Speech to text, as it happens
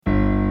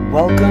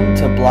Welcome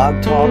to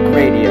Blog Talk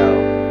Radio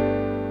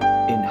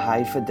in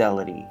high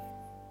fidelity.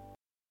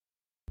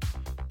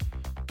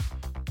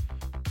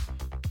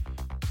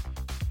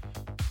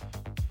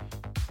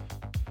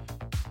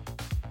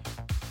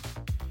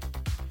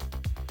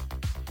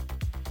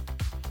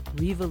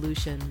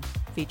 Revolution,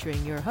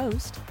 featuring your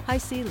host,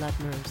 HiC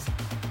Ludmers.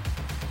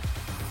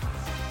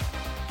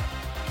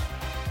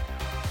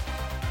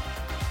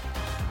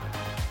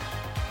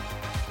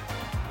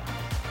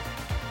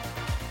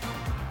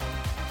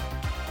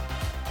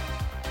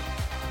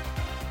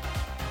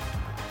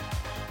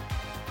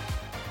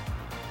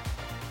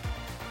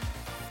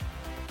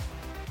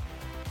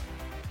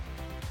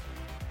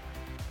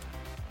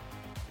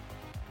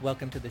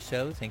 Welcome to the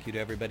show. Thank you to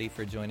everybody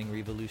for joining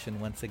Revolution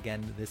once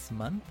again this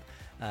month.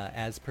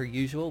 As per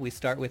usual, we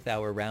start with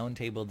our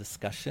roundtable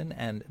discussion,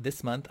 and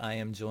this month I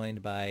am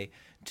joined by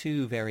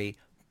two very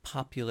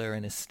popular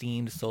and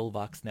esteemed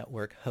Soulvox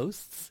Network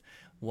hosts.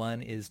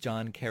 One is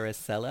John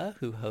Carosella,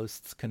 who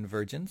hosts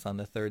Convergence on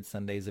the third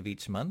Sundays of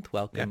each month.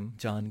 Welcome,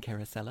 John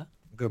Carosella.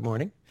 Good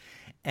morning.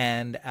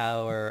 And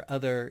our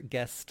other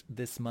guest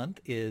this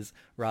month is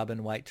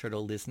Robin White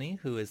Turtle Lisney,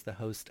 who is the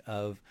host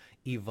of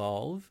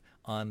Evolve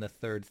on the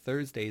third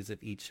Thursdays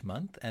of each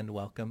month. And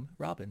welcome,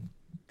 Robin.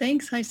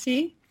 Thanks,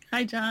 HiC.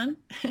 Hi, John.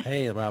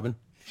 Hey, Robin.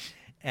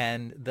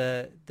 And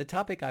the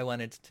topic I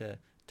wanted to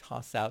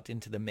toss out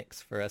into the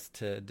mix for us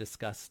to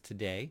discuss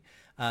today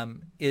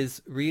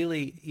is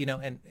really,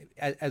 and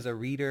as a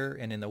reader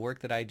and in the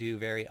work that I do,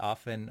 very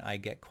often I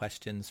get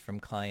questions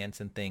from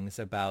clients and things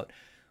about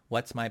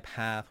what's my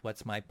path,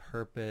 what's my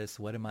purpose,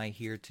 what am I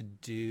here to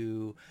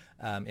do,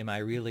 am I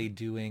really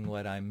doing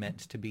what I'm meant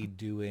to be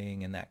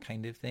doing, and that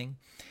kind of thing.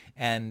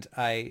 And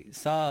I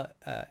saw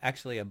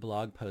actually a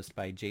blog post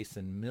by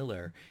Jason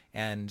Miller,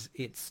 and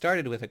it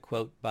started with a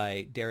quote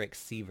by Derek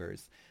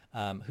Sievers,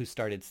 who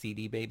started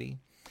CD Baby.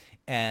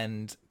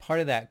 And part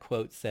of that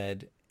quote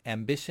said,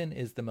 "Ambition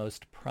is the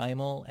most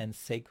primal and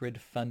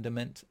sacred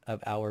fundament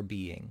of our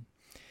being.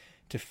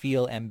 To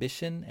feel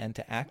ambition and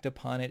to act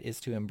upon it is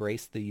to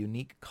embrace the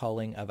unique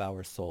calling of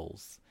our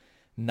souls.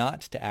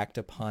 Not to act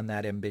upon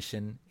that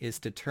ambition is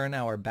to turn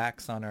our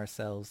backs on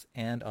ourselves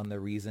and on the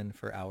reason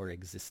for our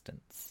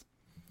existence."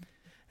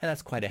 And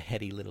that's quite a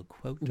heady little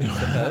quote, I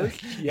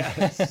suppose.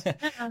 Yes.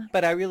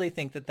 But I really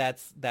think that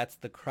that's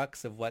the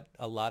crux of what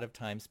a lot of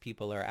times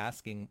people are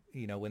asking,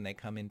 when they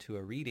come into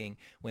a reading,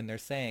 when they're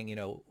saying,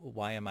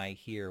 why am I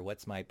here?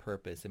 What's my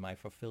purpose? Am I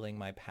fulfilling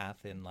my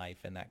path in life?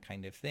 And that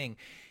kind of thing.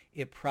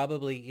 It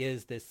probably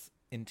is this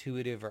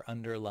intuitive or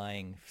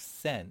underlying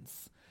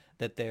sense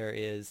that there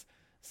is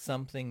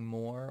something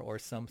more or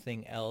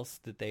something else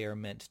that they are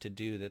meant to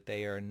do, that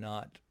they are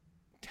not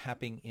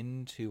tapping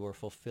into or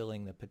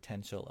fulfilling the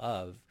potential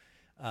of.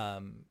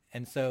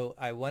 And so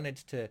I wanted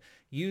to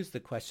use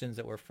the questions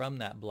that were from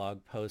that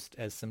blog post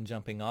as some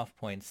jumping off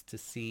points to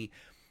see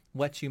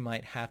what you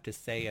might have to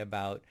say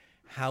about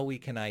how we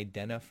can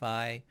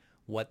identify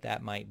what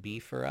that might be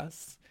for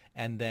us.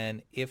 And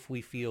then if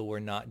we feel we're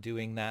not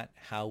doing that,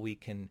 how we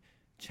can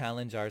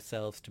challenge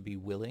ourselves to be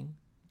willing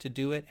to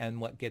do it, and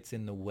what gets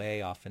in the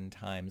way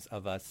oftentimes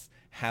of us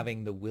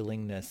having the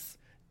willingness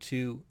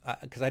to,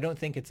 because I don't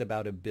think it's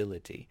about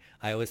ability.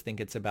 I always think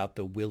it's about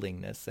the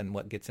willingness and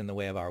what gets in the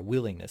way of our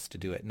willingness to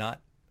do it,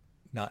 not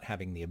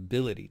having the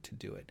ability to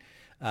do it.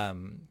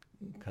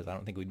 Because I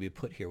don't think we'd be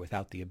put here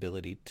without the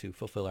ability to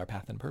fulfill our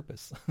path and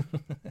purpose.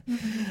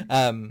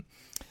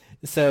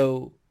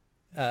 So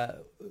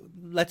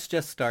let's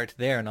just start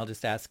there, and I'll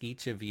just ask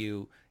each of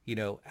you,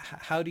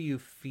 how do you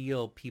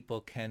feel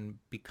people can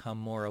become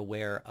more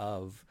aware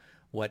of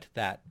what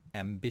that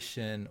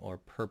ambition or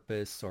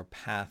purpose or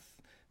path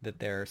that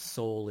their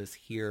soul is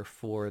here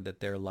for, that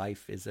their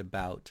life is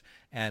about?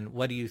 And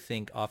what do you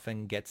think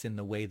often gets in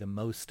the way the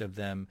most of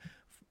them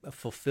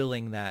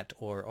fulfilling that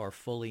or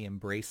fully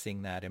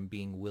embracing that and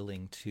being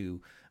willing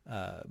to?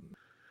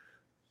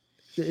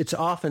 It's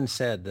often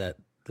said that,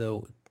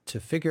 though, to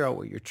figure out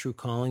what your true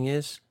calling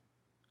is,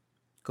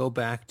 go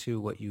back to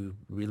what you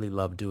really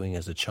loved doing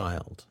as a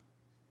child.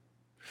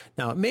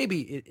 Now, it may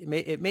be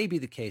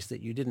the case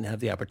that you didn't have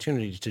the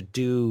opportunity to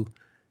do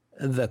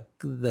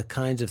the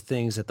kinds of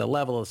things at the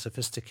level of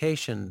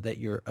sophistication that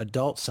your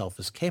adult self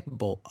is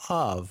capable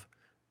of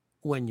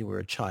when you were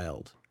a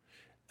child.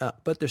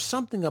 But there's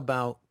something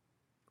about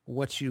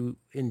what you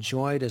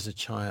enjoyed as a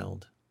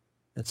child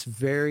that's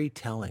very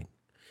telling,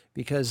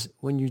 because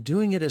when you're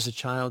doing it as a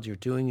child, you're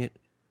doing it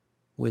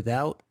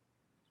without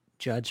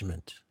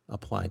judgment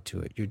applied to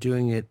it.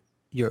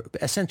 You're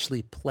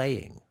essentially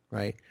playing,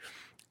 right?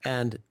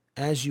 And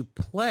as you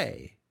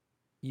play,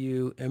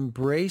 you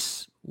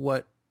embrace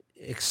what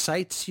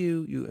excites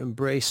you, you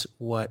embrace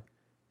what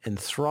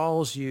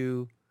enthralls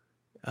you,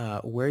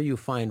 where you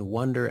find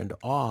wonder and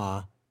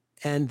awe,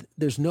 and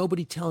there's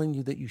nobody telling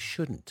you that you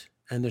shouldn't,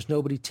 and there's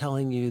nobody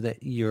telling you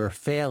that you're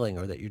failing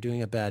or that you're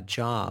doing a bad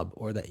job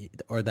or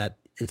that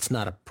it's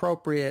not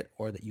appropriate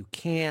or that you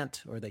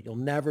can't or that you'll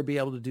never be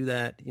able to do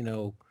that,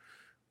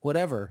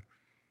 whatever.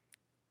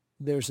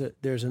 There's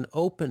an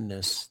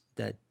openness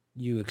that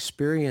you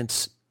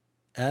experience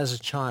as a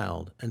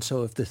child, and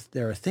so if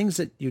there are things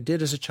that you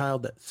did as a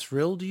child that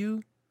thrilled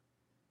you,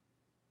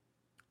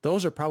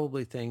 those are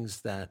probably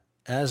things that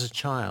as a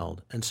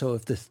child, and so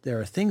if there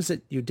are things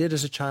that you did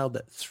as a child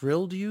that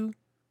thrilled you,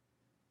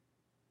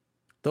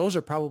 those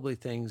are probably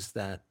things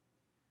that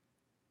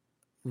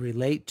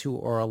relate to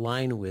or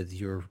align with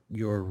your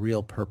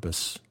real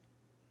purpose.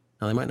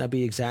 Now, they might not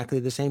be exactly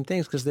the same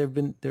things because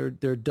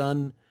they're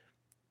done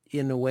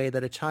in a way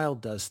that a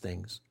child does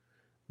things,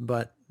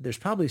 but there's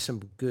probably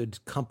some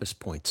good compass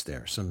points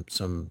there. Some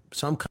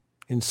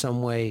in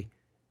some way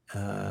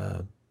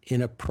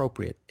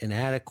inappropriate,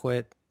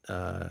 inadequate,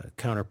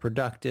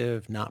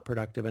 counterproductive, not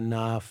productive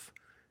enough,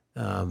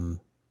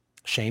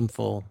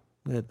 shameful.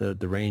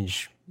 The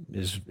range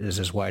is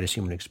as wide as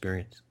human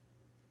experience.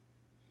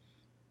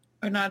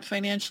 Or not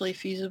financially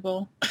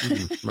feasible.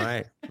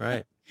 Right.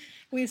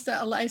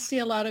 I see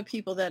a lot of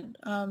people that,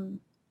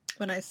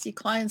 when I see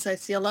clients, I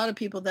see a lot of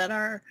people that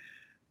are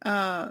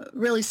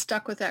really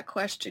stuck with that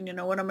question,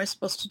 what am I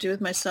supposed to do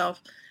with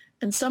myself?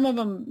 And some of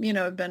them,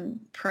 have been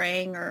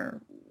praying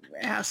or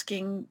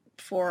asking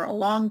for a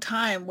long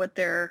time what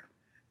their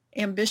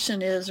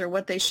ambition is or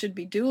what they should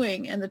be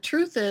doing. And the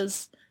truth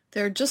is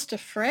they're just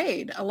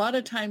afraid. A lot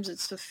of times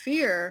it's the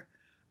fear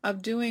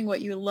of doing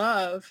what you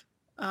love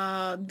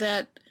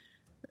that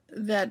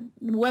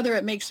whether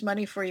it makes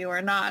money for you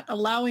or not,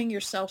 allowing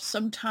yourself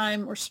some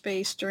time or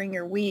space during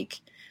your week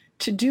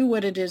to do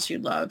what it is you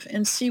love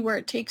and see where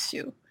it takes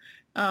you.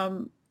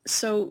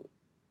 So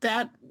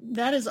that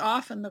is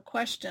often the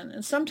question.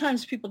 And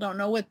sometimes people don't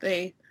know what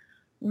they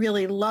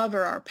really love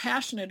or are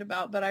passionate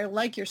about. But I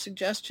like your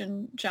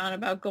suggestion, John,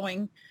 about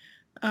going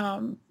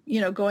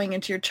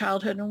into your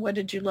childhood and what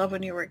did you love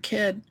when you were a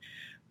kid?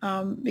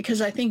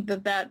 Because I think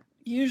that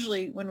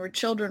usually when we're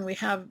children, we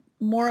have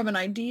more of an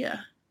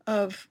idea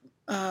of,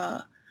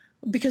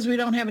 because we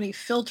don't have any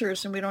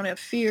filters and we don't have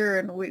fear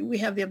and we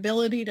have the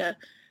ability to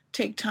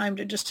take time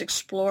to just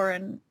explore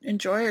and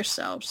enjoy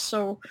ourselves.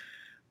 So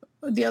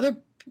the other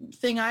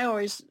thing I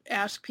always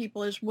ask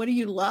people is, what do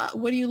you love?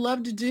 What do you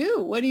love to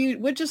do?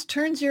 What just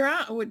turns you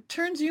on? What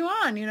turns you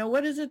on?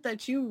 What is it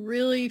that you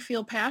really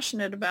feel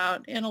passionate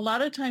about? And a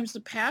lot of times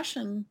the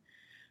passion,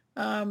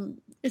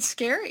 it's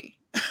scary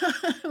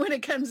when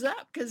it comes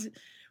up, because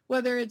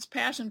whether it's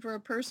passion for a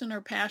person or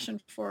passion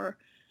for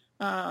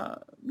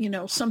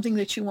something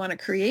that you want to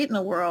create in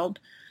the world,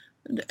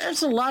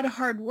 there's a lot of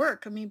hard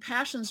work. I mean,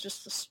 passion's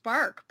just the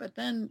spark, but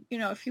then,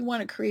 if you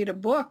want to create a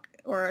book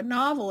or a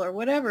novel or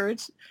whatever,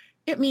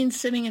 it means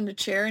sitting in the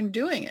chair and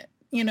doing it,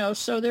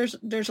 so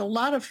there's a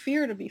lot of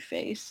fear to be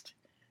faced.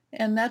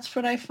 And that's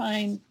what I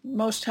find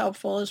most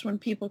helpful, is when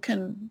people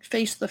can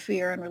face the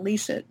fear and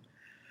release it.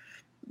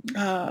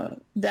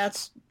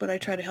 That's what I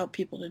try to help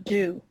people to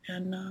do.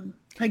 And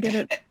I get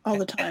it all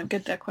the time,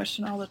 get that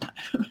question all the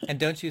time. And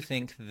don't you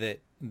think that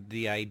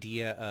the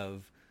idea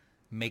of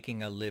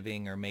making a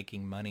living or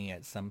making money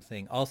at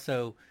something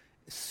also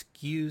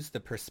skews the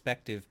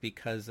perspective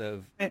because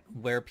of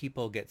where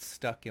people get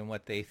stuck in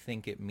what they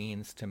think it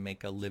means to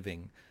make a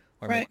living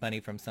or make money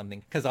from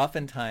something? Because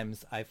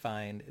oftentimes I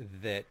find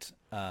that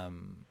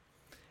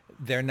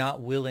they're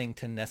not willing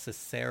to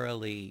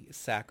necessarily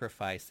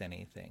sacrifice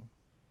anything.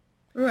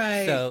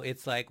 Right. So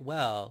it's like,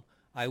 well,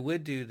 I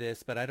would do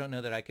this, but I don't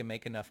know that I can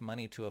make enough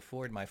money to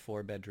afford my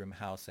 4-bedroom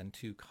house and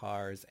 2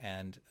 cars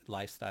and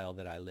lifestyle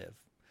that I live.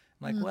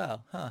 I'm like,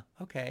 well,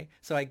 okay.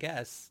 So I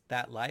guess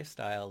that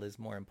lifestyle is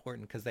more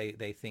important because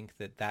they think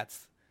that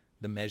that's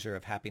the measure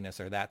of happiness,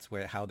 or that's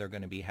how they're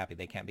going to be happy.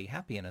 They can't be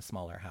happy in a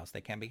smaller house.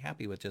 They can't be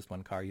happy with just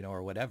 1 car,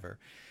 or whatever.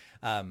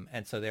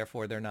 And so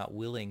therefore they're not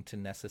willing to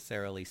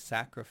necessarily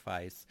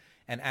sacrifice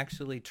and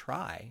actually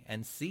try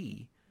and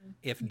see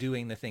if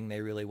doing the thing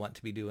they really want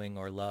to be doing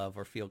or love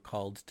or feel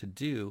called to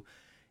do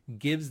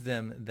gives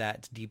them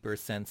that deeper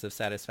sense of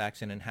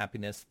satisfaction and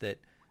happiness that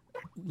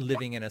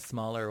living in a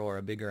smaller or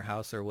a bigger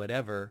house or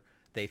whatever,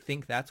 they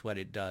think that's what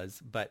it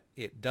does, but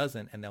it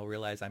doesn't. And they'll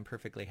realize I'm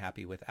perfectly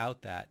happy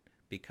without that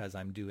because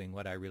I'm doing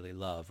what I really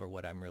love or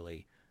what I'm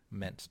really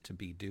meant to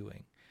be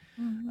doing.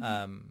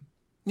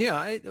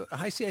 Yeah,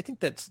 I see. I think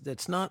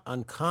that's not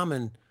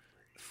uncommon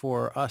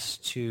for us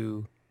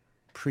to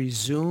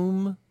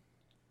presume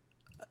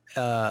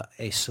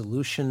a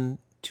solution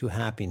to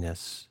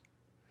happiness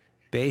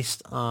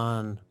based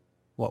on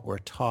what we're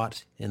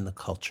taught in the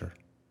culture,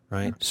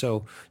 right?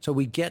 So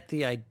we get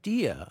the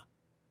idea.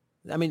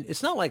 I mean,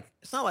 it's not like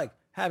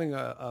having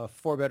a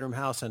 4-bedroom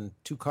house and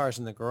 2 cars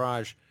in the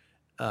garage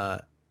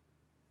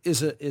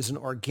is an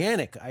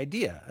organic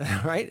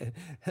idea, right?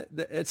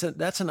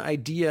 That's an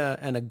idea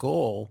and a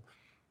goal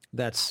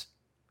that's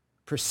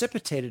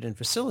precipitated and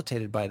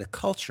facilitated by the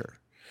culture.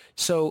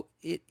 So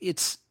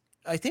it's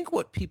I think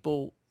what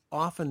people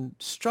often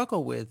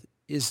struggle with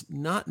is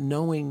not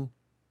knowing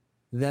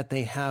that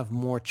they have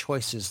more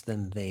choices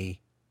than they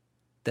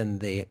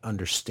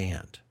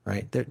understand,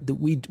 right?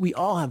 We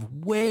all have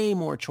way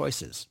more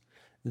choices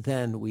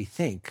than we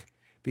think,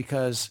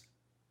 because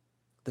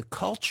the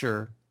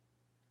culture,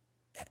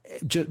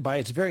 by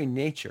its very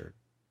nature,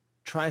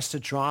 tries to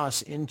draw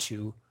us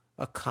into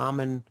a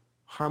common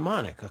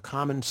harmonic, a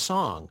common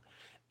song.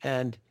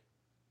 And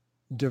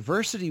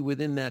diversity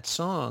within that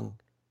song,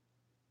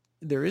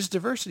 there is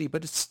diversity,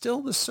 but it's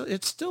still the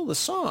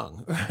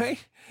song,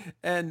 right?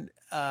 And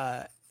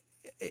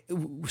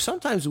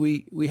sometimes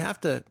we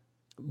have to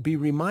be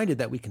reminded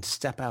that we can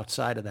step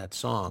outside of that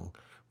song.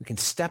 We can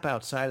step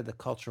outside of the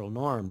cultural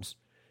norms,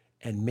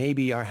 and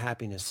maybe our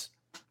happiness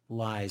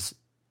lies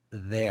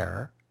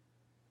there.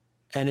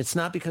 And it's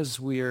not because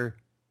we're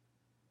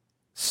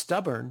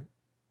stubborn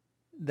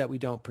that we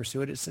don't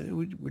pursue it. It's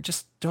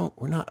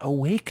we're not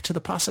awake to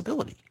the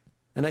possibility.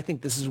 And I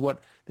think this is what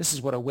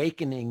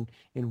awakening,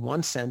 in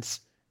one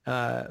sense,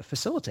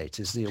 facilitates,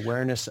 is the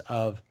awareness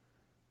of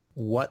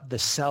what the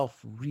self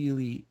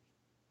really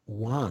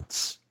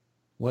wants,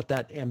 what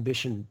that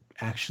ambition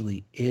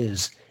actually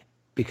is,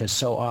 because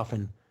so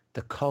often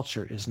the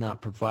culture is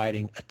not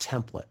providing a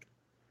template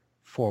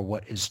for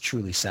what is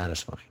truly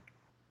satisfying.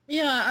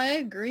 Yeah, I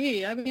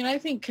agree. I mean, I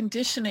think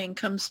conditioning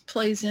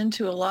plays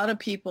into a lot of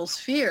people's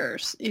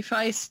fears. If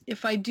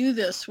I do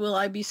this, will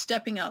I be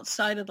stepping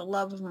outside of the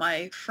love of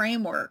my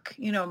framework,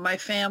 my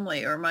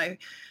family or my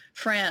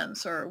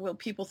friends, or will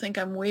people think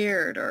I'm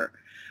weird? Or,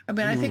 I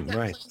mean, I think that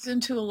right. plays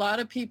into a lot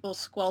of people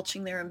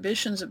squelching their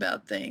ambitions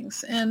about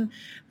things. And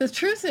the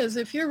truth is,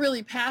 if you're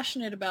really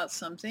passionate about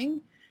something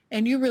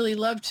and you really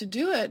love to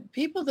do it,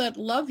 people that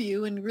love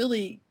you and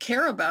really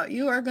care about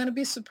you are going to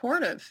be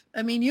supportive.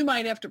 I mean, you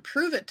might have to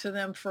prove it to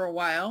them for a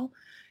while.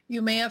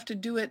 You may have to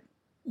do it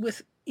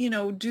with,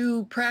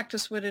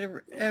 practice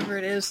whatever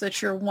it is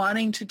that you're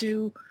wanting to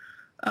do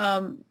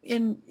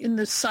in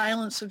the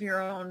silence of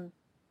your own,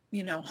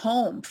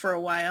 home for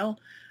a while.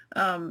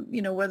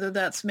 Whether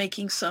that's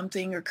making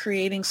something or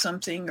creating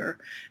something,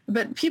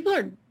 but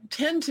people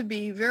tend to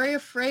be very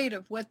afraid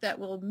of what that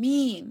will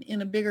mean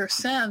in a bigger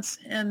sense.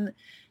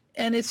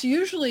 And it's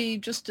usually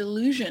just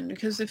illusion,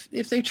 because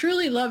if they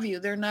truly love you,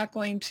 they're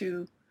going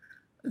to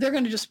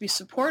just be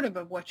supportive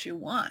of what you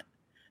want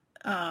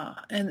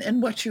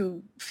and what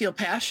you feel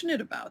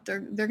passionate about.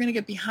 They're going to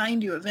get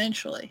behind you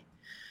eventually.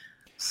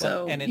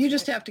 So you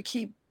just have to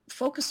keep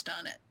focused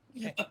on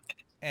it.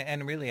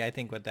 And really, I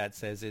think what that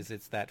says is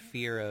it's that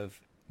fear of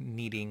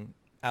needing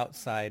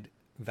outside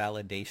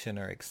validation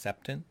or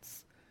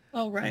acceptance,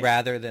 right,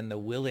 rather than the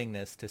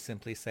willingness to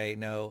simply say,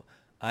 no,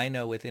 I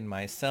know within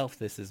myself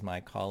this is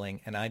my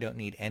calling, and I don't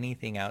need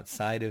anything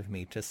outside of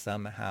me to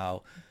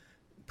somehow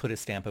put a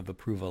stamp of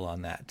approval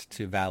on that,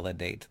 to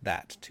validate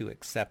that, to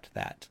accept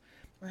that.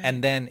 Right.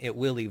 And then it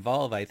will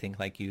evolve, I think,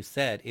 like you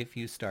said. If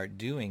you start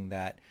doing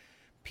that,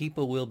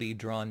 people will be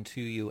drawn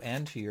to you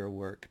and to your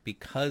work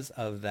because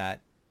of that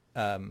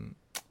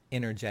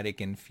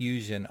energetic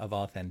infusion of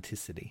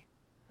authenticity.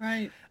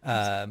 Right.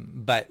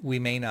 But we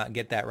may not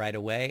get that right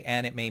away,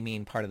 and it may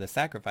mean part of the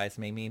sacrifice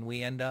may mean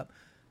we end up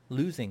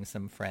losing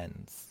some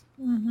friends,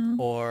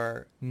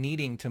 or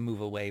needing to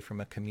move away from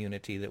a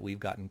community that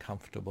we've gotten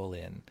comfortable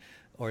in,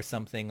 or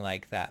something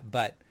like that.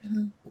 But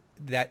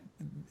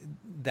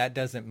that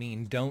doesn't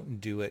mean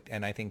don't do it.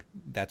 And I think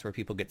that's where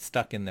people get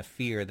stuck in the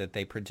fear that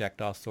they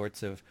project all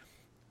sorts of,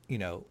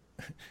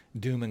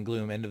 doom and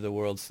gloom, end of the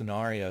world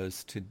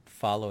scenarios to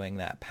following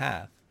that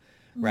path,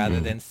 rather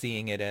than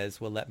seeing it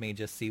as, well, let me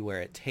just see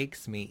where it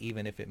takes me,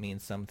 even if it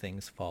means some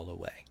things fall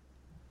away.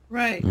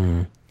 Right.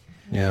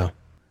 Yeah.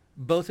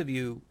 Both of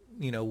you,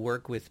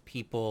 work with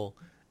people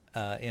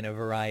in a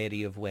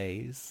variety of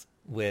ways,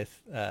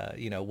 with,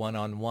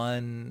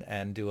 one-on-one,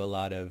 and do a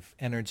lot of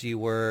energy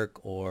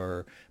work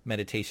or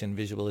meditation,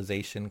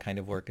 visualization kind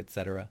of work,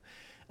 etc.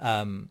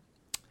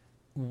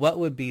 What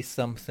would be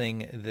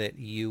something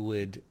that you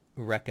would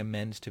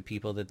recommend to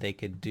people that they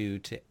could do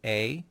to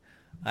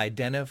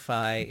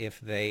identify if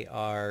they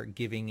are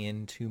giving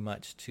in too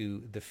much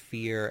to the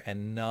fear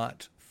and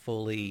not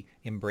fully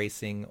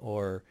embracing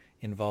or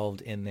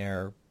involved in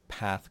their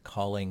path,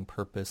 calling,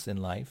 purpose in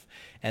life?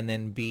 And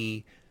then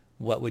B,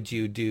 what would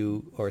you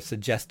do or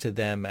suggest to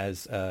them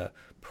as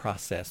a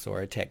process or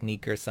a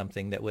technique or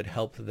something that would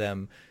help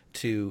them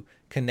to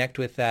connect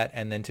with that,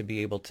 and then to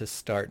be able to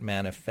start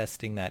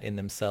manifesting that in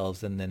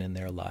themselves and then in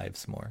their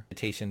lives more?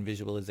 Meditation,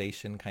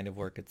 visualization kind of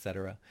work,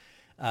 etc.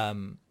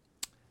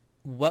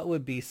 What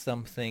would be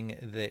something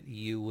that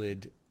you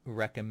would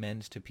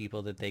recommend to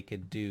people that they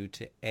could do to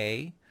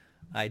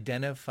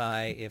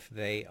identify if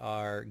they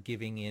are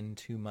giving in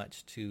too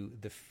much to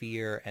the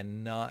fear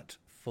and not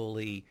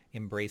fully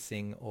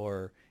embracing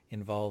or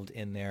involved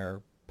in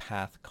their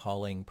path,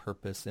 calling,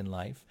 purpose in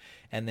life?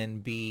 And then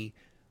B,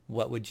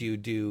 what would you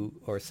do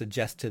or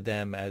suggest to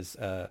them as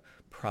a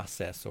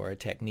process or a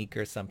technique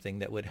or something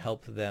that would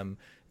help them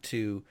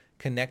to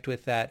connect with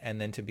that,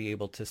 and then to be able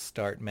to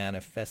start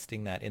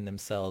manifesting that in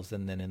themselves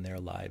and then in their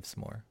lives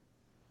more?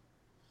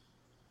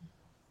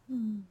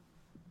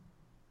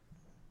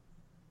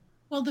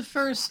 Well, the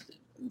first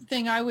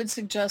thing I would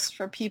suggest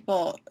for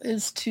people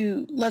is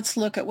let's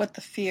look at what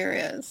the fear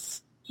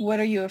is. What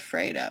are you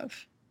afraid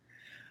of?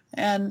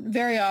 And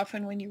very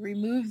often when you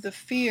remove the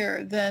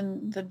fear,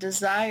 then the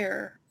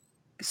desire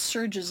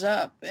surges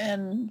up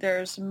and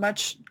there's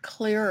much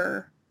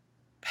clearer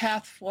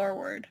path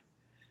forward.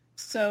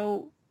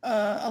 So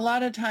a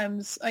lot of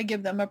times I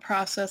give them a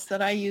process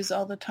that I use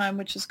all the time,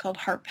 which is called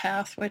Heart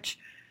Path, which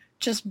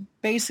just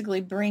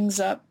basically brings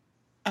up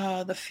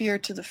the fear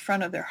to the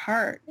front of their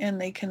heart, and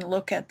they can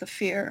look at the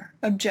fear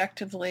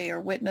objectively or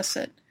witness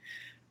it.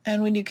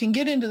 And when you can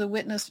get into the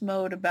witness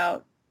mode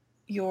about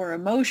your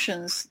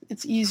emotions,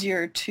 it's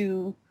easier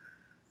to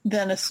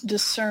then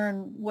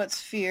discern what's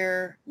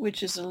fear,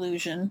 which is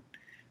illusion,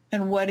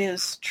 and what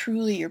is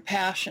truly your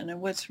passion, and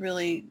what's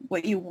really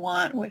what you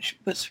want,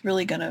 what's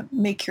really going to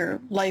make your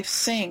life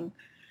sing.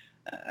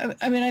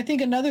 I mean, I think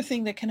another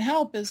thing that can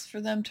help is for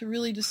them to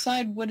really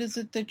decide what is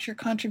it that your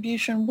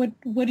contribution,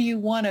 what do you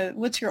want to,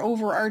 what's your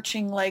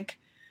overarching, like,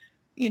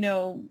 you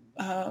know,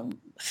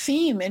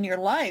 theme in your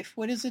life?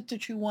 What is it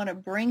that you want to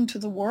bring to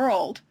the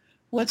world?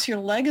 What's your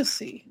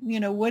legacy? You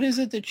know, what is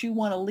it that you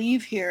want to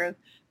leave here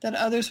that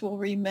others will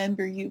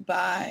remember you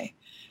by?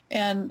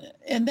 And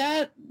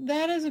that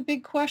is a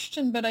big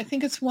question, but I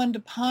think it's one to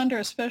ponder,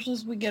 especially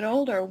as we get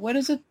older. What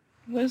is it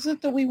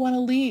that we want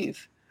to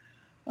leave?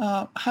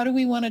 How do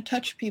we want to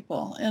touch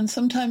people? And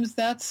sometimes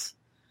that's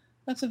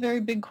a very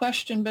big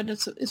question, but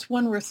it's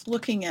one worth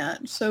looking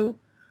at. So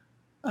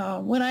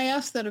when I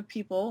ask that of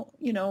people,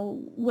 you know,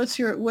 what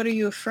are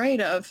you afraid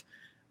of?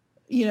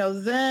 You know,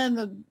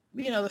 then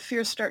the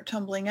fears start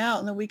tumbling out,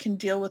 and then we can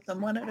deal with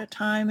them one at a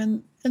time,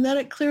 and then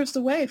it clears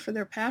the way for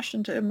their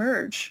passion to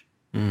emerge.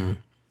 Mm.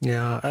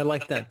 Yeah, I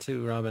like that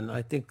too, Robin.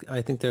 I think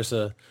there's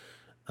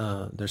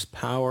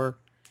power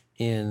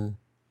in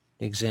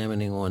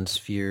examining one's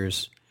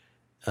fears,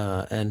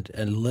 and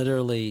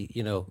literally,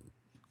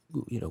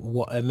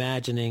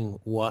 imagining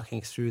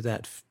walking through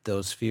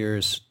those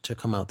fears to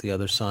come out the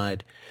other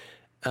side.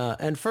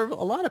 And for a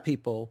lot of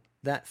people,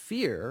 that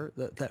fear,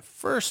 that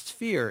first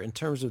fear in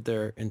terms of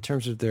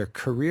their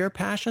career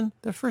passion,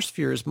 their first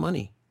fear is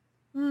money.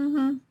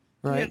 Mm-hmm.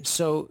 Right. Yep.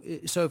 So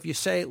if you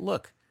say,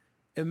 look,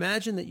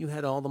 imagine that you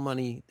had all the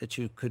money that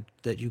you could,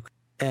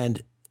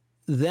 and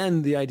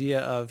then the idea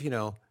of,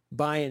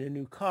 buying a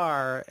new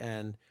car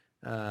and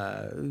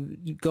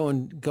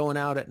going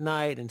out at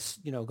night and,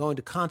 going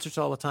to concerts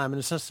all the time.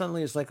 And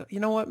suddenly it's like,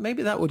 you know what,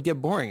 maybe that would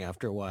get boring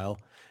after a while.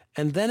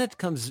 And then it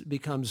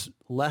becomes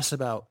less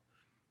about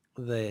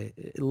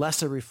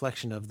less a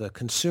reflection of the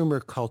consumer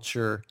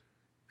culture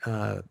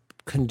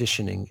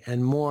conditioning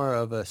and more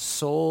of a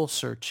soul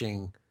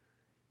searching.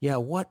 Yeah,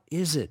 what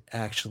is it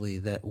actually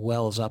that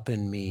wells up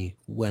in me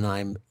when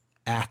I'm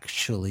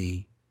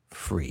actually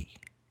free?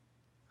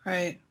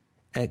 Right.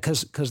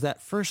 Because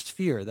that first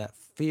fear, that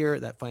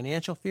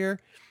financial fear,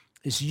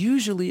 is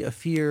usually a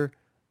fear.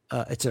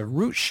 It's a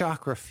root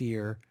chakra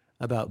fear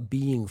about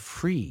being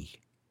free,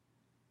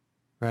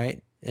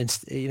 right? And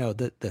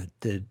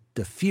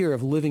the fear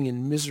of living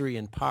in misery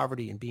and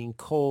poverty and being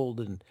cold,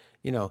 and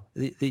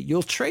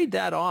you'll trade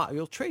that off.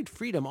 You'll trade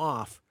freedom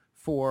off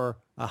for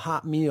a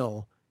hot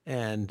meal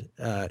and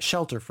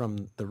shelter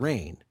from the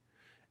rain,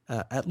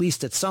 at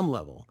least at some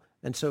level.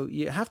 And so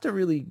you have to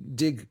really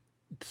dig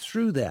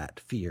through that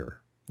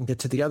fear and get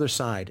to the other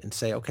side and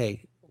say,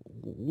 okay,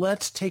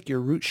 let's take your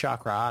root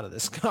chakra out of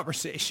this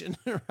conversation,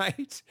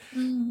 right?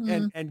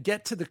 Mm-hmm. And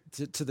get to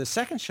the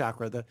second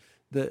chakra,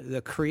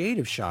 the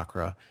creative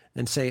chakra,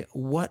 and say,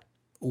 what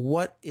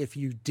if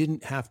you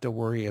didn't have to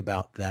worry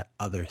about that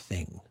other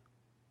thing?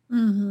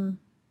 Mm-hmm.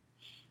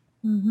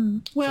 Mm-hmm.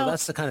 Well, so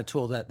that's the kind of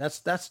tool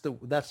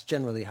that's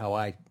generally how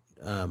I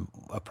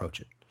approach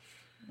it.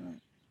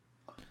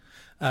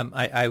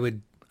 I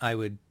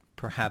would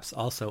perhaps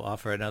also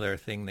offer another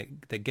thing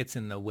that gets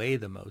in the way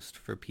the most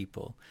for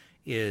people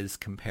is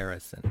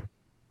comparison.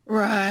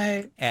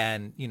 Right.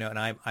 And and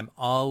I'm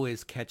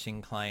always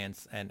catching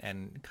clients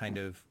and kind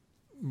of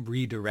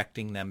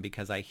redirecting them,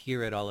 because I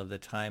hear it all of the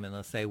time, and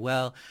they'll say,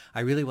 well,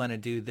 I really want to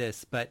do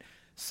this, but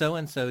so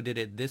and so did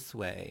it this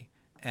way,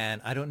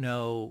 and I don't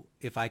know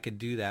if I could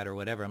do that or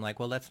whatever. I'm like,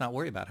 well, let's not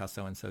worry about how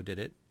so and so did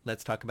it.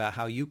 Let's talk about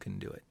how you can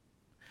do it.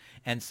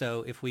 And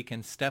so if we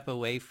can step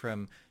away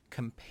from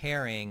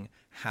comparing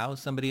how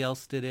somebody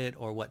else did it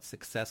or what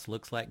success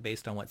looks like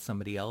based on what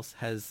somebody else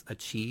has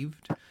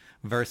achieved,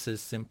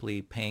 versus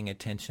simply paying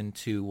attention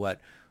to what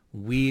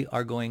we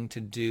are going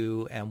to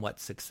do and what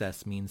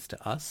success means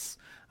to us,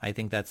 I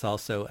think that's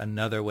also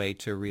another way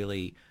to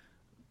really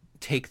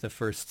take the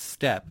first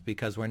step,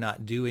 because we're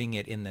not doing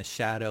it in the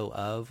shadow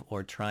of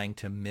or trying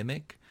to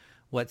mimic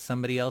what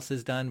somebody else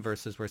has done,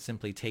 versus we're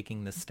simply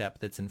taking the step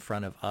that's in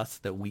front of us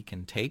that we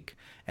can take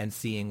and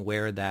seeing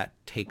where that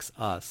takes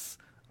us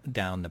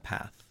down the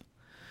path.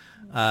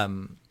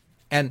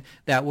 And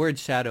that word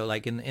shadow,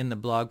 like in the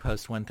blog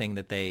post, one thing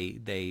that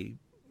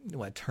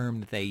what term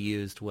that they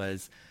used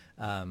was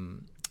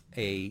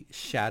a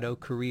shadow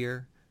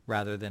career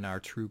rather than our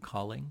true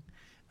calling.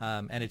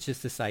 And it's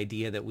just this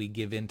idea that we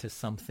give in to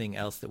something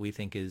else that we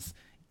think is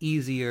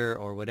easier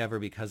or whatever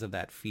because of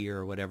that fear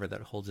or whatever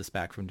that holds us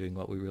back from doing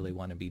what we really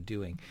want to be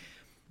doing.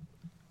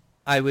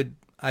 I would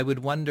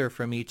wonder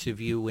from each of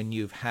you, when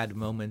you've had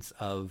moments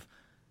of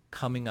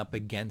coming up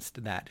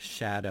against that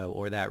shadow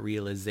or that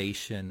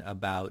realization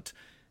about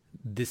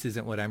this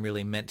isn't what I'm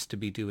really meant to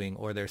be doing,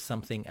 or there's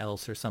something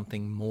else or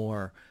something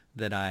more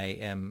that I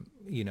am,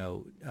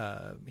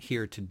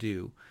 here to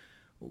do.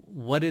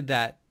 What did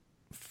that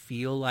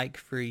feel like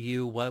for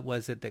you? What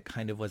was it that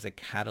kind of was a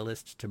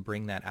catalyst to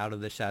bring that out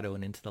of the shadow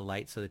and into the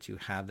light so that you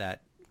have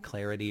that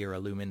clarity or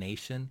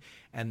illumination?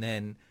 And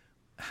then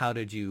how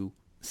did you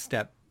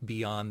step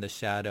beyond the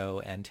shadow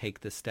and take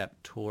the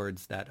step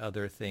towards that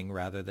other thing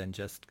rather than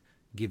just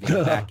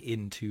giving back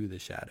into the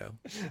shadow?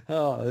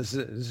 Oh,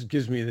 this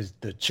gives me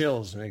the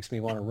chills. It makes me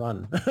want to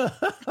run.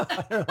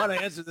 I don't want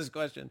to answer this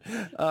question.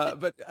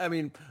 But I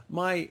mean,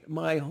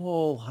 my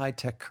whole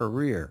high-tech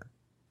career,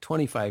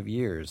 25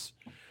 years,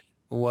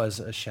 was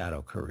a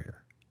shadow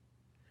career.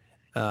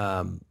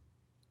 And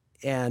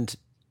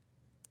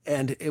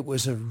it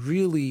was a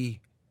really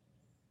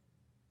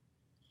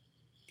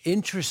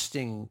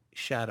interesting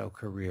shadow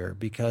career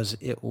because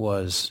it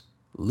was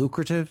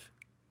lucrative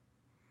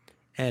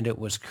and it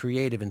was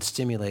creative and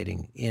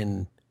stimulating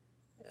in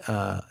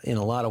a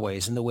lot of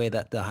ways, in the way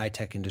that the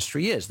high-tech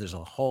industry is. There's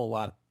a whole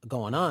lot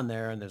going on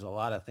there, and there's a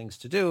lot of things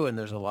to do, and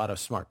there's a lot of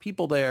smart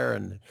people there,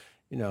 and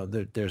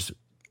there's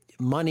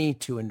money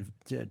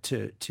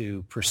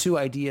to pursue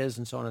ideas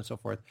and so on and so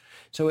forth.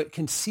 So it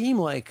can seem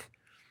like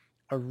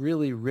a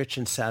really rich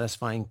and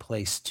satisfying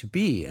place to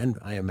be, and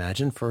I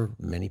imagine for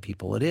many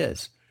people it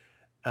is.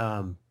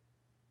 But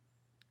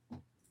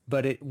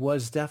it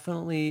was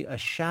definitely a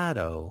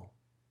shadow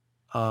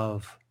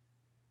of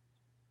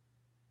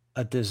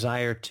a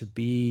desire to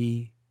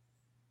be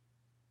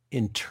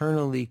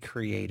internally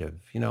creative.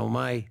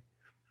 My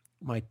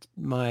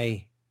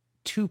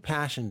two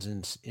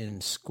passions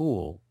in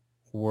school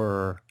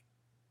were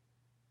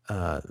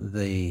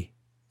the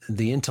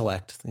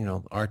intellect,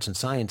 arts and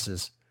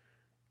sciences,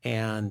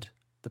 and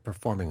the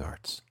performing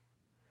arts.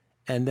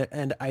 And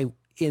I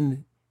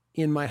in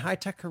my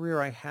high-tech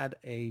career, I had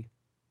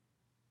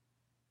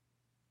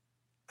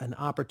an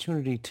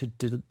opportunity to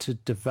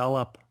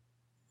develop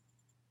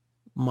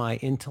my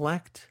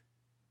intellect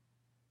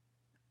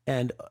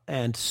and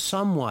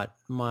somewhat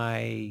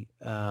my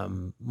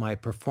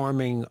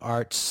performing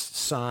arts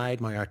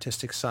side, my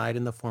artistic side,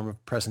 in the form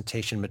of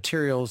presentation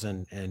materials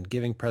and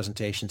giving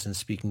presentations and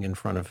speaking in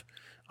front of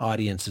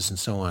audiences and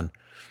so on.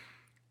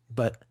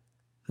 But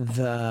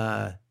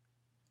the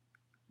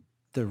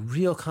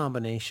real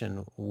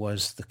combination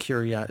was the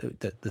curiosity.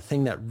 The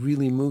thing that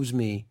really moves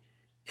me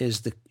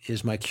is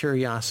my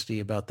curiosity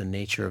about the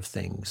nature of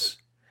things,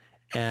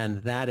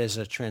 and that is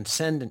a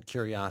transcendent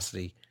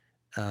curiosity.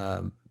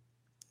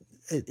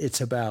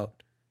 It's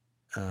about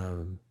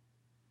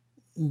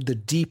the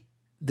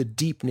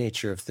deep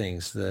nature of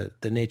things, the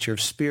nature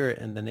of spirit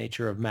and the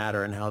nature of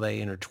matter and how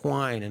they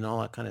intertwine and all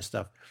that kind of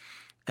stuff.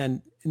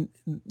 And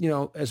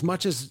as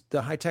much as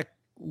the high-tech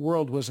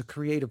world was a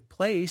creative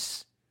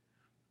place,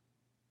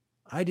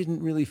 I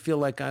didn't really feel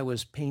like I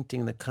was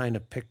painting the kind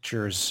of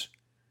pictures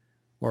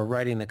or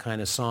writing the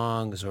kind of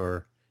songs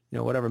or,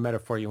 whatever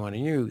metaphor you want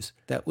to use,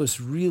 that was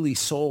really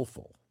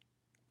soulful.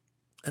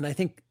 And I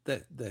think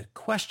that the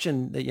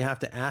question that you have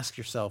to ask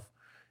yourself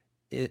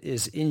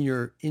is in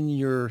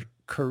your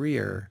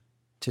career,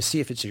 to see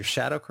if it's your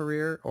shadow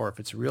career or if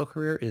it's a real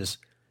career, is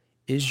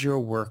your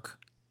work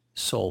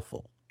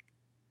soulful?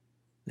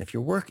 And if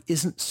your work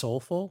isn't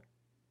soulful,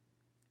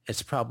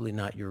 it's probably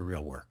not your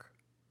real work.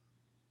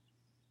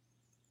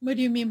 What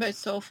do you mean by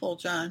soulful,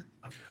 John?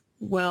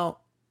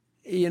 Well,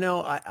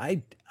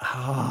 it's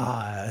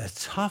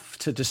tough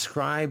to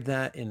describe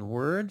that in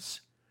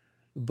words,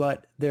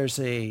 but there's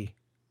a...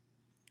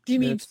 Do you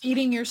mean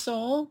feeding your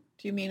soul?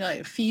 Do you mean like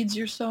it feeds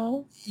your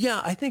soul?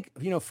 Yeah, I think,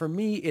 for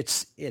me,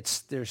 it's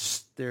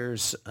there's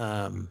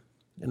and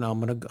I'm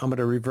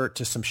gonna revert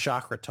to some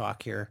chakra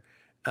talk here.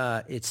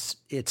 It's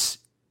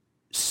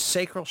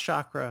sacral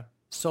chakra,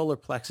 solar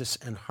plexus,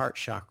 and heart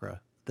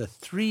chakra. The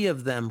three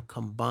of them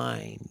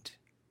combined,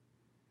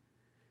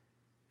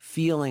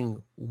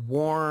 feeling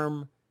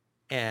warm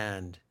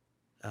and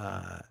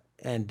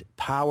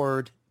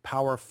power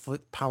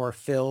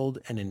filled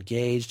and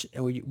engaged,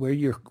 and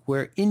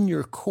where in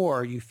your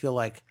core you feel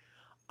like,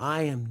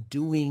 I am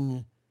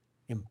doing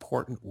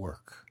important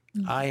work.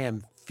 Mm-hmm. I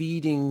am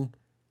feeding.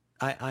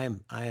 I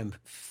am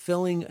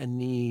filling a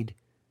need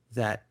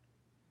that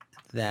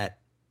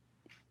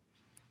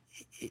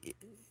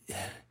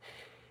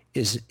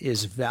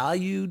is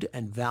valued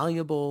and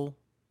valuable,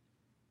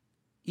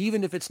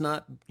 even if it's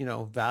not,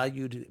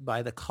 valued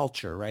by the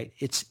culture, right?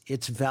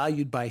 It's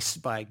valued by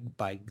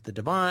the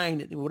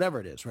divine, whatever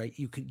it is, right?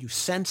 You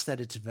sense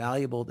that it's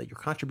valuable, that your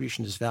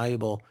contribution is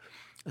valuable,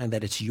 and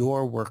that it's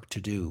your work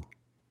to do.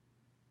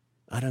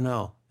 I don't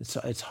know.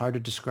 It's hard to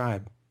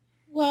describe.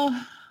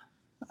 Well,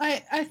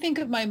 I think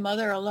of my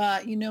mother a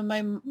lot.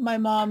 My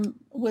mom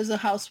was a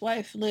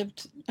housewife,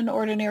 lived an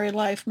ordinary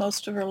life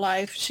most of her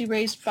life. She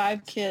raised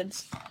 5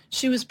 kids.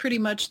 She was pretty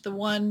much the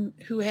one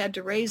who had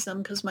to raise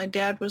them because my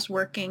dad was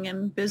working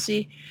and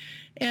busy.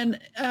 And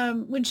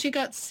when she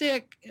got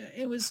sick,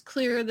 it was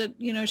clear that,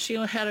 she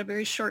had a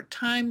very short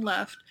time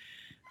left.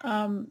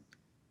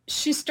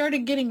 She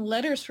started getting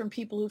letters from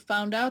people who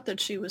found out that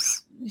she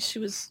was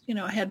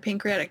had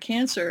pancreatic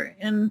cancer.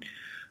 And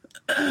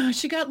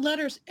she got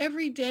letters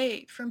every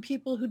day from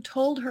people who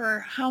told her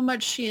how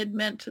much she had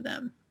meant to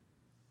them.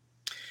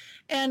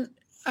 And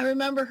I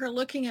remember her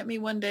looking at me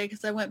one day,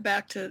 because I went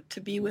back to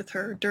be with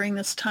her during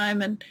this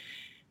time, and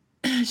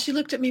she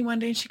looked at me one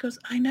day and she goes,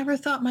 I never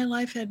thought my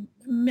life had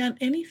meant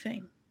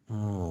anything.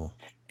 Oh.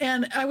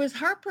 And I was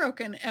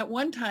heartbroken at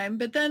one time,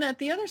 but then at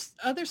the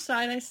other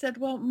side, I said,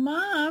 well,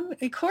 Mom,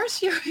 of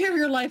course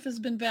your life has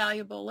been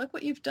valuable. Look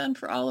what you've done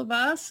for all of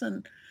us.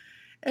 And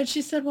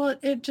she said, well,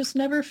 it just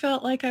never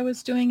felt like I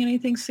was doing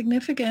anything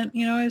significant.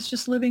 You know, I was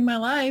just living my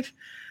life,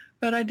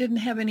 but I didn't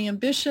have any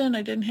ambition.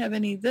 I didn't have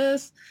any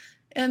this.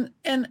 And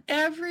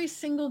every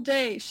single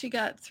day she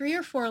got 3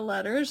 or 4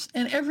 letters,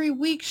 and every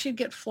week she'd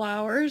get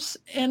flowers,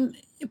 and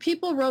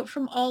people wrote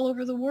from all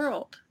over the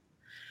world.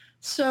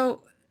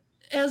 So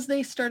as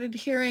they started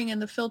hearing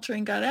and the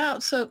filtering got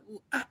out, so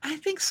I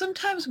think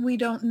sometimes we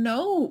don't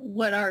know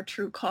what our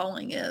true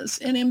calling is.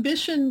 And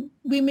ambition,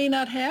 we may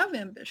not have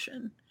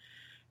ambition,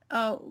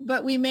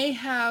 but we may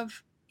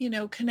have, you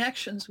know,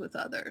 connections with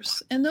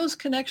others. And those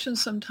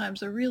connections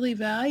sometimes are really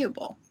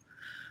valuable.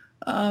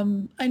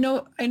 I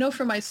know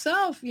for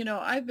myself, you know,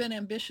 I've been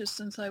ambitious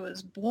since I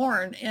was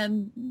born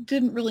and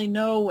didn't really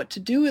know what to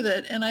do with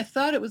it. And I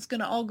thought it was going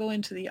to all go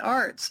into the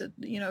arts.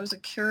 You know, I was a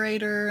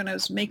curator and I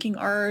was making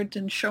art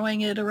and showing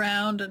it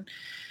around. And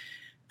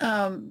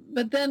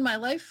but then my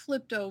life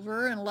flipped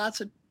over, and lots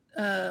of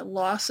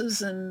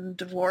losses and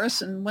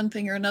divorce and one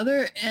thing or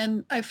another.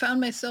 And I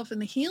found myself in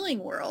the healing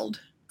world,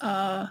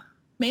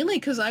 mainly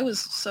because I was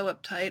so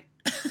uptight.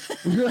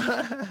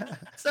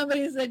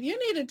 Somebody said, you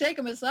need to take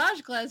a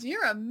massage class.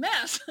 You're a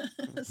mess.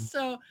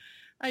 So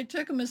I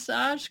took a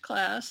massage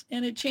class,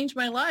 and it changed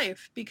my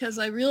life because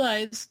I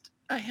realized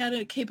I had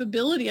a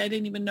capability I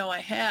didn't even know I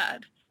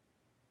had.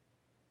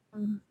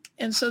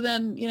 And so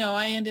then, you know,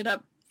 I ended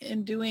up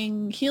in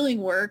doing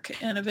healing work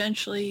and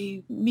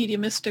eventually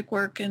mediumistic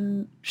work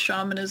and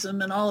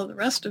shamanism and all of the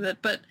rest of it.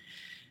 But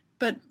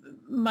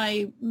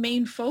my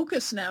main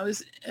focus now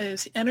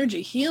is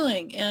energy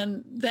healing.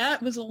 And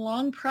that was a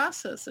long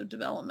process of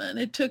development.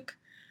 It took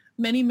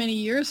many, many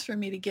years for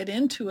me to get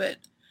into it.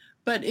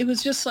 But it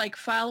was just like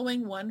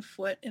following one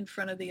foot in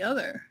front of the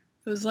other.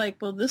 It was like,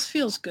 well, this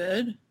feels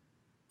good.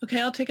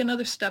 Okay, I'll take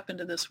another step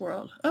into this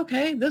world.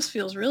 Okay, this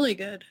feels really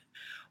good.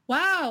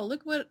 Wow,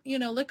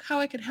 look how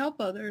I could help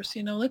others.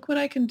 You know, look what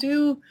I can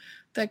do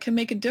that can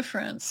make a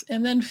difference.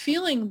 And then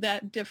feeling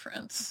that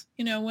difference,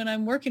 you know, when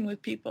I'm working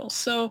with people.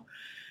 So,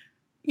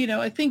 you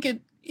know, I think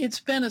it's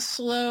been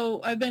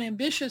I've been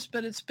ambitious,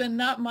 but it's been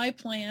not my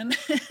plan.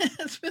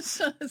 It's been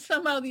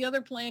somehow the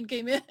other plan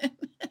came in.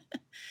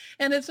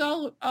 And it's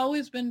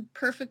always been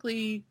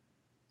perfectly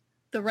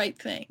the right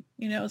thing.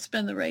 You know, it's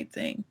been the right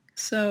thing.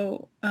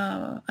 So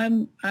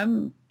and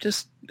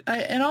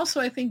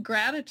also I think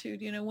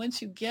gratitude, you know,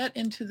 once you get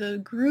into the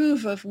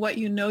groove of what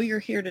you know you're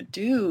here to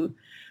do,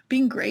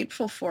 being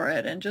grateful for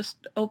it and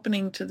just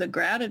opening to the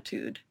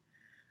gratitude,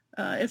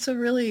 it's a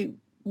really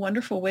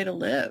wonderful way to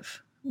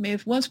live. I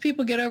mean, once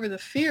people get over the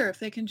fear, if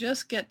they can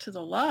just get to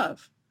the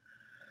love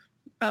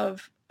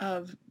of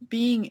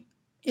being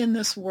in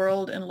this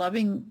world and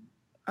loving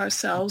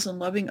ourselves and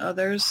loving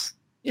others,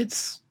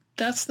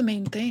 that's the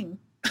main thing.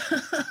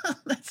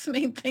 That's the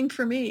main thing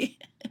for me.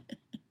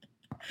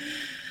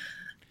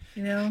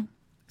 You know?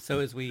 So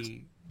as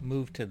we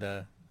move to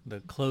the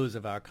close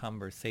of our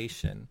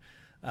conversation,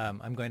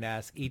 I'm going to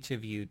ask each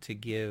of you to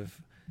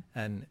give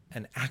an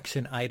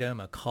action item,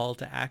 a call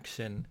to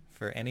action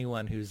for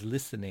anyone who's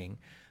listening,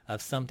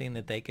 of something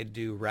that they could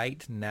do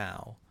right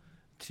now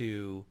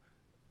to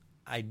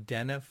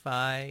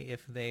identify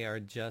if they are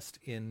just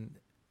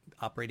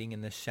operating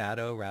in the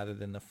shadow rather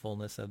than the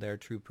fullness of their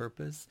true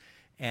purpose,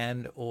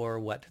 and or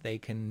what they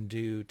can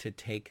do to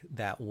take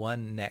that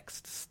one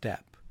next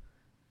step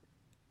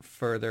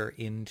further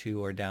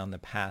into or down the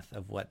path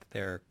of what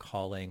their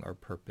calling or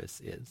purpose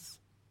is.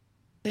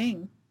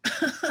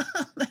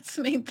 That's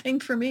the main thing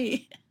for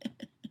me.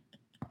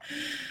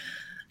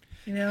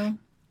 You know?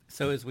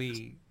 So as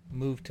we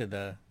move to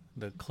the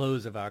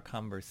close of our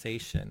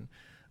conversation,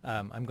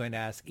 I'm going to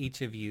ask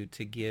each of you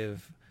to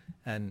give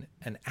an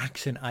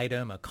action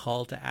item, a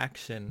call to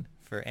action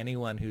for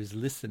anyone who's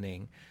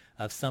listening,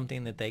 of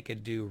something that they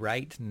could do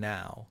right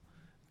now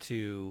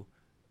to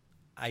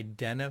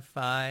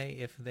identify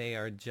if they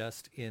are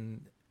just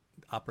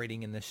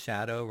operating in the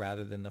shadow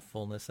rather than the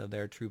fullness of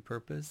their true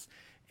purpose,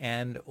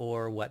 and or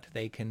what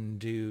they can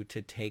do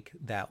to take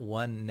that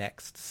one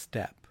next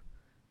step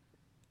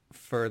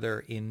further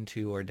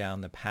into or down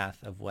the path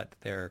of what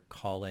their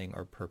calling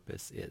or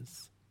purpose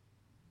is.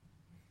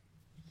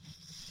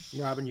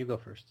 Robin, you go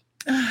first.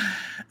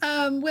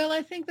 Well,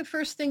 I think the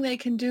first thing they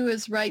can do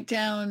is write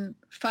down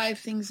 5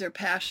 things they're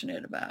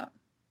passionate about.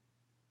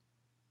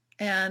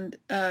 And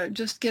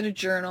just get a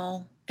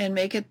journal and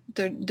make it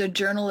the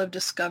journal of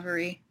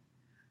discovery,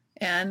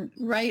 and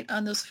write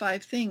on those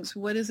 5 things.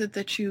 What is it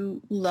that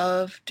you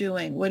love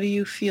doing? What do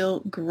you feel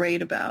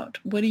great about?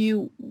 What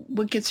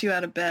gets you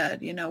out of bed?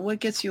 You know, what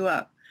gets you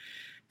up?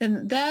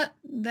 And that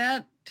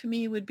to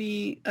me would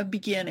be a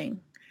beginning.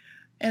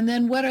 And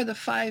then what are the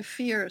 5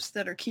 fears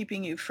that are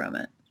keeping you from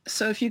it?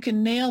 So if you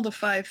can nail the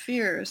 5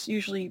 fears,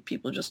 usually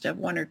people just have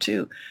 1 or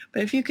 2,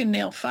 but if you can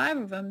nail 5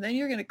 of them, then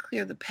you're going to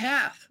clear the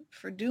path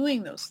for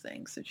doing those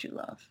things that you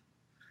love.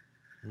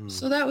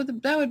 So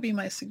that would be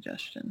my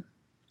suggestion.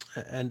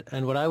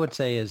 And what I would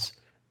say is,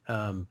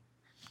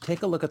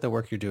 take a look at the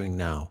work you're doing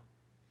now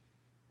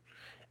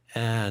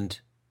and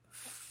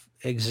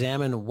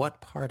examine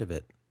what part of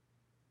it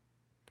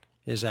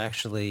is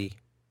actually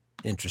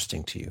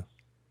interesting to you.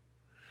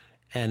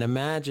 And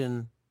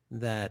imagine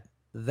that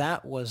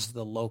was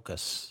the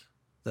locus,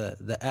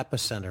 the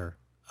epicenter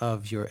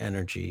of your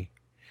energy.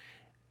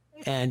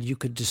 And you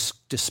could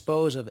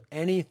dispose of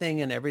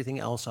anything and everything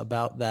else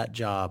about that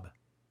job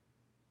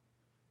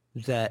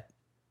that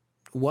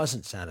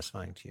wasn't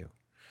satisfying to you.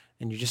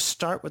 And you just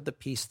start with the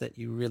piece that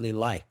you really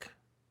like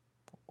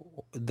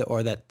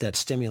or that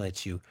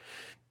stimulates you.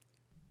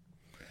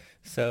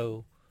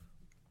 So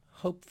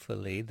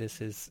hopefully this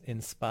has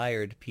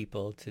inspired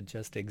people to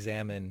just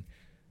examine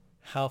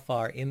how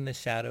far in the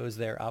shadows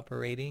they're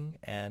operating,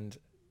 and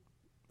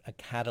a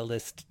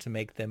catalyst to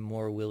make them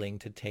more willing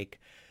to take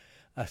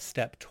a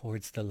step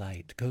towards the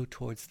light, go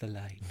towards the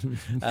light.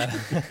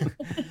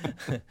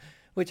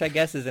 Which I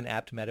guess is an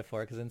apt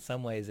metaphor, because in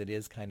some ways it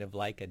is kind of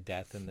like a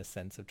death in the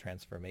sense of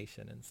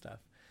transformation and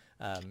stuff,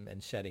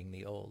 and shedding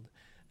the old.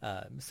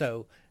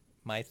 So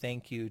my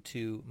thank you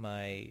to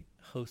my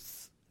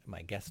hosts,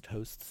 my guest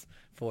hosts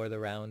for the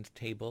round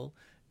table,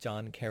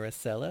 John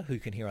Carosella, who you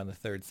can hear on the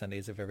 3rd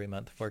Sundays of every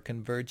month for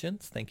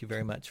Convergence. Thank you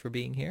very much for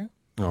being here.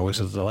 Always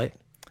a delight.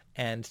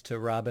 And to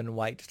Robin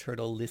White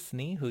Turtle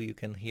Liснey, who you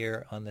can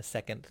hear on the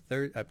the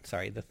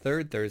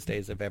 3rd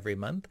Thursdays of every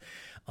month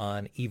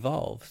on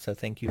Evolve. So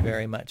thank you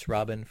very much,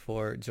 Robin,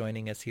 for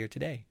joining us here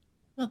today.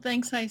 Well,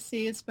 thanks,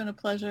 HiC. It's been a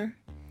pleasure.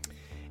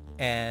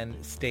 And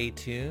stay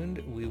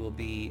tuned. We will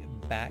be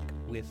back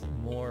with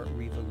more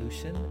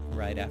Revolution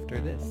right after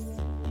this.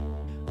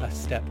 A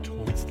step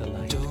towards the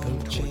light. Go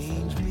towards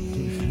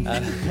the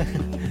light.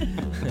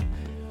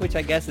 Which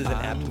I guess is an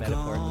apt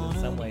metaphor, because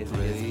in some ways it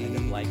is kind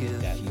of like a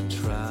death in the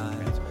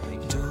sense of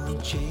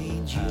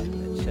transformation,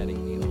 and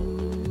shedding the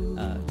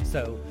old.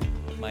 So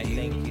my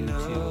thank you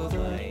to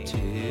my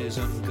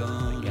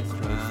guest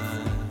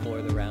host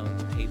for the round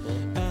table,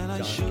 John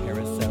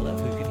Carosella,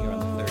 who you can hear on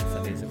the 3rd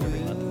Sundays of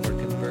every month for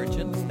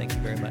Convergence. Thank you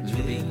very much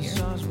for being here.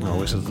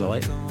 Always a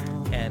delight.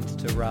 And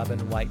to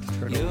Robin White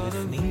Turtle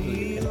Liснey,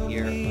 who you can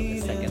hear on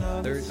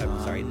the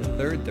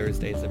 3rd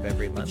Thursdays of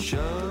every month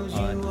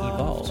on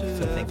Evolve.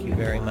 So thank you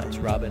very much,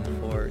 Robin,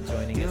 for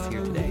joining us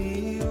here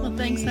today. Well,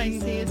 thanks,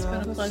 HiC. It's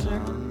been a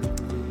pleasure.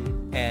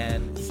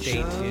 And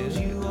stay tuned.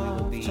 We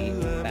will be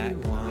back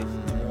with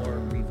more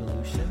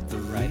Revolution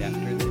right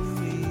after this.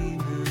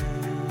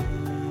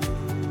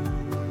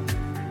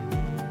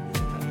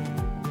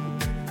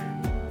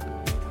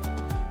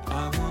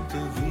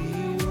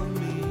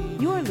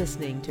 You're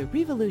listening to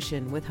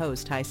Revolution with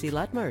host HiC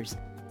Lutmers.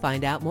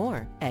 Find out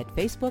more at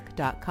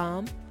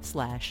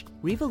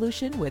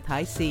facebook.com/Revolution with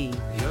HiC.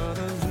 You're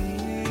the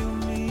real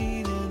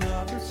meaning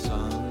of the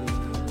sun.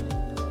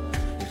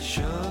 It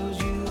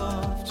shows you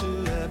off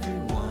to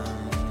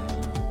everyone.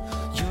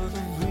 You're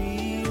the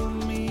real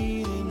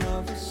meaning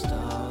of the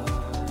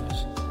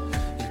stars.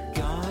 It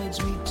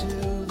guides me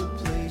to the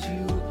place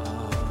you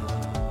are.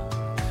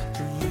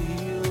 The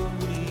real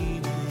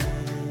meaning.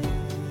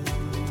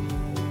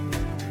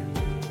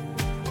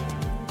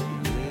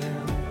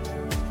 Yeah,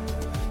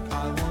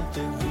 I want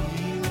the real.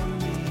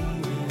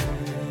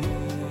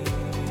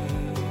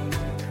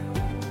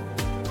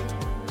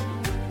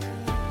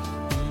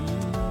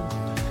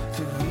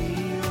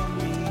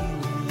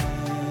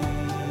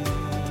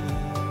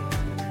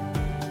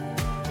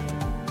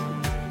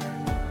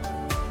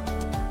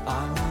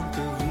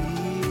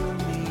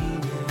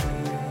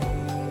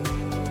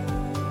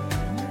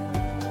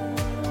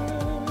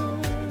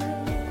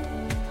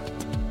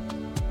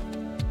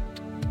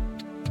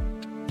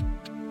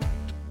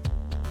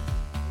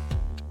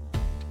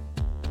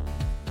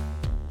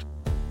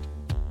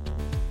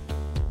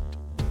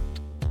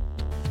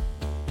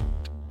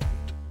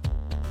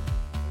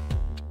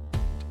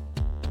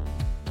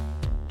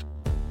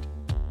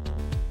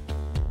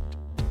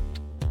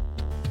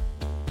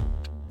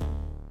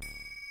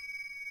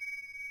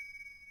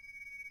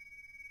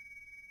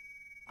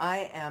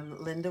 I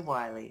am Linda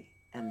Wiley,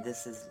 and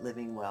this is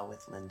Living Well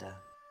with Linda.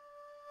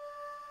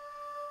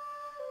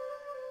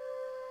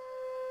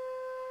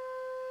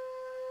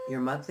 Your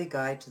monthly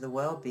guide to the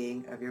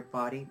well-being of your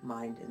body,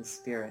 mind, and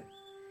spirit.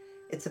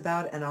 It's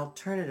about an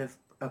alternative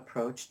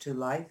approach to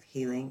life,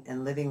 healing,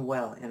 and living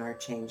well in our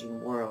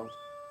changing world.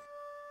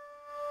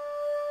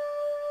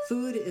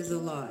 Food is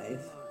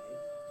alive.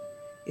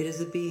 It is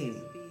a being.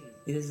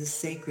 It is a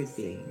sacred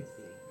being.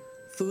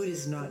 Food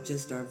is not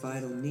just our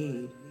vital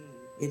need.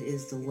 It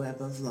is the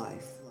web of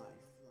life.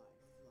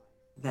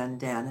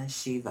 Vandana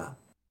Shiva.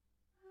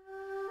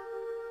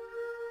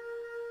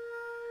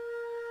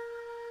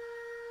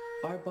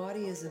 Our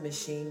body is a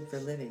machine for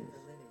living.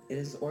 It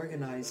is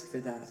organized for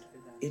that.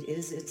 It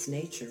is its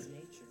nature.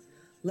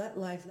 Let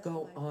life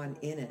go on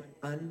in it,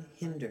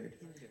 unhindered,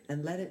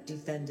 and let it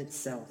defend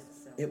itself.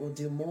 It will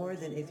do more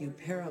than if you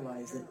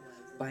paralyze it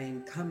by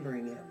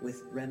encumbering it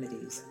with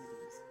remedies.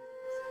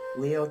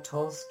 Leo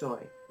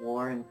Tolstoy,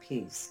 War and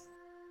Peace.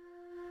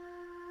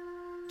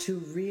 To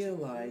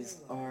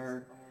realize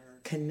our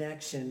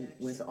connection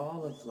with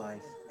all of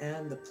life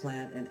and the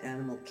plant and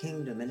animal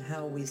kingdom and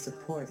how we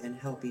support and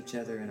help each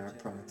other in our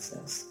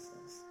process.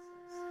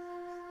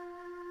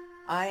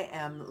 I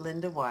am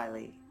Linda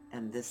Wiley,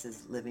 and this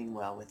is Living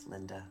Well with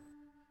Linda.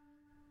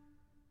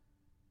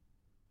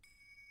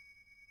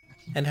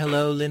 And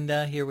hello,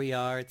 Linda. Here we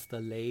are. It's the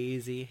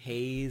lazy,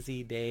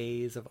 hazy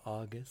days of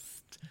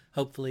August.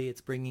 Hopefully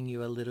it's bringing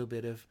you a little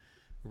bit of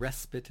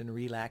respite and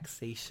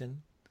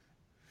relaxation.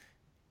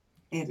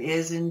 It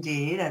is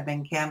indeed. I've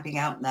been camping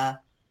out in the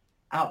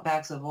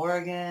outbacks of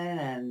Oregon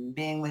and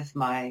being with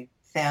my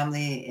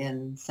family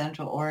in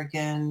Central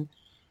Oregon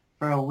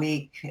for a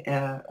week.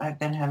 I've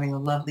been having a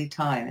lovely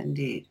time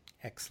indeed.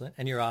 Excellent.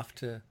 And you're off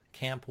to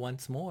camp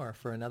once more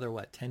for another,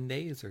 10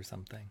 days or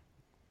something?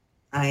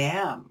 I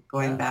am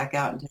going back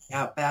out into the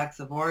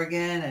outbacks of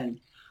Oregon and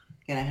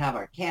going to have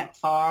our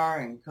campfire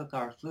and cook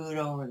our food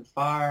over the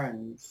fire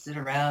and sit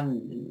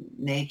around in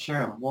nature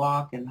and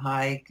walk and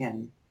hike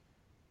and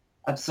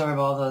absorb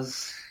all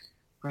those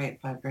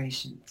great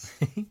vibrations.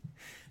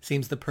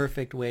 Seems the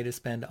perfect way to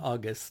spend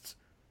August.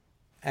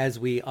 As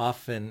we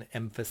often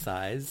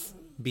emphasize,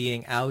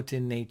 being out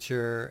in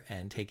nature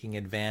and taking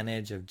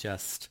advantage of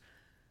just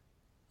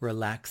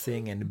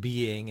relaxing and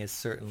being is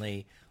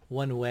certainly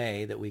one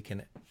way that we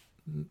can,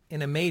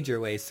 in a major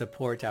way,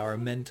 support our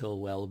mental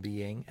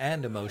well-being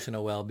and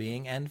emotional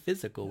well-being and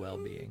physical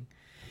well-being.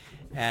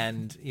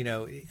 And,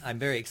 I'm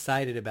very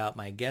excited about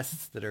my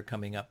guests that are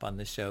coming up on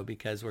the show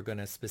because we're going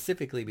to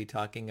specifically be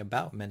talking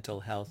about mental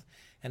health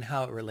and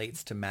how it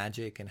relates to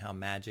magic and how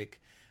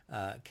magic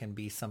can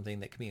be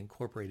something that can be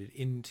incorporated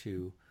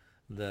into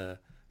the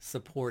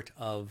support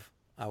of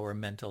our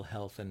mental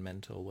health and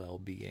mental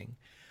well-being.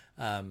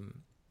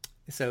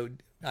 So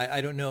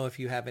I don't know if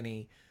you have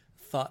any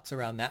thoughts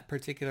around that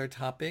particular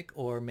topic,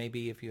 or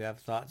maybe if you have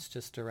thoughts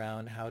just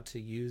around how to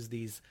use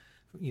these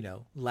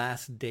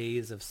last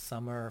days of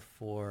summer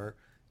for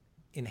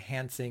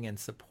enhancing and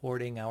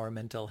supporting our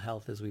mental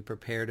health as we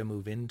prepare to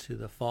move into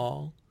the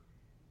fall.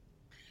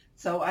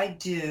 So I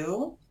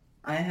do.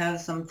 I have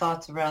some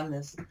thoughts around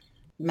this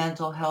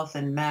mental health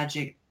and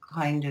magic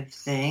kind of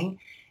thing.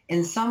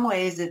 In some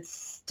ways, it's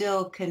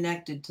still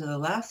connected to the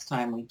last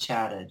time we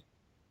chatted,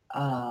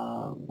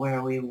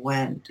 where we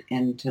went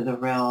into the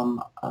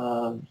realm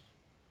of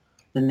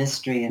the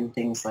mystery and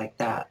things like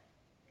that.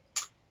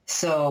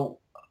 So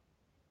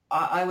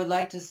I would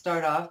like to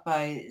start off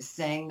by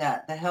saying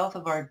that the health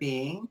of our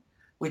being,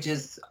 which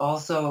is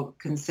also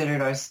considered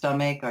our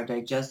stomach, our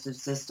digestive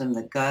system,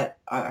 the gut,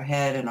 our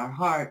head, and our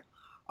heart,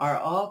 are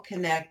all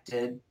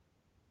connected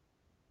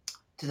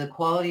to the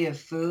quality of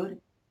food,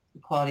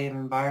 the quality of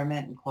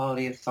environment, and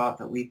quality of thought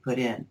that we put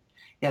in.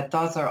 Yet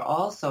thoughts are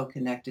also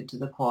connected to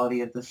the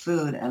quality of the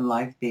food and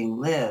life being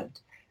lived,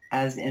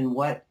 as in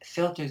what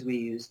filters we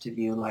use to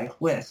view life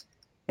with.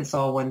 It's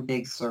all one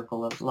big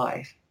circle of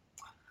life.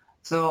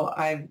 So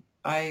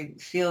I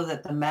feel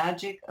that the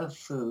magic of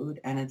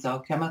food and its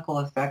alchemical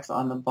effects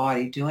on the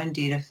body do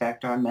indeed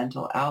affect our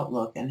mental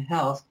outlook and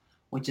health,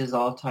 which is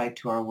all tied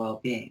to our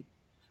well-being.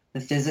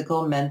 The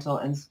physical, mental,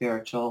 and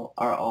spiritual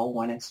are all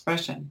one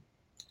expression.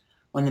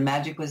 When the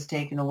magic was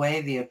taken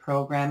away via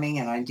programming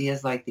and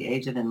ideas like the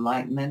Age of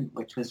Enlightenment,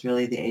 which was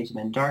really the Age of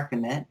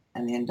Endarkenment,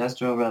 and the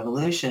Industrial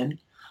Revolution,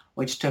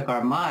 which took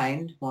our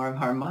mind, more of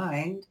our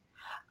mind,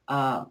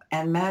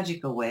 and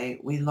magic away,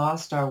 we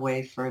lost our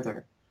way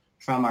further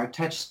from our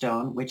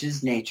touchstone, which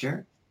is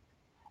nature,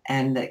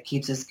 and that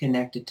keeps us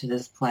connected to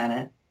this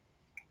planet.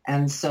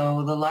 And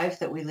so the life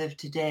that we live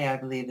today, I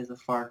believe, is a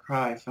far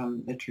cry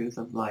from the truth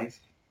of life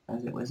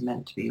as it was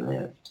meant to be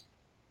lived.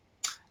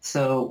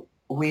 So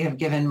we have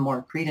given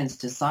more credence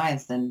to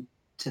science than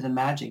to the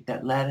magic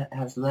that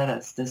has led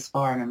us this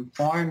far and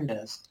informed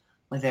us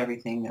with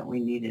everything that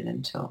we needed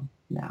until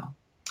now.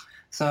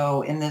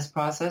 So in this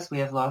process, we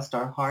have lost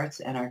our hearts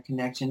and our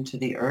connection to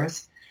the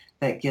earth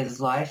that gives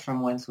life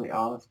from whence we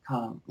all have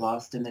come.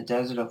 Lost in the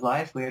desert of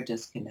life, we are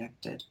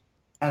disconnected.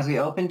 As we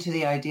open to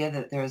the idea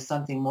that there is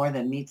something more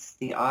than meets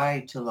the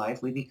eye to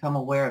life, we become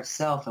aware of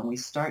self and we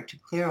start to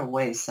clear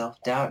away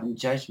self-doubt and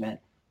judgment,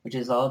 which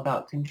is all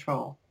about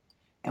control.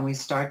 And we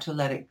start to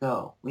let it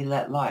go. We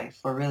let life,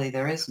 for really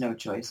there is no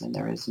choice and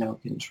there is no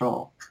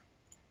control.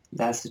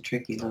 That's the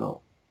tricky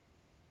little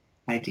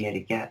idea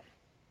to get.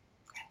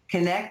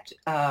 Connect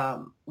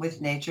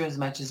with nature as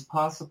much as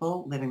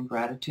possible, live in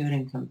gratitude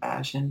and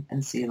compassion,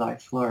 and see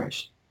life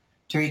flourish.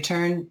 To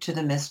return to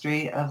the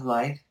mystery of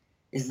life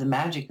is the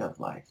magic of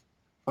life,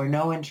 for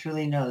no one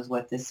truly knows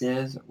what this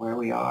is, where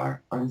we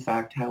are, or in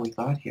fact how we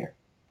got here.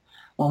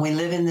 When we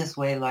live in this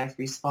way, life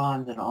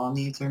responds and all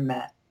needs are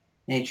met.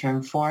 Nature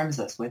informs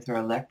us with her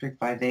electric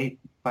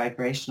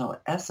vibrational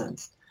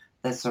essence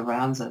that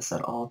surrounds us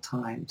at all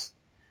times.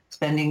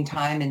 Spending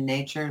time in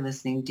nature,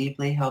 listening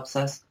deeply, helps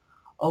us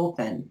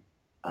open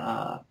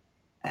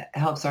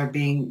helps our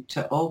being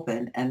to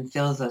open and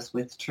fills us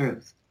with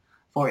truth.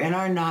 For in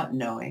our not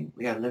knowing,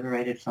 we are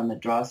liberated from the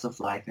dross of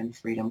life and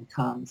freedom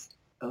comes.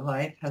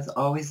 Life has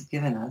always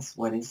given us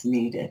what is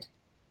needed.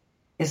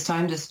 It's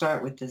time to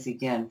start with this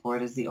again, for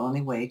it is the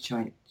only way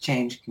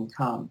change can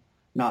come.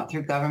 Not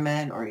through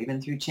government or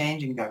even through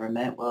change in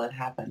government will it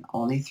happen.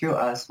 Only through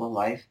us will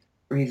life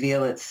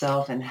reveal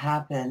itself and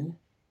happen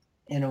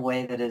in a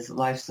way that is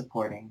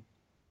life-supporting.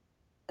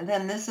 And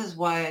then this is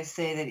why I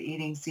say that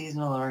eating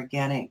seasonal or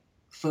organic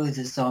foods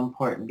is so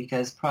important,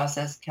 because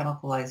processed,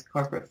 chemicalized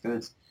corporate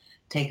foods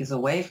take us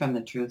away from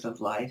the truth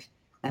of life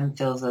and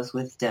fills us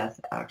with death,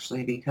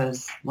 actually,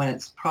 because when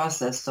it's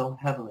processed so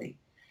heavily,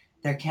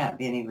 there can't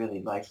be any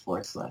really life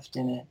force left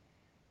in it.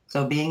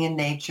 So being in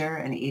nature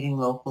and eating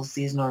local,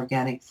 seasonal,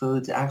 organic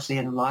foods actually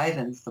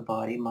enlivens the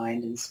body,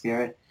 mind, and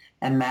spirit,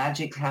 and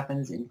magic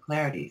happens in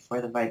clarity,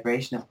 for the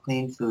vibration of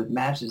clean food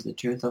matches the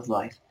truth of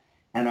life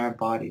and our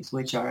bodies,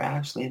 which are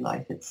actually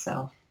life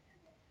itself.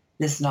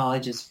 This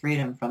knowledge is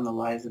freedom from the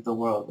lies of the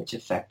world, which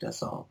affect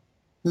us all.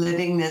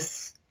 Living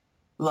this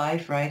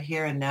life right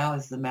here and now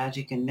is the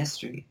magic and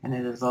mystery, and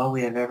it is all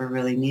we have ever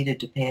really needed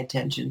to pay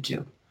attention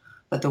to.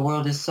 But the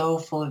world is so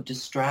full of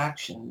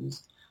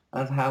distractions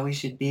of how we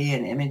should be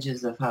and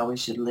images of how we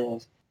should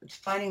live. But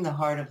finding the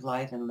heart of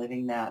life and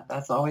living that,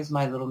 that's always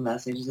my little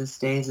message these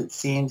days, it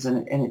seems,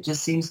 and it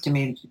just seems to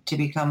me to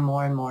become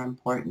more and more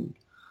important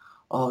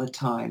all the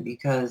time,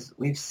 because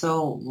we've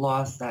so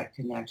lost that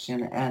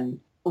connection, and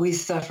we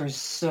suffer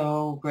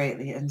so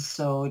greatly and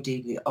so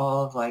deeply.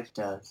 All of life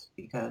does,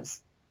 because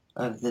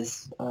of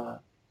this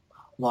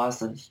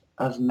loss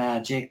of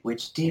magic,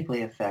 which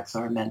deeply affects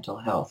our mental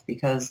health,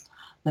 because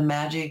the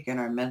magic and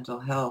our mental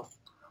health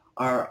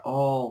are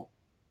all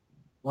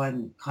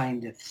one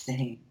kind of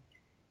thing.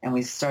 And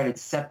we started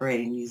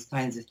separating these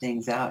kinds of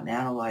things out and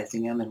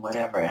analyzing them and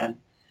whatever, and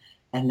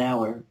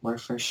now we're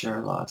for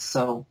sure lost.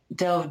 So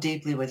delve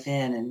deeply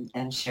within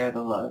and share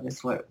the love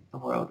is what the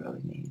world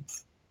really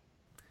needs.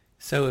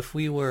 So if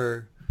we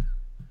were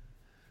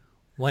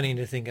wanting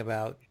to think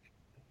about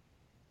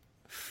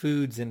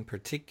foods in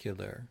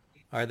particular,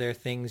 are there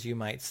things you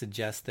might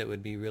suggest that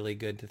would be really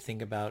good to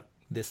think about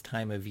this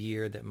time of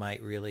year that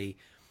might really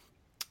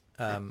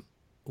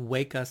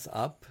wake us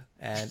up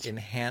and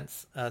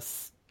enhance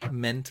us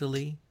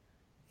mentally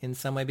in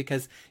some way?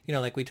 Because, you know,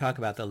 like we talk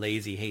about the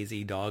lazy,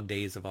 hazy dog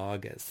days of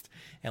August,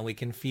 and we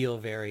can feel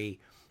very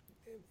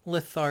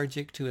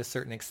lethargic to a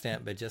certain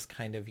extent, but just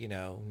kind of, you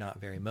know, not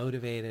very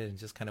motivated and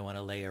just kind of want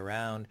to lay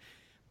around.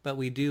 But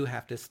we do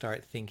have to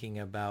start thinking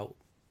about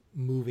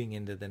moving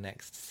into the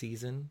next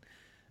season.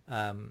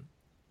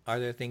 Are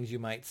there things you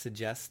might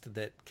suggest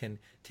that can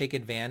take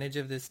advantage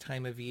of this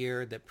time of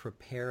year that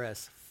prepare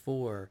us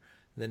for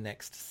the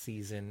next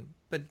season?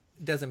 But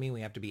it doesn't mean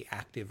we have to be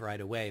active right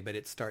away, but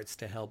it starts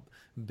to help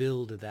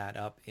build that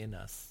up in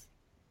us.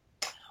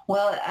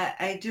 Well,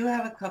 I do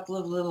have a couple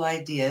of little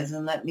ideas,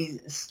 and let me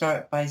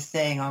start by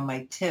saying on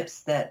my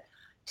tips that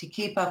to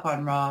keep up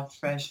on raw,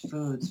 fresh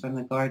foods from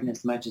the garden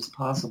as much as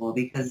possible,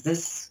 because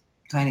this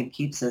kind of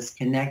keeps us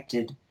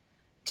connected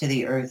to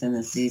the earth and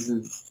the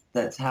seasons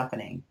that's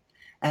happening.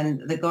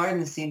 And the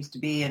garden seems to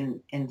be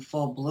in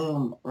full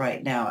bloom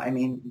right now. I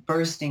mean,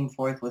 bursting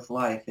forth with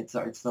life. It's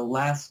the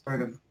last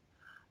spurt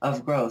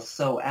of growth.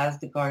 So as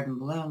the garden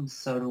blooms,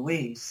 so do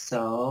we.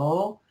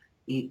 So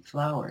eat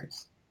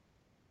flowers.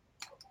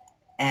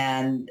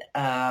 And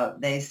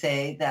they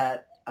say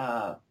that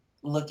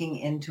looking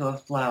into a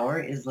flower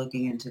is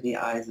looking into the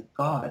eyes of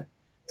God.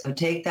 So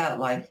take that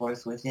life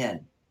force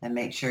within and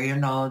make sure you're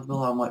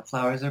knowledgeable on what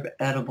flowers are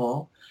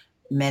edible.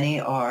 Many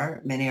are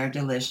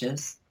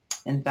delicious.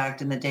 In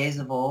fact, in the days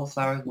of old,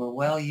 flowers were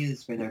well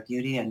used for their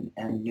beauty and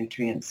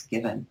nutrients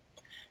given.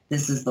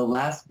 This is the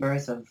last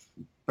burst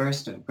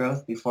of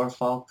growth before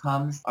fall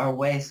comes our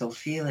way, so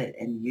feel it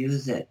and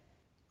use it.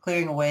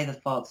 Clearing away the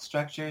false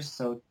structures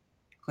so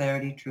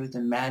clarity, truth,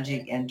 and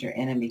magic enter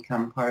in and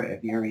become part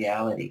of your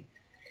reality.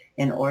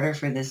 In order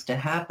for this to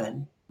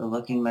happen, the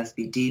looking must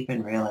be deep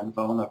and real and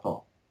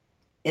vulnerable.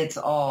 It's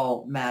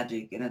all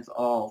magic and it's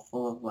all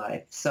full of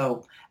life.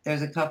 So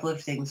there's a couple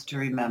of things to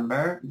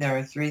remember. There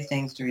are 3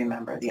 things to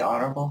remember. The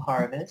honorable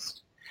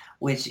harvest,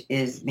 which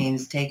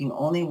means taking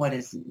only what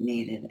is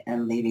needed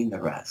and leaving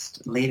the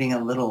rest, leaving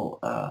a little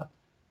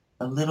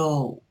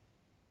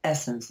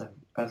essence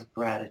of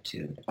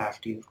gratitude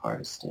after you've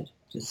harvested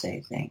to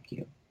say thank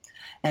you.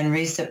 And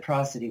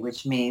reciprocity,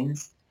 which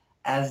means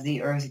as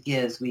the earth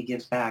gives, we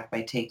give back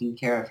by taking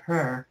care of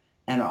her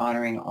and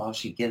honoring all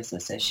she gives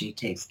us as she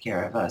takes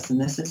care of us. And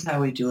this is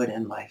how we do it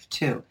in life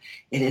too.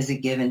 It is a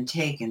give and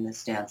take in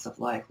this dance of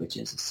life, which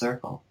is a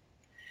circle.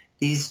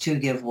 These 2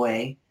 give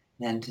way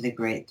then to the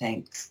great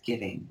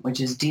thanksgiving, which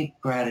is deep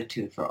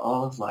gratitude for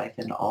all of life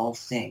and all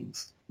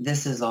things.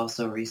 This is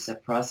also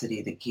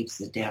reciprocity that keeps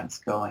the dance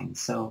going.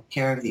 So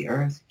care of the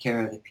earth,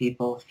 care of the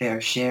people,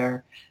 fair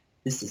share.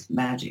 This is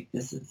magic.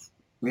 This is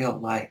real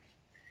life.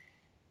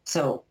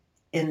 So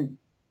in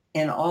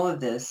all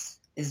of this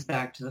is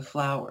back to the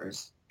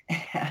flowers.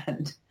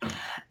 And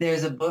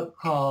there's a book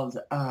called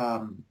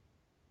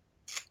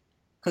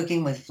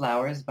Cooking with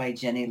Flowers by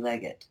Jenny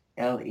Leggett,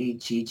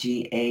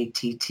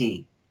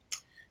 Leggatt.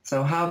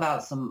 So how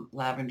about some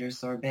lavender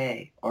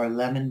sorbet or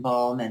lemon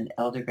balm and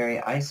elderberry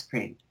ice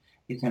cream?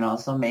 You can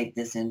also make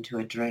this into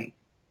a drink.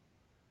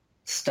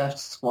 Stuffed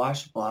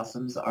squash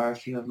blossoms are a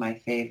few of my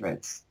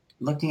favorites.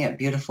 Looking at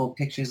beautiful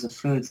pictures of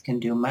foods can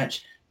do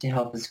much to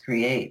help us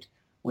create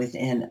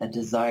within a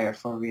desire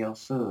for real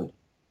food.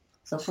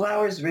 So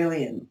flowers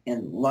really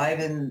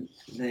enliven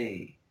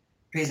the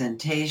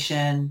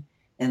presentation,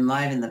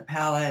 enliven the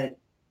palate,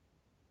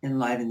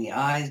 enliven the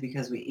eyes,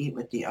 because we eat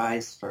with the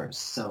eyes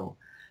first. So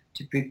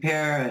to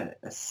prepare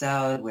a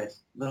salad with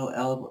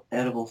little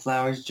edible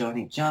flowers,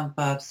 Johnny jump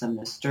ups, some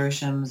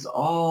nasturtiums,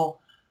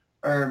 all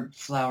herb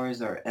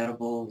flowers are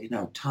edible,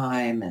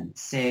 thyme and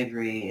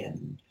savory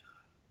and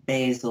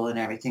basil and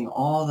everything.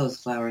 All those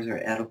flowers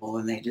are edible,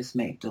 and they just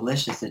make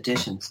delicious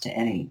additions to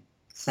any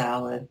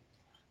salad.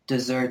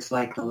 Desserts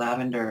like the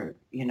lavender,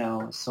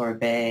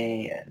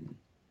 sorbet, and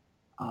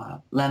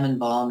lemon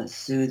balm is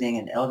soothing,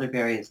 and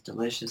elderberry is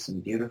delicious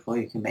and beautiful.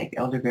 You can make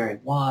elderberry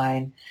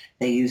wine.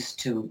 They used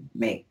to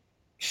make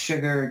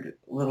sugared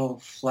little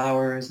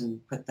flowers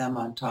and put them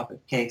on top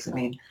of cakes. I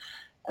mean,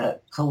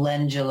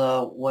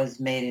 calendula was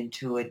made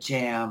into a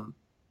jam,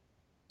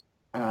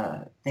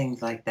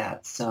 things like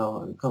that.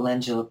 So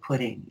calendula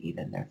pudding,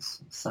 even,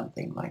 there's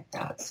something like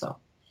that. So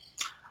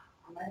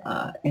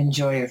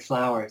enjoy your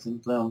flowers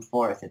and bloom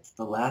forth. It's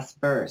the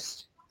last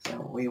burst,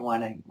 so we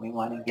want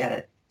to get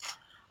it.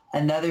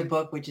 Another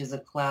book, which is a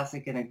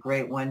classic and a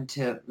great one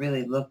to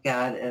really look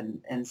at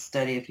and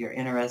study if you're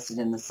interested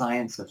in the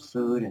science of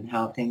food and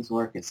how things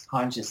work, is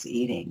Conscious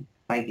Eating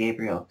by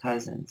Gabriel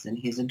Cousens. And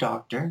he's a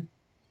doctor,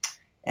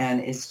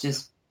 and it's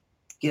just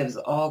gives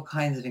all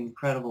kinds of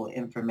incredible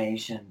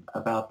information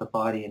about the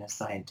body in a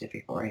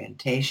scientific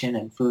orientation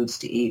and foods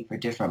to eat for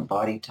different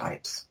body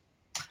types.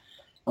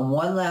 And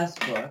one last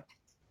book,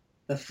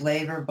 The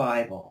Flavor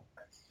Bible.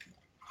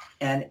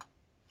 And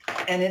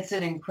it's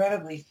an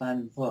incredibly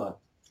fun book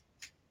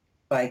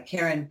by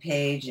Karen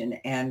Page and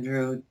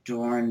Andrew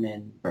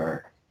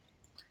Dornenberg.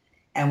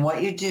 And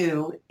what you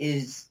do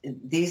is,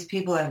 these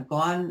people have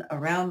gone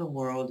around the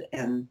world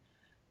and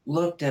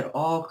looked at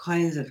all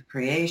kinds of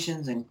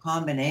creations and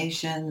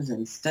combinations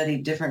and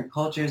studied different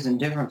cultures and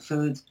different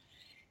foods.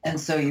 And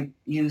so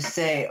you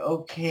say,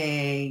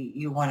 okay,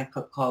 you want to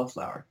cook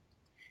cauliflower.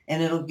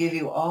 And it'll give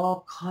you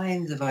all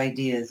kinds of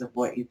ideas of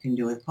what you can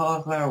do with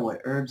cauliflower, what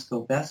herbs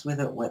go best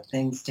with it, what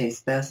things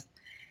taste best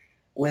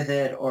with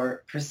it,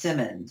 or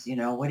persimmons.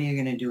 What are you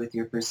going to do with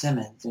your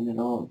persimmons? And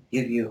it'll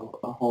give you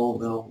a whole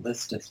little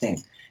list of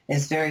things.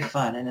 It's very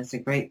fun, and it's a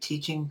great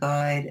teaching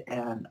guide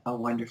and a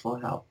wonderful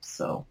help.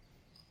 So.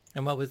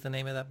 And what was the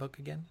name of that book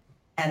again?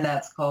 And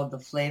that's called The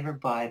Flavor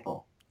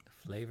Bible.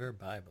 The Flavor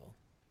Bible.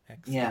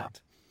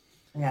 Excellent.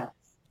 Yeah.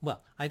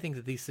 Well, I think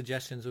that these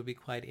suggestions would be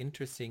quite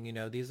interesting.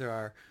 These are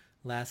our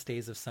last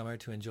days of summer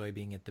to enjoy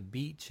being at the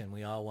beach, and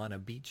we all want a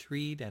beach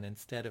read. And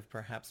instead of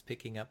perhaps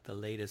picking up the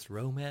latest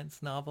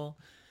romance novel,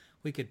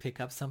 we could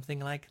pick up something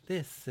like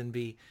this and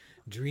be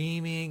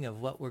dreaming of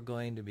what we're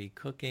going to be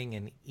cooking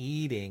and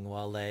eating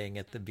while laying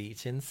at the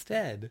beach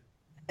instead.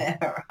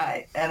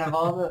 Right. And of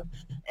all the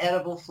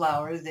edible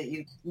flowers that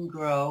you can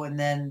grow and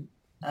then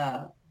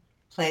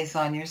place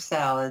on your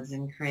salads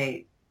and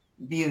create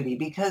beauty.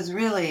 Because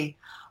really,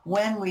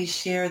 when we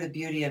share the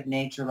beauty of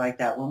nature like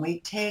that, when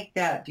we take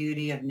that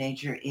beauty of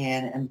nature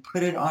in and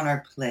put it on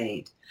our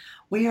plate,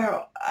 we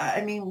are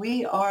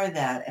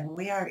that, and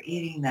we are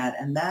eating that.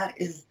 And that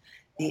is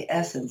the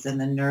essence and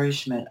the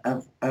nourishment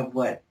of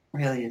what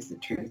really is the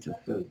truth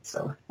of food.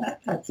 So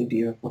that's a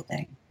beautiful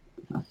thing.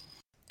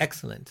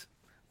 Excellent.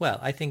 Well,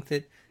 I think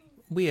that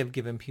we have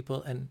given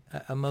people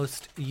a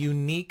most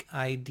unique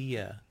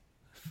idea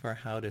for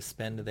how to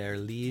spend their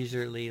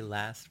leisurely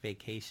last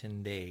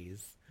vacation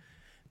days.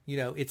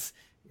 It's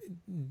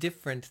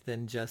different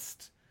than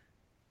just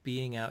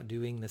being out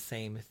doing the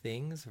same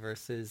things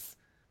versus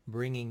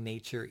bringing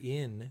nature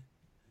in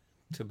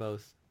to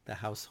both the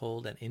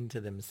household and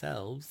into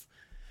themselves,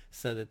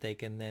 so that they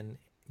can then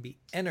be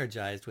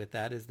energized with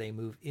that as they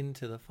move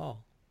into the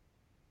fall.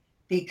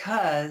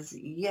 Because,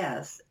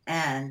 yes,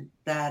 and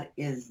that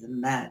is the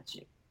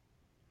magic.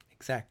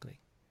 Exactly.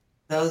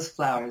 Those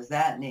flowers,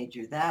 that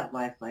nature, that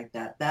life like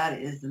that, that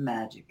is the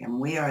magic.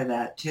 And we are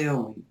that too.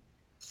 And we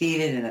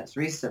feed it, and it's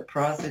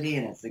reciprocity,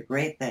 and it's a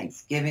great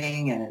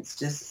Thanksgiving, and it's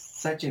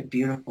just such a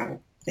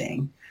beautiful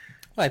thing.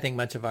 Well, I think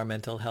much of our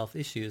mental health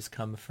issues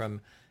come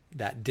from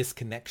that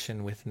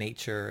disconnection with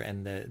nature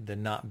and the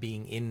not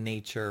being in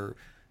nature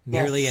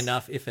nearly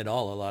enough, if at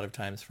all, a lot of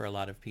times for a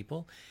lot of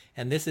people.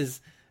 And this is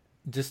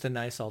just a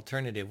nice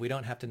alternative. We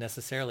don't have to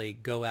necessarily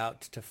go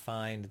out to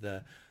find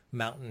the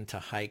mountain to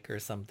hike or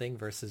something,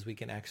 versus we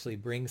can actually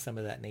bring some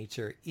of that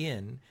nature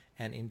in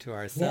and into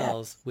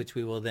ourselves, which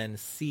we will then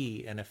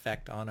see an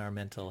effect on our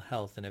mental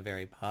health in a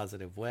very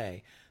positive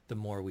way the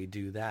more we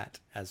do that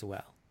as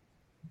well.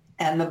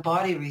 And the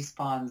body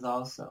responds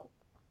also.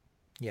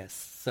 Yes,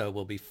 so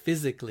we'll be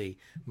physically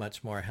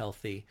much more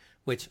healthy,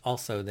 which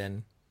also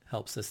then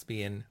helps us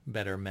be in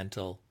better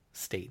mental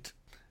state.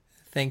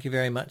 Thank you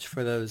very much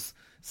for those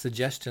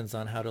suggestions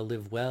on how to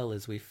live well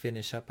as we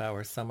finish up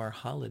our summer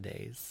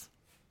holidays.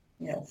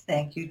 Yes,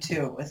 thank you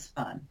too. It was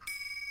fun.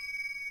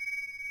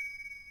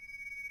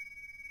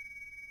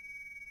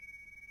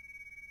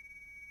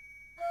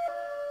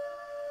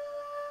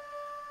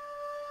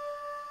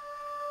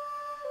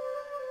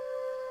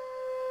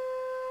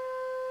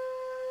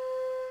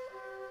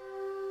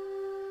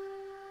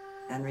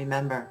 And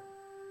remember,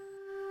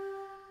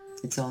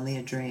 it's only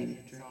a dream.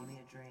 It's only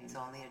a dream. It's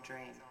only a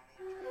dream.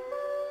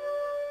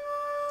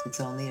 It's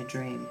only a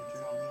dream.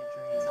 It's only a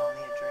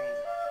dream.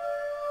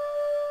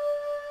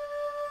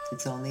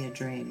 It's only a dream. It's only a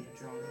dream.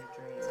 It's only a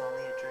dream. It's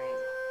only a dream.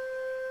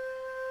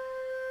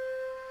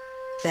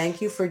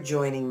 Thank you for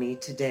joining me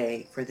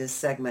today for this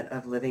segment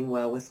of Living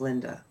Well with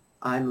Linda.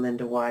 I'm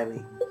Linda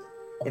Wiley.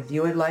 If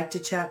you would like to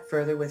chat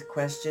further with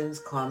questions,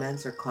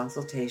 comments, or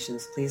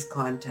consultations, please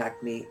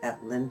contact me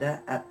at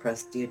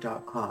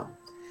linda@prestia.com.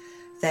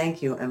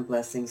 Thank you and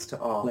blessings to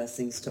all.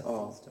 Blessings to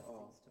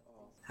all.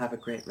 Have a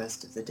great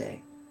rest of the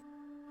day.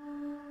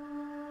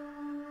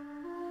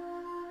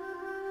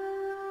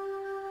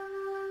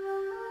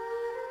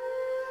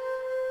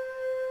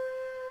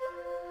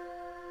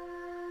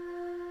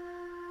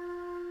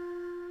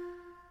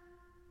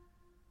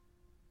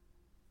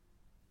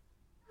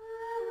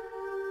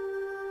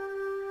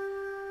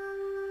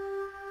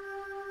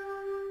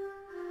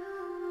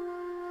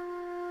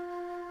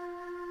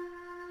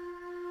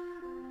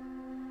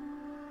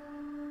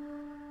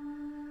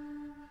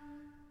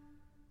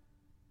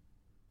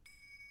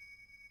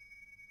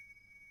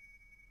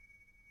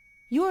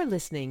 You're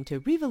listening to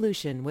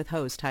Revolution with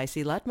host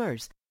HiC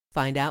Lutmers.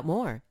 Find out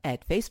more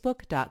at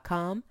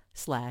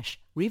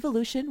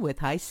facebook.com/Revolution with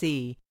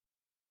HiC.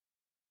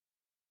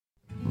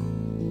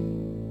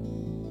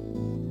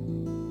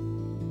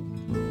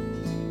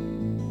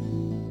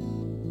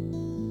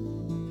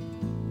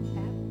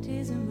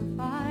 Baptism of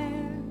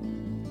fire.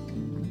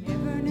 I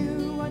never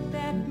knew what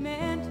that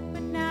meant,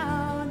 but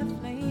now the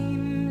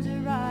flames are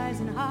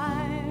rising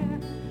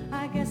higher.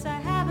 I guess I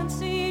haven't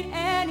seen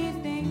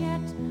anything yet,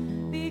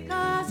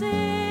 because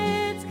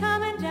it's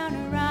coming down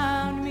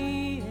around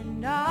me,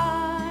 and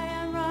I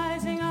am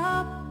rising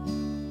up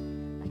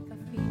like a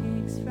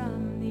phoenix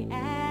from the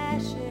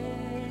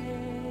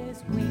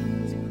ashes,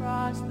 wings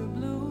across the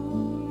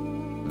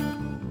blue.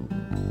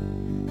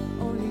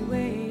 Only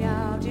way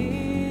out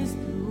is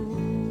through.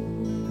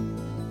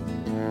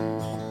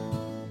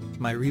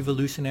 My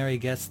revolutionary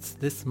guests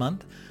this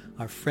month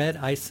are Fred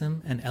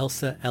Isom and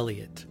Elsa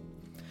Elliott.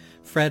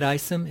 Fred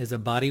Isom is a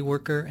body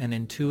worker and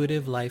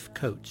intuitive life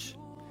coach.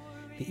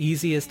 The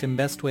easiest and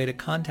best way to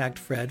contact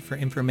Fred for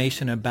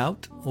information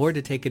about or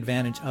to take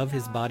advantage of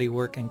his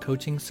bodywork and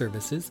coaching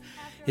services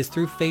is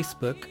through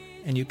Facebook,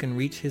 and you can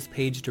reach his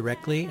page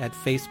directly at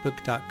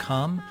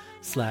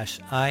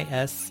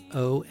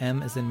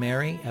facebook.com/ISOM as in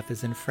Mary, F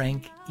as in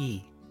Frank,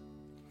 E.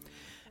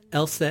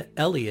 Elsa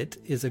Elliott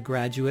is a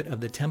graduate of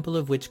the Temple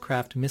of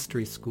Witchcraft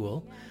Mystery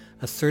School,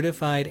 a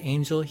certified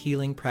angel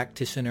healing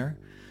practitioner,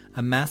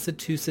 a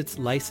Massachusetts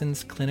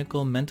licensed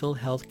clinical mental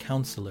health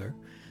counselor,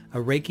 a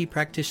Reiki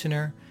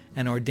practitioner,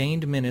 an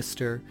ordained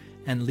minister,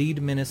 and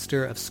lead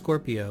minister of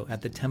Scorpio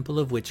at the Temple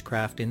of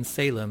Witchcraft in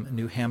Salem,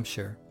 New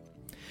Hampshire.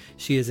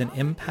 She is an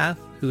empath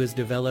who has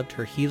developed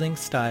her healing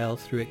style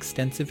through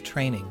extensive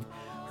training,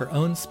 her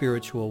own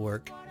spiritual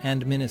work,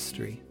 and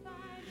ministry.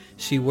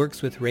 She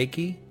works with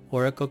Reiki,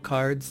 oracle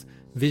cards,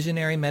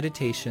 visionary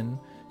meditation,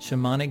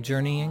 shamanic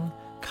journeying,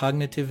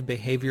 cognitive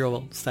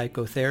behavioral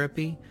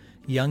psychotherapy,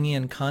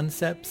 Jungian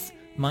concepts,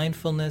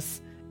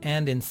 mindfulness,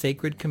 and in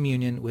sacred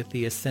communion with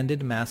the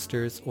ascended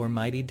masters or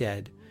mighty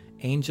dead,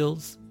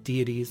 angels,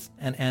 deities,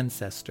 and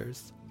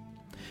ancestors.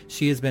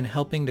 She has been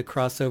helping to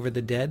cross over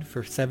the dead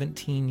for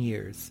 17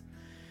 years.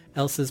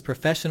 Elsa's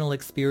professional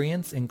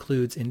experience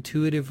includes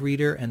intuitive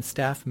reader and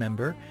staff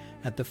member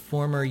at the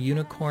former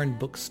Unicorn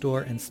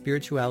Bookstore and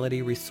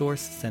Spirituality Resource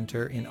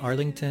Center in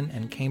Arlington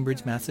and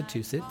Cambridge,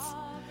 Massachusetts,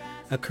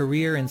 a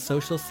career in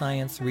social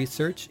science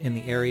research in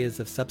the areas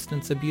of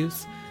substance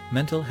abuse,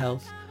 mental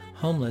health,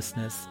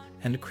 homelessness,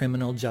 and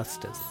criminal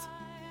justice.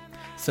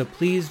 So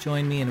please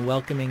join me in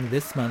welcoming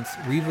this month's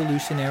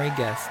revolutionary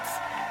guests,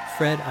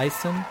 Fred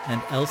Isom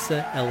and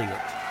Elsa Elliott.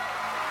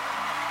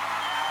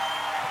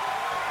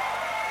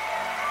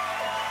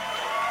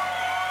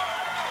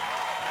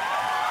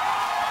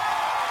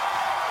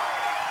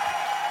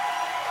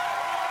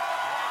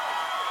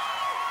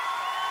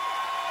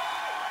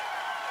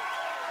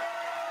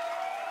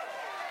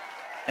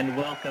 And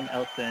welcome,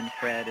 Elsa and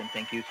Fred, and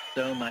thank you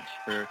so much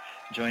for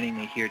joining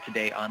me here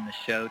today on the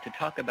show to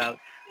talk about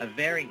a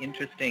very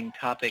interesting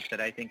topic that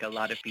I think a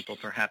lot of people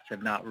perhaps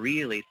have not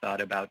really thought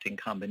about in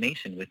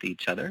combination with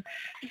each other.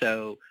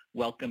 So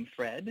welcome,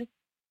 Fred.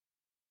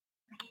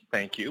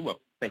 Thank you. Well,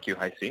 thank you,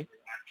 HiC.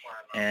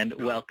 And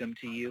welcome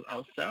to you,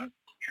 Elsa.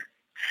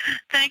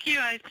 Thank you,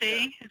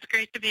 HiC. It's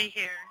great to be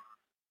here.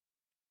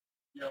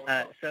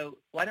 So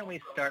why don't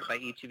we start by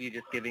each of you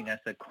just giving us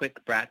a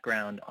quick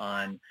background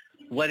on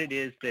what it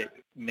is that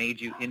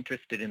made you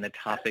interested in the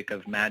topic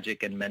of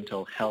magic and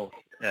mental health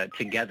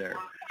together.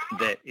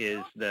 that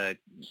is the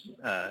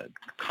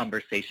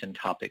conversation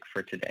topic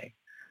for today?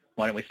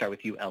 Why don't we start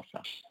with you,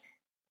 Elsa?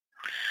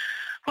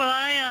 Well,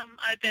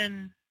 I've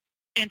been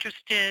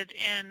interested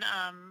in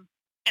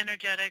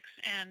energetics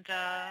and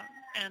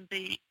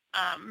the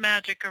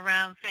magic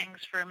around things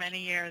for many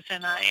years,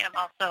 and I am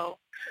also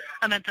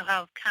a mental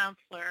health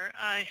counselor.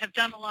 I have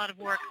done a lot of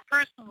work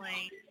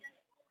personally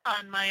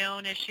on my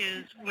own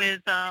issues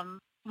with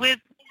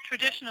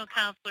traditional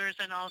counselors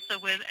and also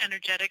with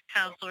energetic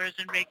counselors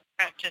and Reiki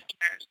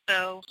practitioners.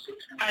 So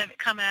I've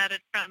come at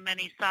it from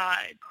many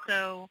sides.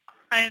 So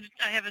I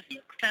have a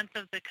sense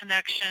of the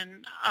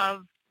connection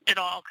of it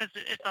all because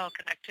it's all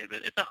connected.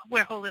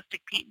 We're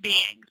holistic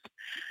beings.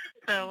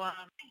 So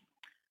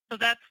so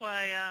that's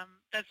why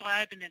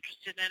I've been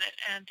interested in it.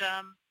 And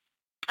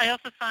I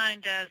also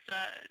find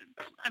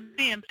I'm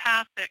being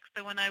empathic.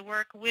 So when I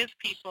work with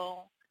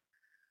people,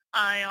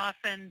 I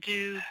often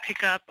do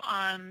pick up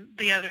on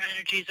the other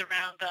energies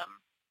around them,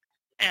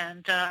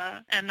 and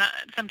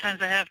sometimes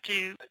I have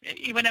to.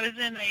 When I was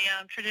in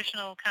a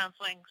traditional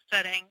counseling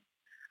setting,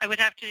 I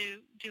would have to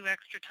do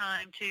extra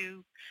time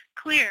to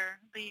clear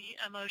the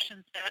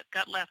emotions that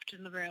got left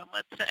in the room,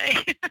 let's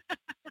say,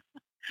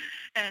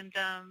 and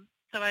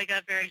so I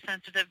got very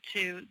sensitive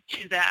to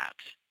that.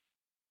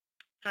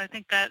 So I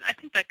think that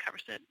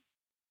covers it.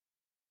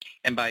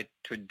 And by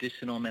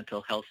traditional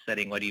mental health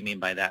setting, what do you mean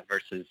by that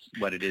versus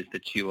what it is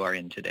that you are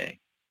in today?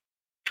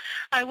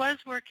 I was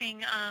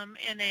working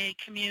in a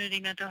community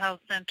mental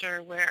health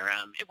center where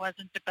it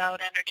wasn't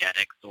about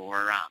energetics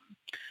or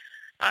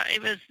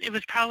it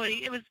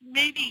was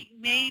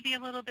maybe a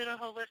little bit of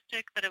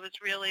holistic, but it was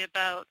really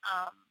about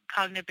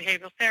cognitive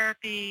behavioral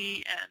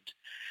therapy and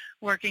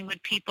working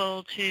with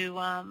people to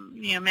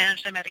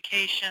manage their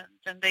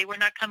medications, and they were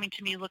not coming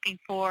to me looking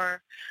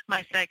for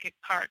my psychic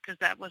part because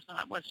that was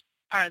not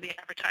part of the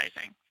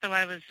advertising. So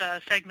I was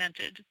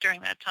segmented during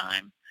that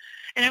time,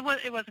 and it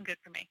wasn't good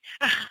for me.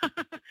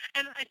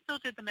 And I still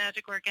did the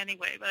magic work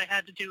anyway, but I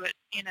had to do it,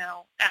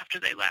 after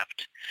they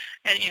left,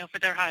 and for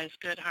their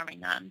highest good, harming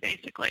none,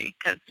 basically,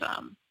 because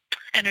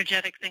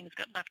energetic things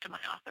got left in my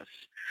office.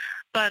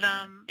 But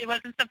it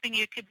wasn't something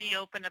you could be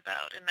open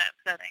about in that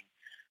setting.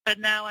 But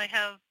now I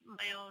have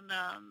my own,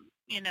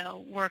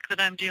 work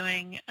that I'm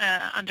doing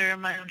under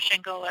my own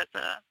shingle as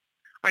a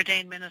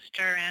ordained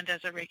minister and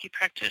as a Reiki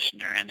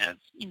practitioner, and as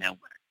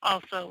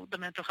also the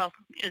mental health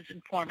is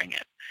informing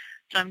it.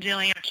 So I'm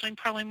dealing actually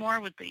probably more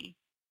with the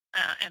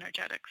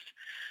energetics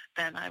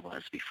than I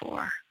was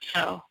before.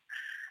 So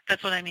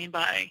that's what I mean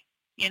by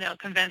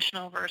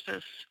conventional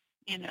versus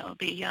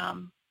the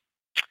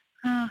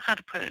how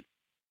to put it,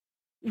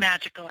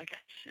 magical, I guess,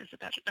 is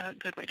a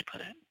good way to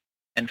put it.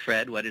 And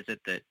Fred, what is it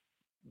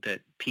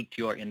that piqued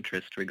your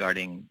interest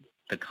regarding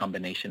the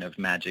combination of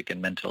magic and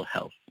mental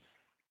health?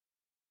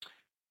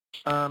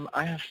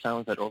 I have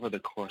found that over the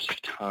course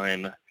of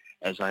time,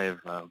 as I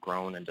have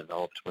grown and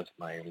developed with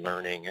my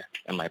learning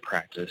and my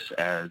practice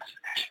as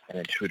an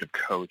intuitive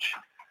coach,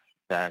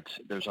 that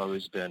there's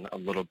always been a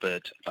little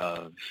bit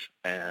of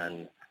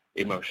an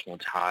emotional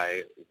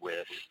tie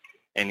with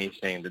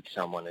anything that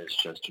someone is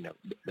just,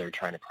 they're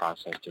trying to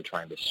process, they're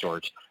trying to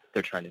sort,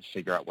 they're trying to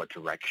figure out what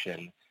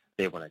direction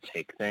they want to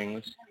take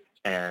things.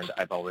 And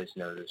I've always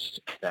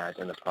noticed that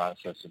in the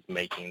process of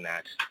making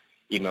that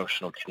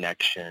emotional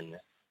connection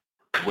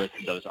with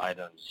those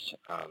items,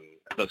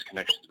 those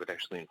connections would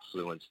actually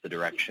influence the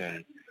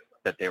direction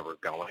that they were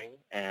going.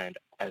 And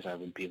as I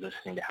would be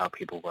listening to how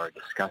people were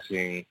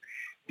discussing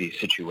these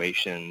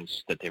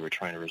situations that they were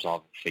trying to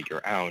resolve and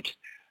figure out,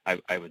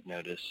 I would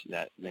notice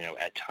that,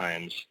 at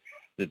times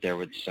that there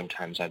would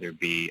sometimes either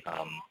be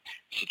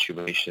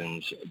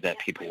situations that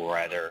people were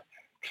either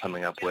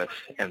coming up with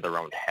in their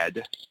own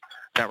head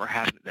that were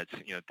happening, that's,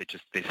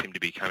 they seem to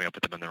be coming up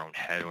with them in their own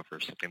head over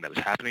something that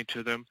was happening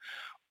to them,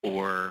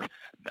 or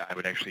I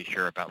would actually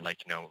hear about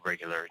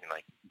regular,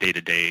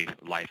 day-to-day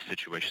life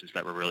situations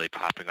that were really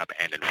popping up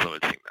and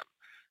influencing them.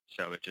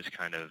 So it just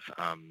kind of,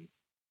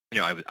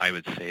 I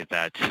would say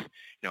that,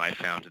 I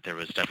found that there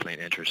was definitely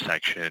an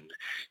intersection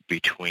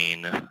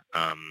between,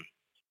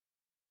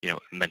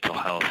 mental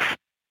health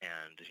and,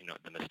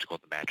 the mystical,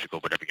 the magical,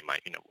 whatever you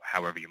might,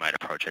 however you might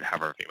approach it,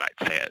 however you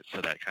might say it.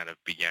 So that kind of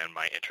began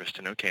my interest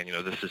in, okay,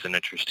 this is an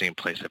interesting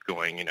place of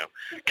going,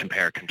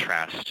 compare,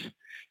 contrast,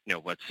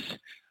 what's,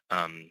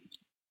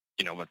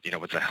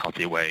 what's a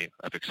healthy way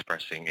of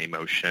expressing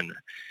emotion,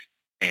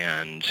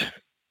 and,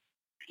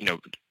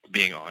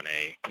 being on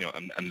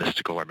a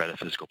mystical or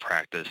metaphysical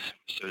practice,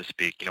 so to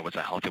speak, what's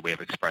a healthy way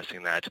of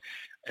expressing that,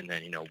 and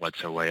then,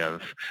 what's a way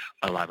of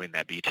allowing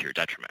that be to your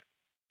detriment.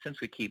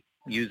 Since we keep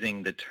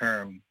using the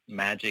term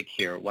magic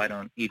here, why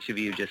don't each of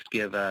you just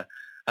give a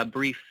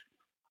brief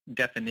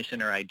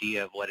definition or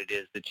idea of what it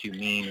is that you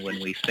mean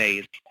when we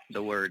say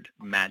the word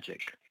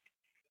magic?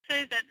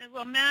 Say that,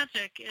 well,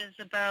 magic is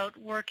about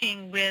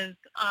working with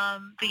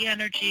the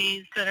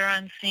energies that are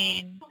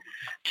unseen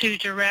to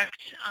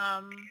direct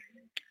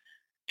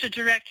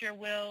your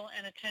will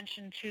and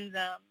attention to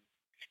them,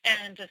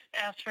 and just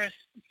for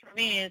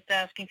me, it's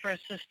asking for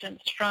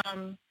assistance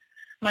from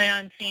my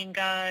unseen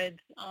guides,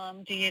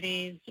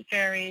 deities,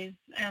 fairies,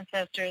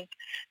 ancestors,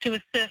 to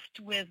assist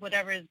with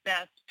whatever is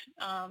best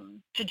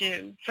to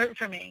do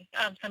for me.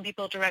 Some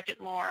people direct it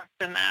more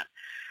than that,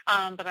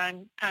 but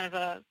I'm kind of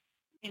a,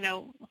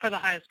 for the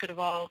highest good of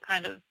all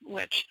kind of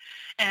witch.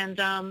 And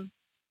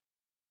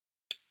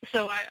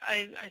so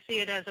I see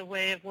it as a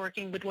way of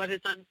working with what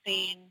is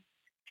unseen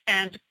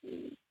and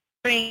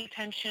bringing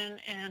attention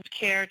and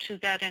care to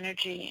that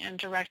energy and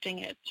directing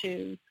it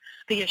to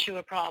the issue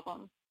or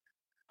problem.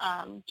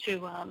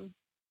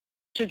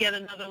 To get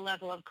another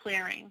level of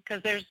clearing,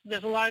 because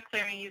there's a lot of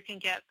clearing you can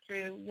get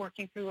through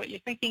working through what you're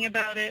thinking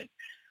about it,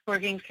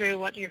 working through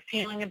what you're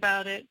feeling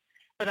about it,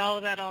 but all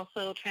of that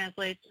also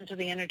translates into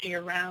the energy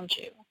around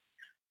you.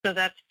 So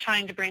that's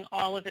trying to bring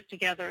all of it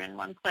together in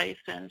one place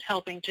and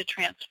helping to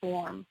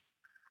transform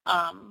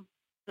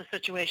the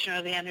situation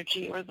or the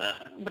energy or the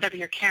whatever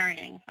you're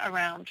carrying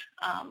around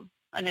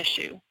an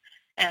issue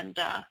and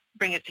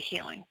bring it to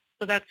healing.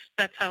 So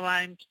that's how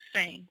I'm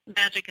saying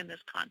magic in this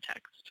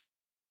context.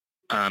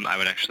 I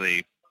would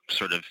actually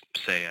sort of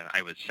say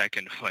I would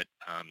second what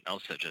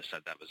Elsa just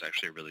said. That was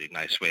actually a really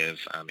nice way of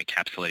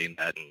encapsulating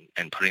that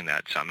and putting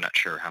that. So I'm not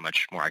sure how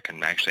much more I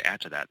can actually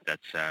add to that.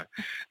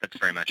 That's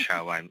very much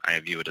how I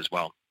view it as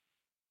well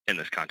in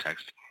this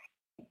context.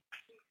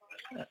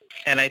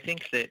 And I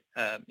think that,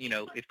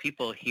 if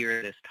people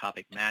hear this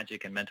topic,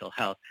 magic and mental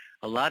health,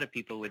 a lot of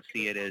people would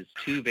see it as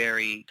two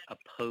very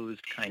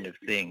opposed kind of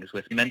things,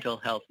 with mental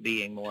health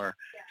being more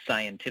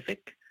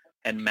scientific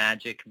and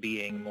magic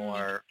being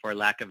more, for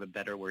lack of a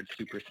better word,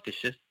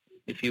 superstitious,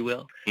 if you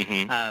will.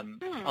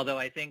 Mm-hmm. Although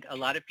I think a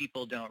lot of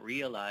people don't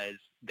realize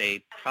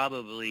I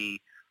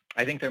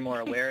think they're more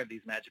aware of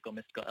these magical,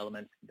 mystical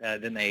elements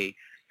than they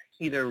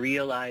either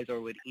realize or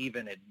would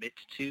even admit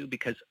to,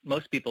 because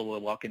most people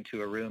will walk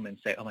into a room and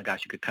say, oh my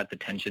gosh, you could cut the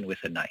tension with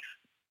a knife.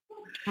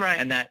 Right.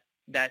 And that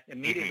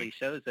immediately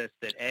shows us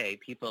that A,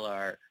 people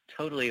are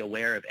totally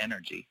aware of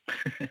energy,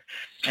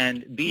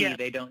 and B, Yes.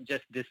 they don't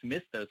just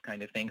dismiss those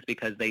kind of things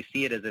because they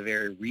see it as a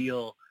very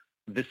real,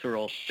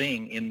 visceral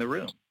thing in the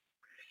room.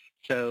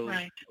 So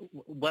Right.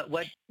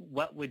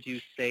 what would you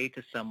say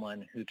to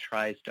someone who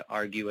tries to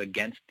argue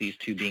against these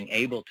two being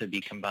able to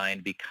be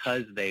combined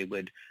because they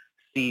would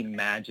see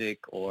magic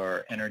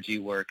or energy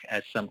work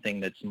as something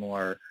that's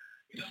more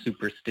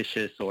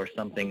superstitious or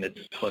something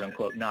that's quote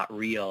unquote not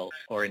real,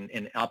 or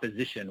in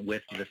opposition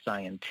with the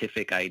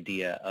scientific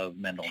idea of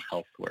mental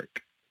health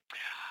work?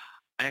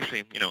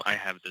 Actually, I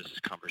have this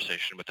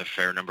conversation with a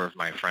fair number of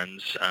my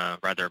friends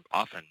rather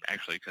often,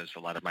 actually, because a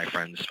lot of my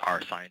friends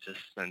are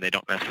scientists and they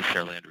don't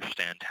necessarily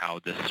understand how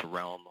this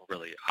realm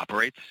really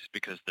operates,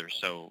 because they're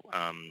so,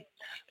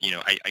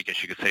 I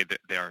guess you could say that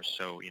they are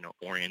so,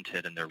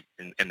 oriented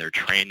in their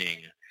training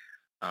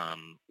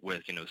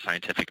with,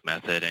 scientific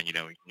method, and,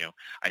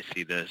 I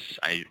see this,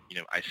 I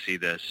see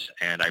this,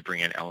 and I bring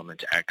in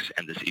element X,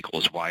 and this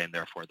equals Y, and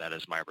therefore that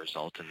is my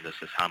result, and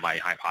this is how my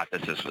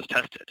hypothesis was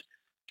tested.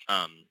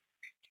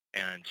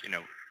 And,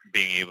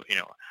 being able,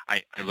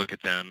 I look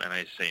at them and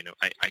I say,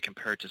 I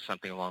compare it to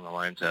something along the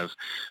lines of,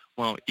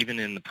 well, even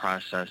in the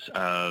process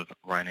of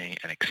running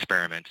an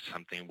experiment,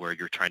 something where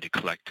you're trying to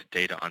collect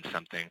data on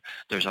something,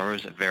 there's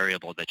always a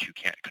variable that you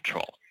can't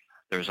control.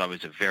 There's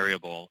always a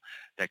variable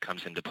that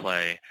comes into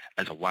play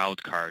as a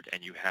wild card,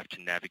 and you have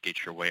to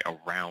navigate your way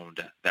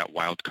around that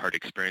wild card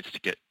experience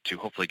to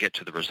hopefully get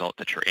to the result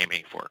that you're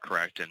aiming for,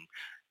 correct? And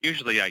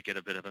usually I get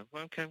a bit of a,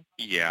 okay,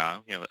 yeah,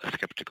 a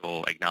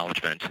skeptical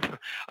acknowledgement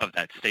of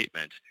that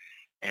statement.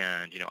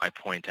 And, I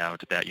point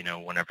out that,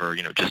 whenever,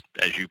 just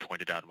as you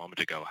pointed out a moment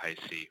ago,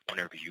 HiC,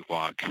 whenever you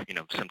walk,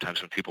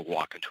 sometimes when people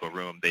walk into a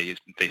room, they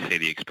say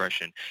the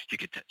expression, you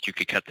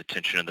could cut the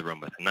tension in the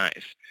room with a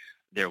knife.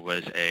 There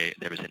was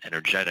an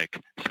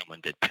energetic someone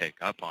did pick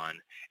up on.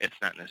 It's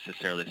not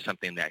necessarily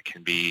something that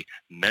can be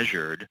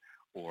measured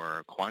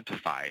or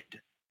quantified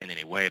in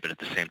any way, but at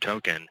the same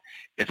token,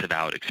 it's a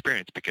valid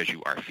experience because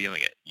you are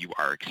feeling it, you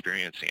are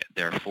experiencing it.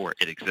 Therefore,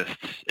 it exists.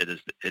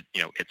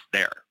 It's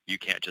there. You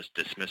can't just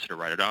dismiss it or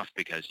write it off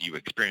because you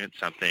experienced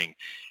something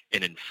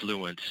and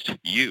influenced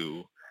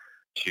you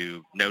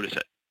to notice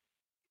it.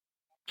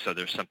 So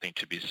there's something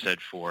to be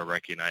said for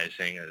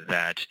recognizing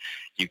that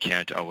you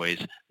can't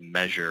always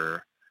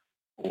measure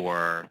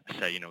or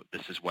say,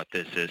 this is what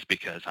this is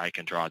because I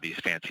can draw these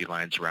fancy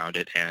lines around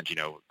it and,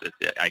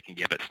 I can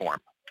give it form.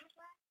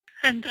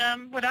 And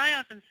what I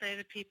often say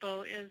to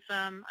people is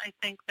I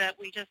think that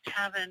we just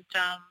haven't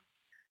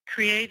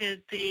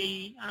created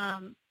the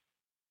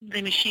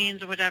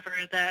machines or whatever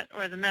that,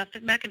 or the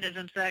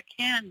mechanisms that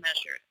can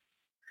measure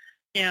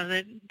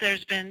it.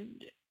 That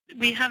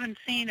we haven't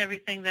seen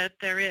everything that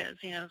there is.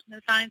 The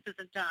science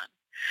isn't done.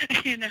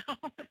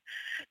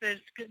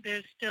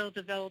 There's still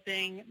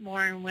developing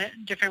more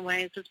and different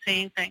ways of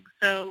seeing things.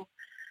 So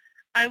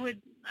I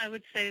would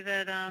say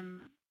that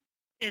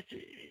it's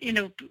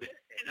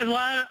a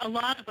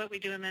lot of what we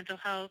do in mental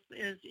health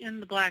is in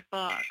the black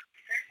box.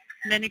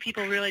 Many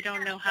people really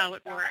don't know how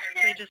it works.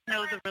 They just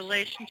know the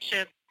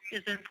relationship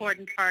is an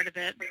important part of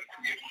it.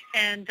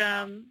 And,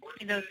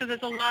 so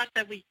there's a lot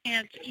that we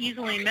can't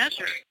easily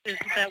measure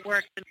that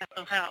works in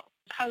mental health.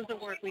 How does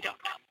it work? We don't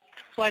know.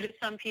 Why do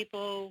some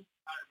people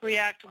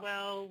react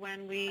well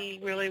when we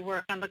really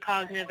work on the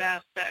cognitive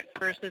aspect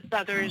versus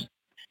others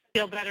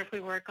feel better if we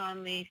work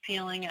on the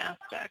feeling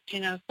aspect,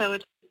 So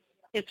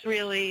it's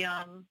really,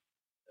 I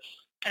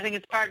think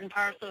it's part and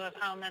parcel of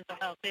how mental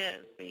health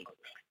is.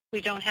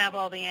 We don't have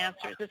all the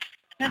answers.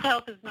 Mental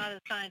health is not as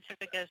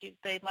scientific as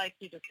they'd like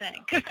you to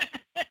think.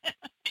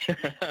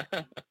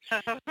 So,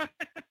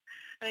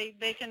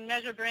 they can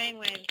measure brain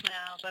waves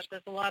now, but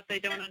there's a lot they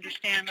don't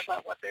understand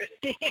about what they're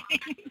seeing.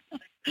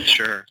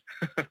 Sure.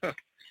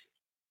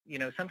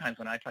 Sometimes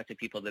when I talk to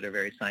people that are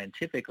very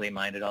scientifically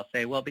minded, I'll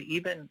say, well, but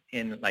even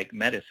in like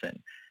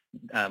medicine,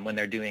 when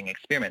they're doing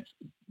experiments,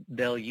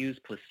 they'll use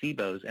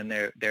placebos, and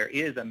there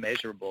is a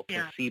measurable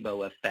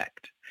placebo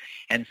effect.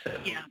 And so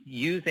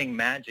using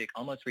magic,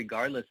 almost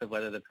regardless of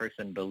whether the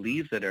person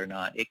believes it or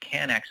not, it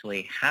can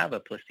actually have a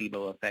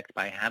placebo effect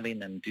by having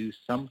them do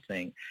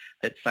something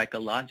that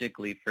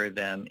psychologically for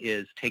them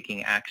is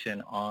taking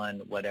action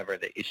on whatever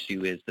the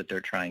issue is that they're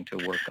trying to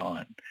work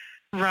on.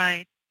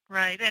 Right,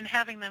 and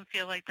having them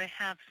feel like they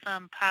have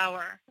some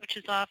power, which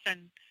is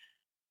often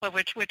what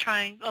we're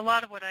trying. A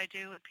lot of what I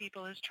do with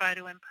people is try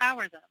to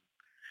empower them,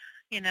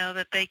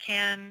 that they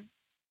can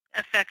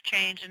affect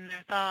change in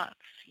their thoughts,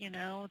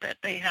 that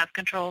they have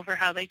control over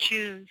how they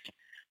choose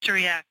to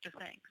react to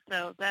things.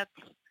 So that's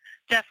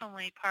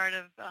definitely part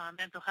of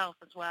mental health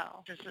as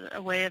well, just a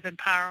way of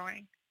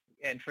empowering.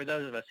 And for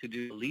those of us who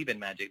do believe in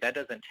magic, that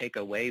doesn't take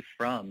away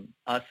from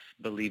us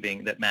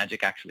believing that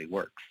magic actually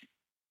works.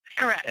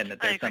 Correct. And that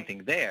there's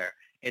something there.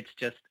 It's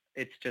just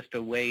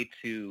a way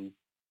to,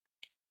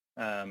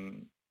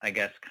 I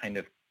guess, kind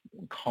of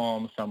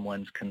calm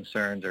someone's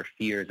concerns or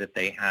fears if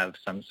they have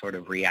some sort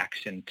of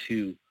reaction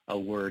to a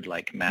word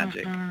like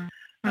magic.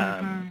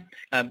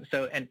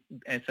 So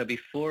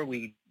before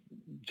we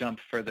jump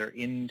further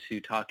into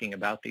talking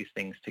about these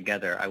things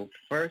together, I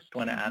first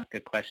want to ask a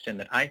question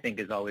that I think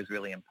is always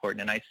really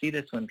important. And I see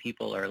this when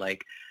people are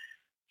like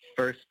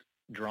first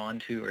drawn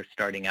to or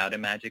starting out in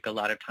magic a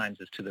lot of times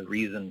as to the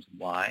reasons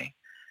why.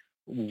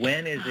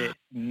 When is it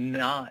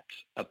not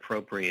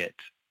appropriate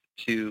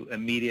to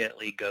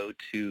immediately go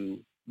to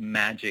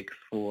magic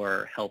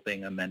for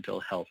helping a mental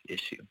health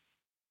issue?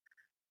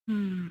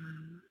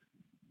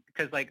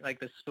 Because like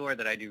the store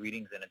that I do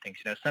readings in and things,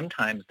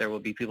 sometimes there will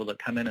be people that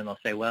come in and they'll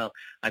say, well,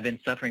 I've been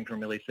suffering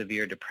from really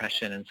severe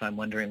depression, and so I'm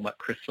wondering what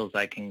crystals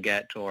I can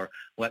get or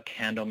what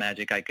candle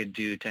magic I could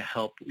do to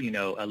help,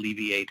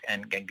 alleviate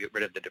and get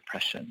rid of the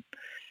depression.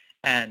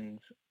 And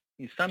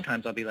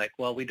sometimes I'll be like,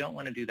 well, we don't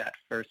want to do that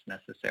first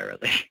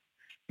necessarily.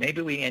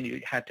 Maybe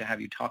you have to have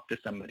you talk to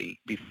somebody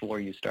before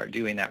you start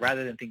doing that,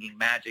 rather than thinking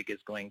magic is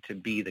going to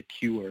be the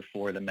cure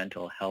for the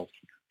mental health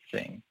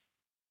thing.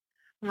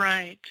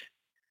 Right.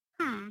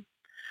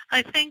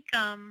 I think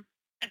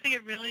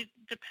it really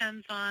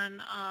depends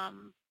on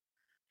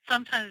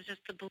sometimes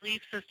just the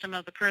belief system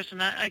of the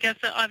person. I guess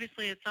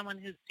obviously it's someone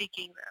who's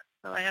seeking this,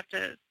 so I have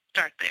to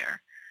start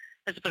there,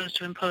 as opposed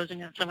to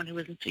imposing on someone who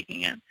isn't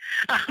seeking it.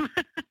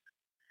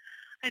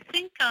 I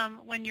think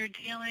when you're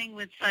dealing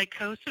with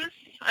psychosis,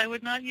 I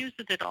would not use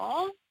it at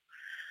all.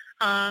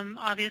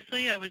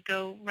 Obviously, I would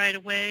go right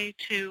away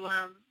to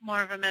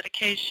more of a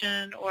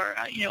medication or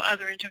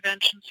other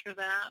interventions for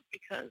that,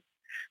 because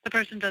the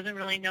person doesn't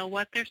really know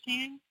what they're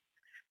seeing,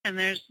 and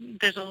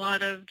there's a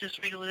lot of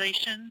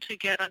dysregulation to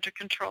get under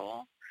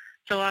control.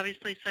 So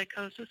obviously,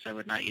 psychosis, I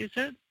would not use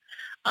it.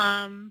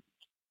 And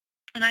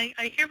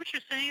I hear what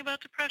you're saying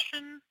about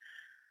depression.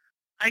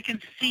 I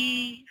can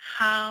see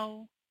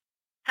how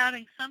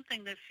having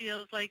something that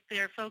feels like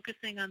they're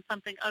focusing on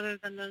something other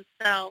than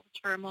themselves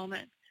for a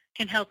moment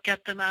can help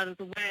get them out of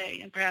the way,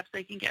 and perhaps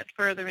they can get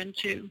further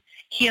into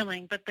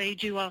healing, but they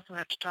do also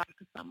have to talk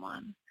to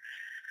someone.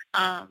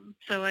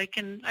 So I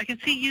can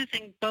see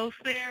using both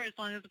there, as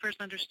long as the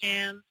person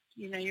understands,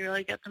 you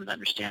really get them to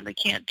understand they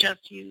can't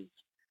just use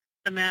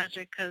the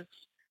magic, because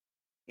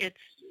it's,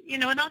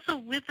 and also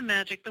with the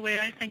magic, the way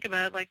I think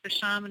about it, like the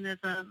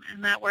shamanism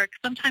and that work,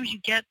 sometimes you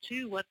get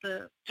to what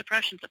the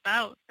depression's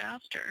about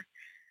faster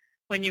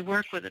when you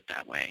work with it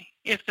that way,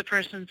 if the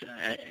person's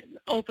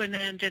open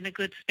and in a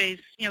good space,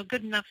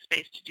 good enough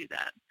space to do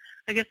that.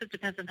 I guess it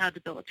depends on how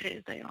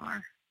debilitated they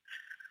are.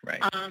 Right.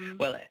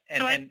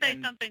 So I'd say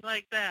something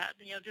like that,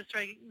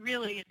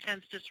 really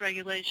intense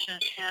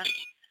dysregulation and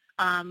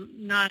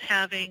not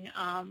having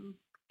a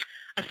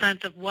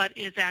sense of what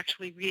is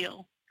actually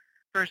real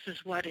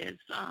versus what is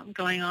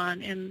going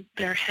on in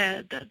their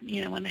head, that,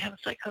 when they have a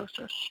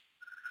psychosis.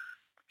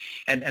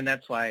 And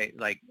that's why,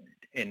 like,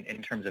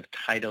 in terms of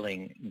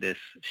titling this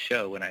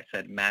show, when I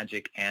said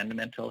magic and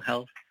mental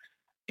health,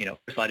 first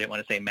of all, I didn't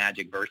want to say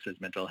magic versus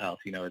mental health,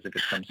 as if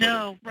it's some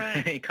sort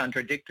of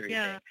contradictory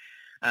thing.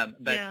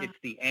 But it's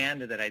the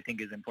and that I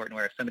think is important,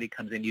 where if somebody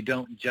comes in, you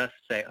don't just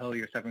say, oh,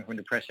 you're suffering from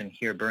depression,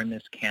 here, burn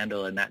this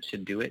candle and that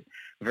should do it,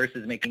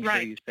 versus making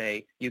sure you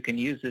say, you can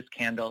use this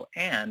candle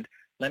and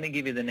let me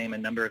give you the name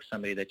and number of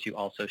somebody that you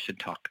also should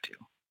talk to.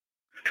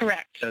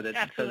 Correct. So that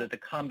Absolutely. the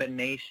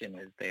combination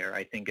is there,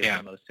 I think, is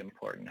the most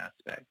important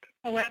aspect.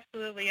 Oh,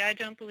 absolutely. I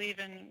don't believe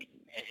in,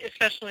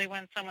 especially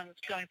when someone's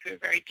going through a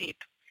very deep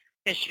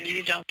issue,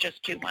 you don't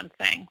just do one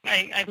thing.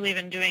 I believe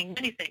in doing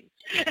many things.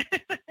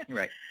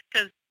 Right.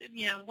 Because,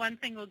 one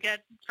thing will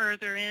get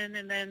further in,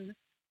 and then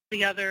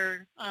the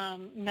other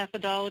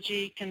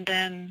methodology can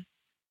then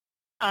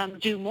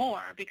do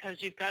more,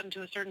 because you've gotten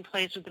to a certain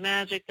place with the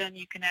magic. Then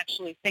you can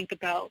actually think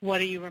about,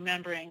 what are you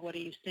remembering? What are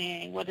you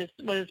seeing? What has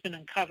been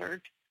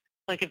uncovered?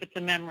 Like if it's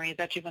a memory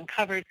that you've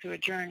uncovered through a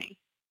journey,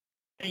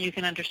 then you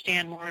can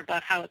understand more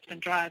about how it's been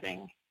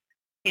driving.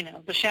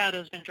 The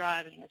shadow's been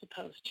driving as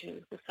opposed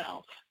to the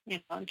self,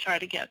 and try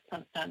to get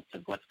some sense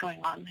of what's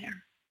going on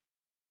there.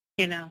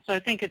 So I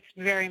think it's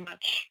very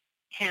much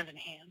hand in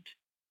hand.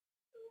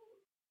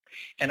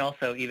 And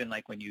also, even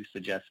like when you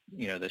suggest,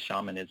 the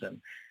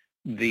shamanism,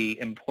 the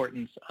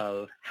importance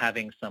of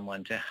having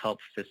someone to help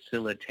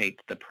facilitate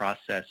the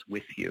process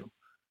with you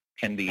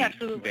can be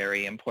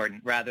very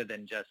important, rather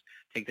than just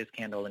take this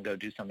candle and go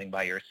do something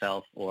by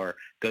yourself, or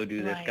go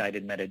do this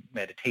guided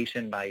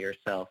meditation by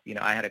yourself.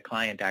 I had a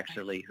client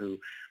actually who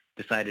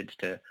decided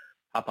to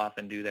hop off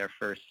and do their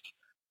first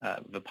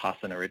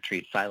Vipassana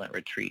retreat, silent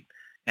retreat.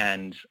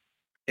 And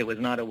it was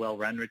not a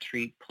well-run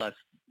retreat, plus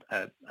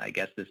I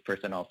guess this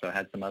person also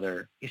had some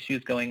other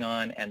issues going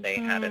on, and they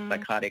had a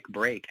psychotic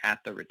break at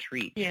the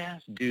retreat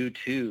due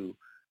to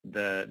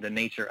the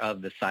nature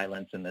of the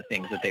silence and the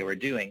things that they were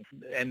doing.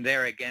 And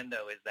there again,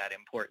 though, is that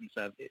importance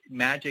of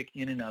magic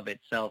in and of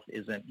itself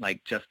isn't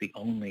like just the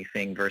only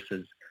thing,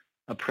 versus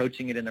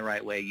approaching it in the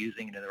right way,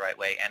 using it in the right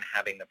way, and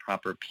having the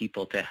proper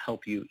people to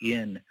help you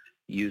in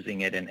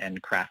using it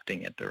and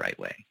crafting it the right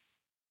way.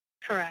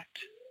 Correct.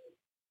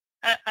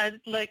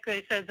 Like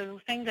I said, the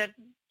thing that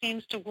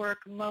seems to work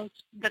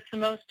most, that's the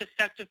most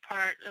effective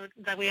part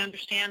that we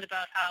understand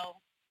about how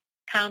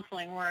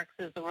counseling works,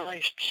 is the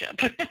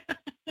relationship.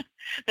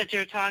 That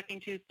you're talking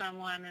to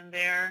someone and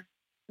they're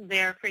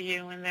there for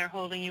you, and they're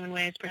holding you in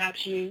ways,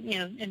 perhaps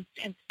in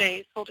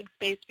space, holding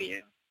space for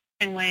you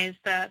in ways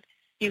that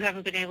you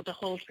haven't been able to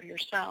hold for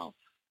yourself.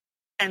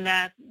 And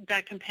that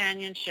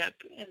companionship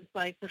is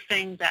like the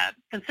thing that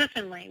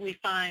consistently we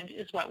find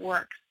is what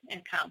works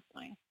in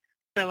counseling.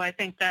 So I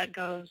think that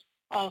goes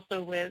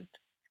also with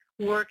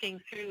working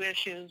through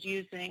issues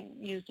using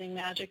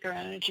magic or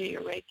energy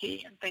or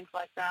Reiki and things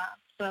like that.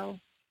 So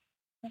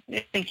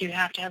I think you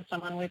have to have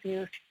someone with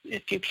you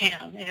if you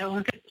can.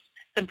 It's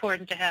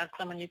important to have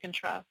someone you can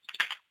trust.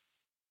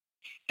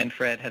 And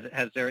Fred,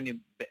 has there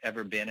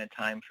ever been a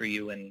time for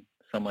you when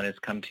someone has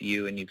come to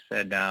you and you've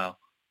said, now,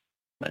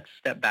 let's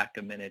step back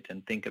a minute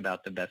and think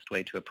about the best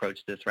way to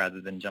approach this,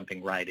 rather than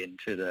jumping right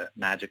into the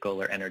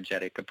magical or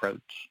energetic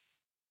approach?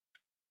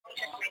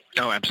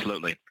 Oh,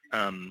 absolutely.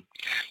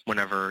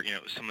 Whenever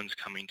someone's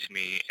coming to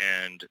me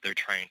and they're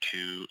trying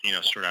to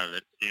sort out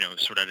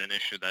an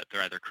issue that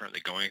they're either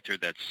currently going through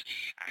that's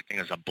acting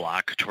as a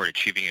block toward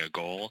achieving a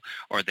goal,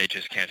 or they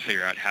just can't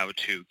figure out how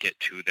to get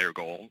to their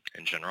goal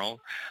in general,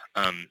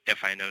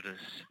 if I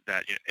notice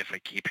that if I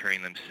keep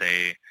hearing them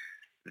say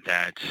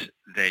that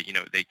they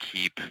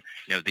keep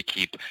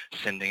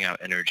sending out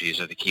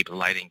energies, or they keep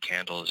lighting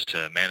candles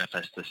to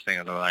manifest this thing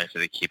in their life, or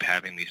they keep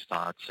having these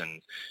thoughts,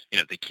 and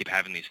they keep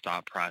having these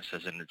thought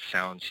processes, and it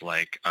sounds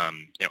like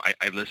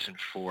I listen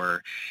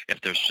for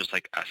if there's just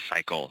like a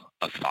cycle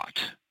of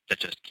thought that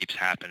just keeps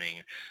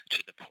happening,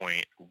 to the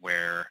point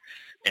where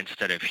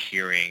instead of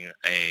hearing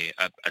a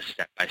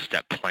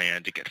step-by-step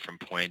plan to get from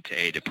point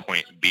A to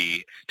point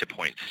B to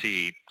point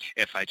C,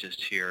 if I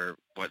just hear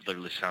what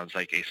literally sounds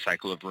like a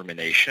cycle of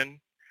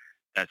rumination,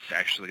 that's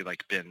actually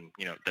been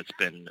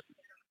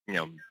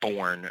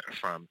born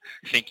from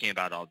thinking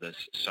about all this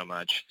so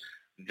much,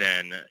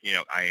 then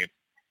I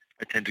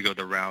tend to go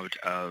the route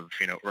of,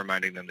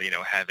 reminding them that,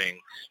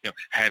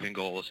 having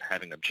goals,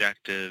 having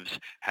objectives,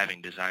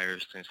 having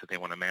desires, things that they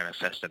want to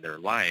manifest in their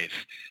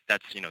life.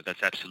 That's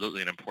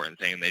absolutely an important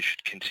thing, and they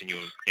should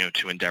continue,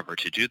 to endeavor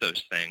to do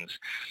those things.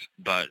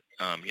 But,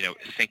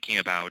 thinking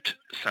about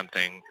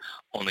something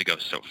only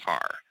goes so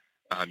far.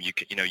 You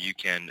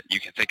can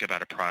think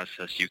about a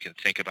process, you can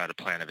think about a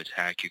plan of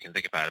attack, you can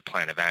think about a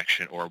plan of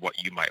action, or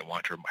what you might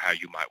want, or how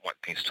you might want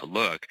things to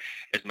look,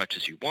 as much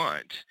as you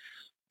want.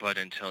 But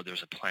until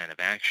there's a plan of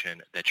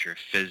action that you're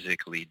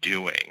physically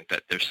doing,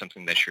 that there's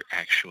something that you're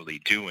actually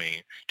doing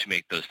to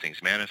make those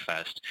things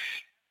manifest,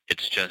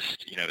 it's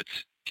just,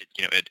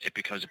 it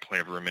becomes a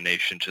point of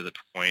rumination, to the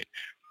point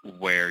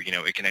where,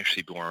 it can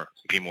actually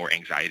be more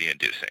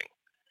anxiety-inducing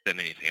than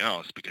anything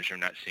else, because you're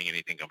not seeing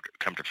anything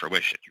come to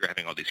fruition. You're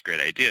having all these great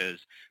ideas,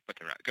 but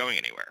they're not going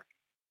anywhere.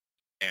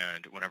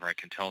 And whenever I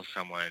can tell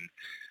someone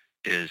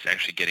is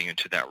actually getting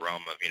into that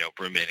realm of,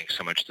 ruminating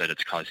so much that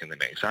it's causing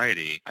them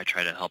anxiety, I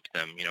try to help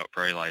them,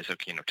 realize,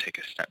 okay, take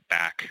a step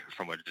back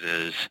from what it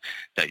is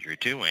that you're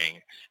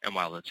doing. And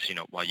while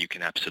while you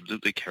can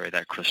absolutely carry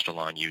that crystal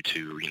on you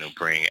to,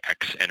 bring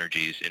X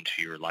energies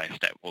into your life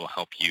that will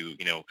help you,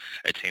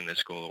 attain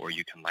this goal, or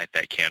you can light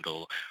that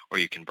candle, or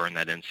you can burn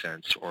that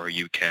incense, or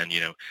you can,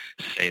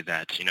 say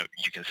that,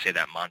 you can say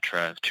that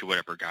mantra to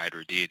whatever guide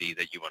or deity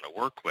that you want to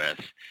work with,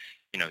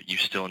 you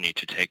still need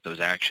to take those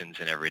actions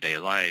in everyday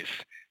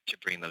life to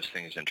bring those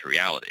things into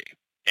reality.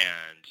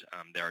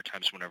 And there are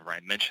times whenever I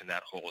mention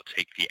that whole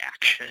take the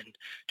action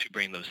to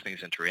bring those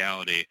things into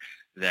reality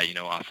that,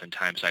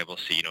 oftentimes I will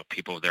see,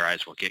 people, their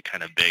eyes will get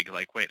kind of big,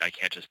 like, wait, I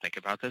can't just think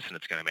about this and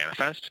it's going to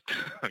manifest.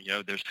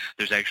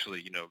 There's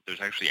actually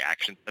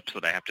action steps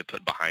that I have to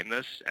put behind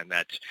this. And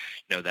that,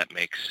 that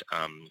makes,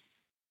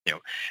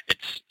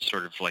 it's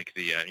sort of like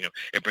the,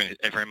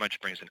 it very much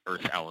brings an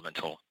earth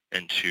elemental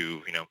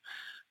into,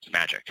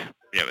 magic.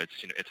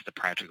 It's the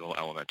practical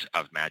element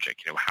of magic.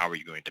 How are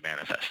you going to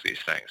manifest these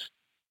things?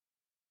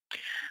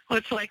 Well,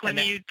 it's like when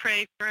you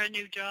pray for a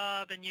new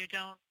job and you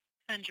don't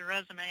send your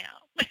resume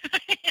out.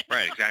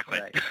 Right, exactly.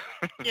 Right.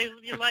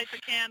 You light the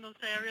candle,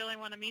 say, I really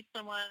want to meet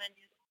someone, and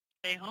you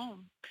stay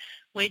home,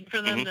 waiting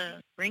for them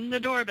to ring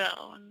the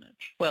doorbell.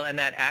 Well, and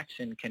that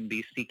action can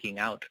be seeking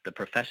out the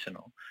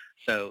professional.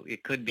 So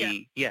it could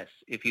be, yes,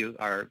 if you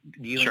are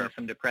dealing with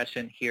some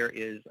depression, here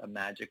is a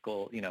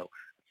magical,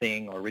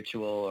 thing or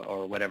ritual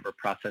or whatever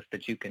process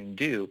that you can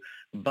do.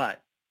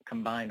 But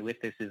combined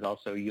with this is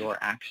also your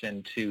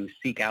action to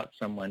seek out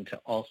someone to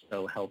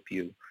also help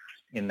you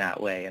in that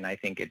way. And I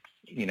think it's,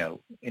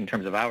 in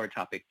terms of our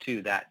topic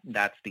too,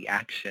 that's the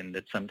action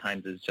that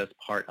sometimes is just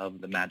part of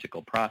the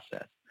magical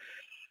process.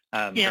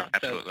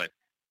 Absolutely.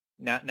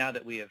 So now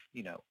that we have,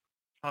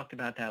 talked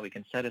about that, we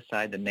can set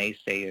aside the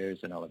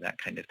naysayers and all of that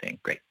kind of thing.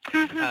 Great.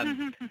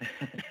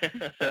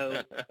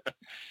 So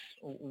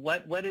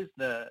what is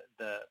the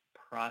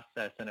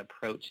process and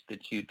approach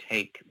that you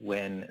take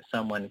when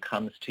someone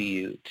comes to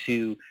you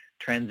to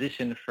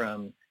transition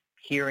from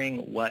hearing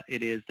what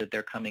it is that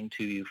they're coming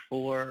to you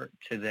for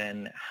to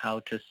then how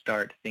to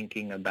start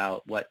thinking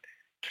about what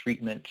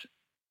treatment,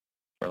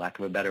 for lack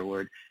of a better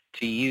word,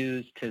 to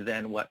use, to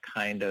then what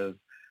kind of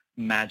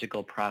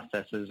magical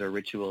processes or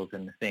rituals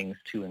and things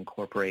to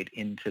incorporate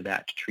into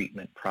that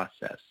treatment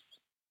process?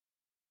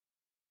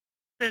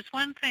 There's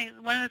one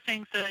of the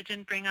things that I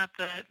didn't bring up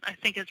that I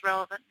think is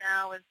relevant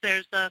now is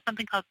there's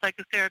something called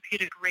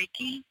psychotherapeutic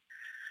Reiki,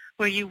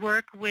 where you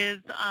work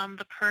with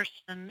the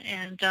person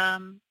and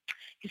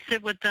you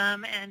sit with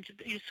them and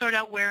you sort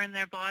out where in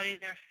their body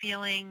they're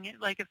feeling,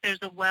 like if there's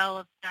a well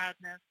of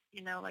sadness,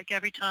 like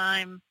every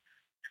time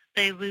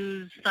they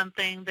lose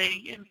something,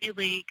 they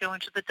immediately go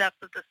into the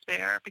depth of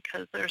despair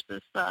because there's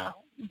this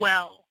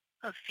well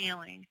of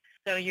feeling.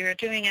 So you're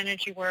doing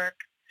energy work.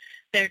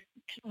 You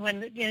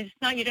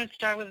don't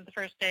start with it the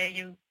first day.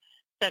 You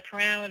set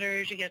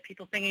parameters. You get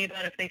people thinking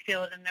about if they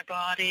feel it in their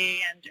body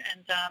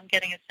and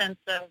getting a sense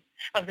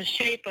of the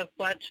shape of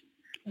what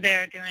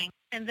they're doing.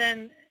 And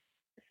then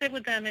sit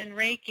with them in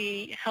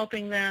Reiki,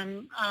 helping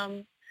them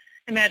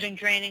imagine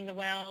draining the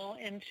well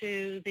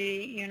into the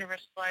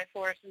universal life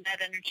force and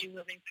that energy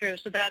moving through.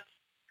 So that's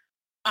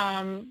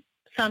some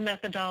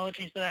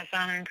methodologies that I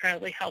found are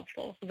incredibly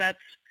helpful. So that's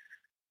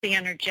the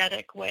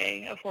energetic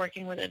way of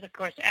working with it, of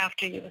course,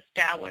 after you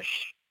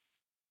establish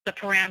the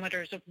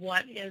parameters of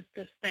what is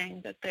this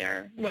thing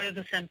what are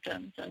the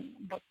symptoms and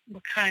what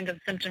kind of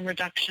symptom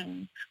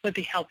reduction would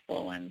be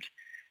helpful and,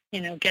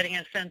 getting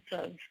a sense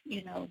of,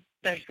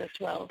 there's this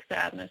well of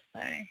sadness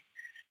thing.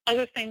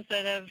 Other things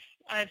that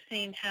I've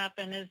seen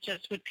happen is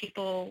just with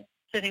people,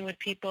 sitting with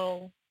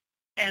people,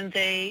 and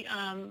they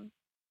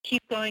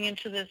keep going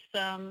into this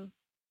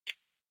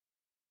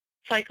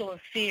cycle of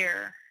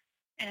fear.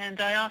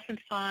 And I often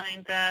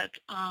find that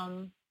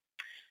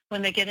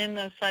when they get in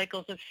those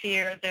cycles of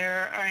fear,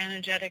 there are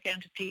energetic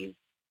entities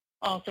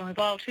also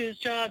involved whose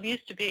job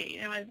used to be,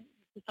 this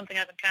is something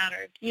I've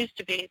encountered, used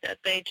to be that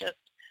they just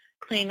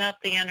clean up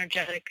the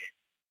energetic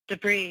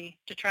debris,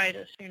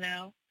 detritus,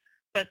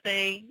 but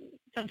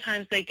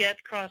sometimes they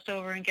get crossed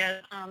over and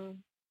get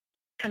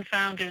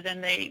confounded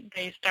and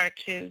they start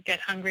to get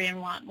hungry and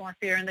want more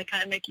fear and they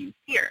kind of make you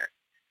fear.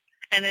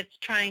 And it's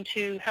trying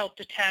to help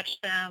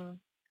detach them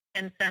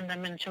and send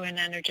them into an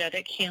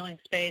energetic healing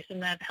space, and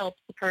that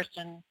helps the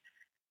person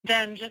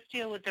then just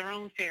deal with their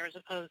own fear as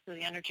opposed to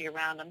the energy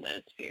around them that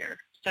is fear.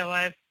 So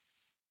I've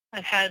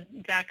had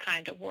that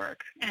kind of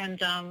work, and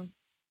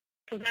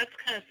so that's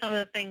kind of some of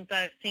the things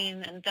I've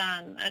seen and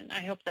done, and I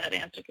hope that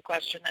answered the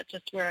question. That's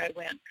just where I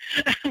went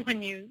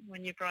when you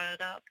brought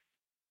it up.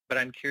 But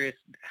I'm curious,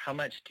 how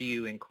much do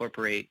you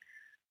incorporate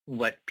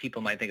what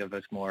people might think of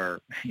as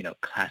more,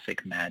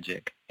 classic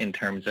magic in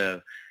terms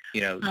of,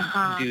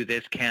 do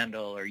this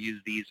candle or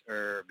use these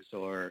herbs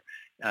or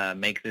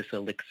make this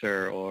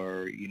elixir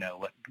or,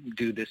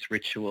 do this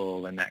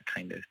ritual and that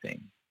kind of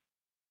thing?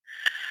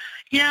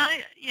 Yeah,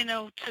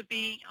 to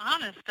be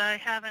honest, I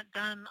haven't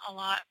done a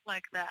lot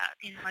like that.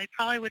 I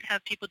probably would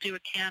have people do a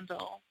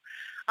candle.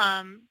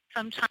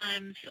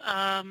 Sometimes,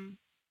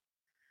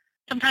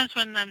 sometimes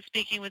when I'm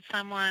speaking with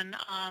someone,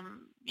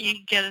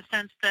 you get a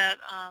sense that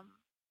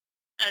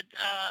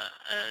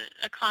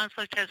a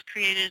conflict has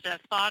created a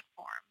thought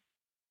form,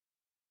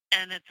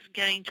 and it's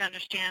getting to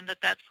understand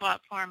that that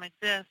thought form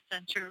exists,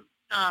 and to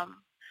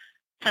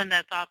send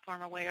that thought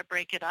form away or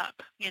break it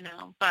up,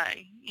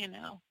 by,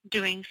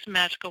 doing some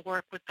magical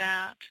work with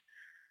that.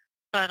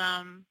 But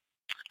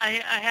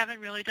I haven't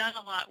really done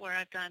a lot where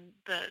I've done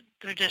the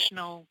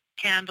traditional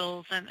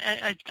candles, and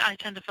I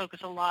tend to focus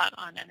a lot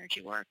on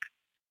energy work,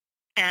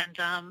 and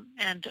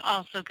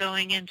also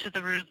going into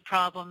the root of the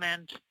problem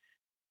and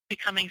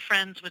becoming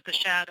friends with the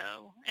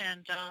shadow,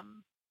 and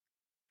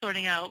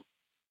sorting out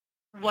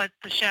what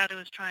the shadow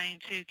is trying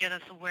to get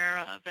us aware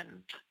of.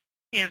 And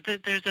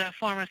there's a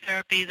form of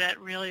therapy that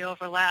really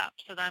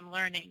overlaps that I'm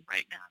learning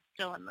right now. I'm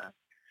still in the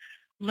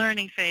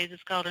learning phase.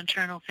 It's called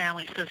internal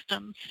family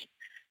systems.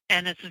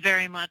 And it's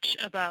very much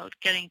about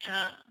getting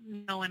to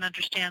know and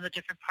understand the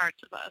different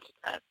parts of us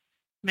that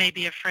may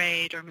be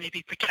afraid or may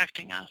be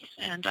protecting us,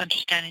 and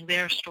understanding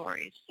their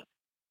stories,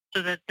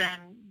 so that then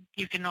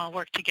you can all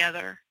work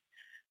together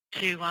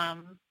to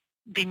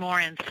be more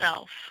in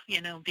self,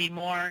 be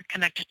more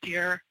connected to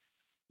your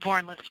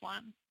bornless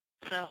one.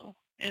 So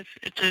if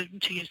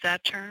to use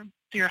that term,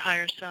 your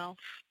higher self.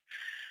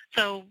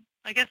 So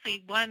I guess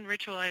the one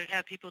ritual I would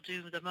have people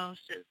do the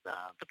most is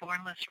the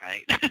bornless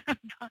rite,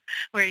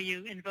 where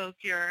you invoke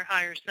your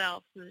higher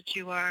self so that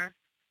you are,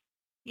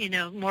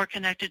 more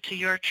connected to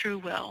your true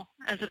will,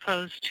 as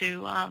opposed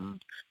to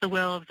the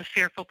will of the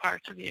fearful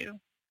parts of you,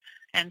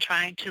 and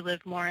trying to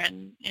live more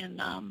in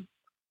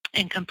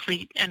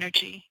complete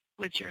energy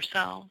with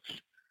yourselves.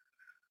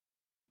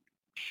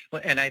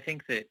 Well, and I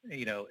think that,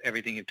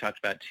 everything you've talked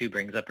about too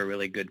brings up a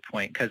really good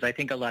point, because I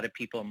think a lot of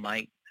people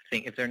might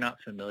think, if they're not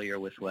familiar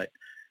with what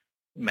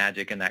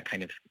magic and that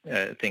kind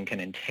of thing can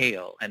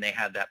entail, and they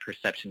have that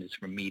perception is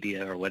from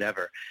media or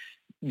whatever,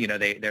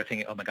 they're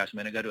thinking, oh my gosh, I'm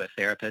going to go to a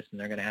therapist and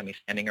they're going to have me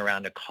standing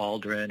around a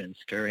cauldron and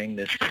stirring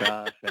this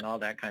stuff and all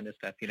that kind of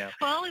stuff,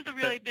 Well, only the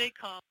really big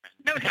cauldron.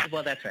 No.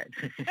 Well, that's right.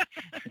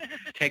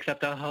 Takes up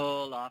the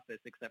whole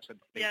office except for the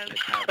space Yes. the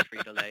couch for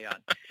you to lay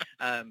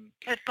on.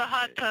 It's the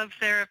hot tub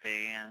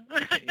therapy. Yeah.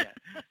 Yeah.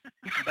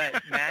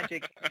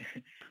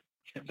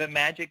 But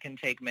magic can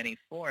take many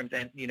forms.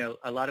 And,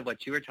 a lot of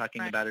what you were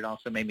talking about, it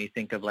also made me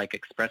think of like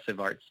expressive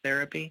arts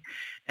therapy.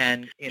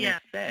 And in a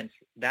sense,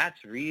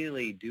 that's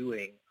really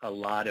doing a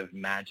lot of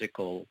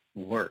magical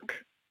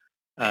work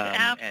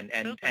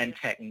and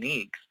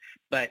techniques.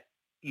 But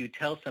you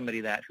tell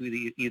somebody that who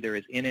either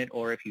is in it,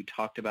 or if you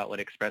talked about what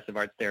expressive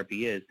arts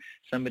therapy is,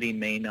 somebody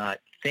may not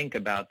think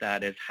about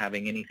that as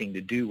having anything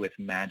to do with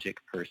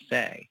magic per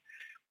se.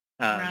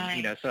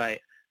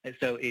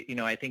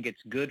 I think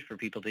it's good for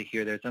people to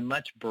hear there's a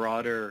much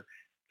broader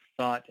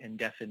thought and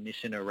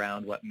definition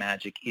around what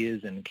magic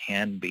is and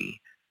can be,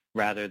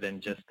 rather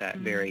than just that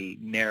very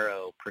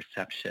narrow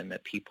perception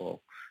that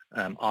people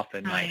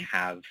often might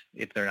have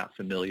if they're not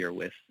familiar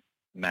with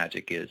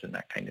magic is and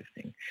that kind of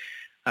thing.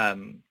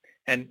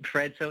 And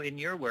Fred, so in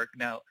your work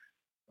now,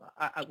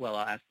 I'll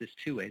ask this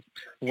two ways.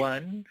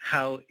 One,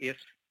 how you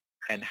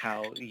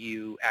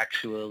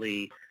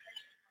actually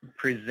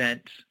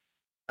present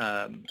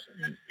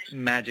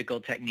magical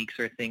techniques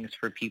or things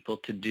for people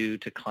to do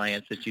to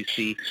clients that you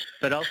see,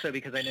 but also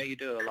because I know you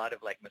do a lot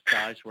of like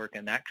massage work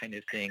and that kind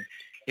of thing.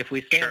 If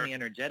we stay in the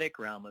energetic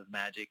realm of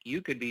magic,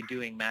 you could be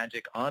doing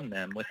magic on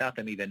them without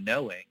them even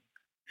knowing.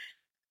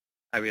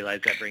 I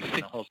realize that brings in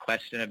the whole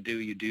question of do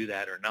you do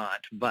that or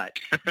not, but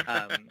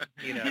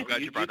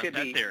you could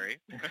be theory.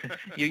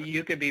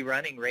 you could be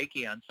running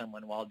Reiki on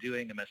someone while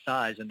doing a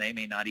massage, and they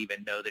may not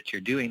even know that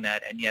you're doing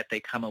that, and yet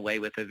they come away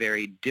with a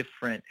very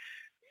different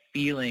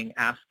feeling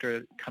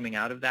after coming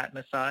out of that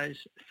massage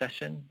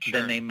session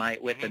than they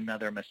might with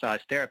another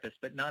massage therapist,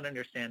 but not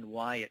understand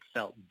why it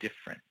felt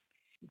different.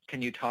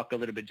 Can you talk a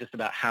little bit just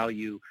about how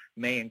you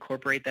may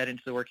incorporate that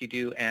into the work you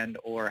do, and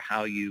or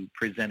how you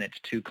present it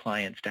to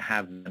clients to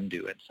have them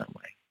do it some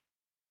way?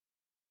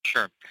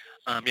 Sure.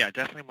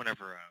 Definitely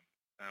whenever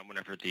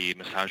the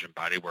massage and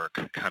body work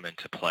come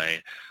into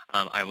play,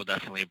 I will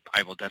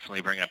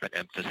definitely bring up an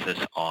emphasis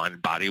on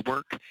body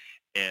work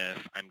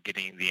if I'm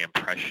getting the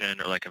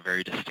impression or like a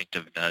very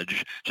distinctive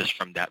nudge just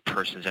from that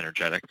person's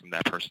energetic, from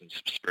that person's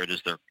spirit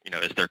as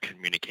they're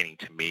communicating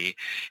to me.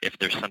 If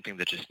there's something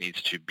that just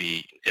needs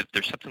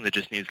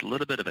a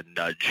little bit of a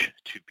nudge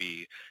to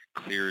be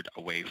cleared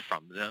away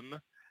from them,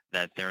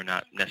 that they're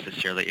not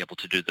necessarily able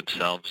to do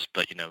themselves,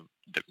 but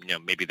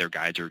maybe their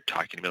guides are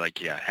talking to me like,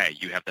 hey,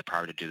 you have the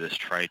power to do this.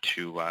 Try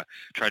to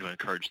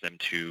encourage them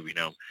to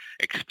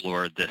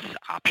explore this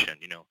option.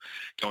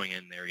 Going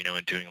in there,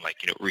 and doing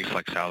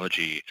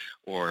reflexology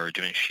or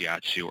doing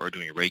shiatsu or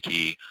doing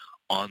Reiki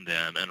on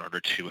them in order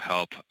to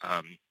help.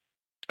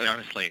 And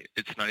honestly,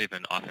 it's not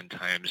even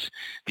oftentimes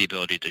the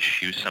ability to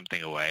shoo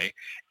something away.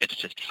 It's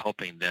just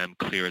helping them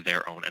clear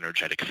their own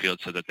energetic field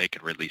so that they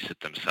can release it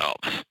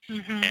themselves.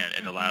 And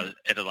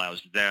it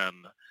allows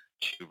them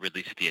to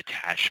release the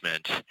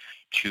attachment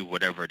to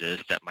whatever it is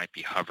that might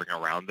be hovering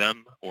around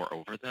them or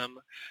over them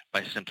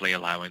by simply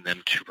allowing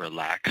them to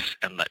relax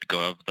and let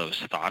go of those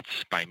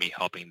thoughts by me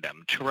helping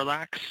them to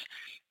relax.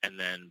 And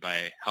then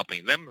by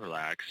helping them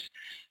relax,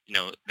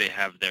 they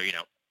have their,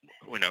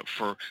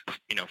 for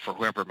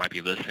whoever might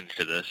be listening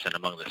to this, and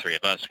among the three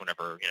of us,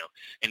 whenever,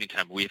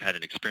 anytime we've had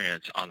an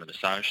experience on the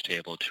massage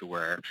table to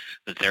where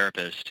the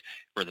therapist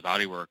or the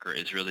body worker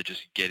is really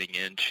just getting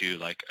into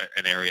like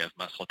an area of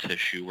muscle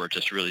tissue, or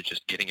just really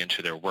just getting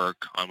into their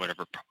work on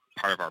whatever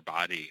part of our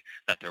body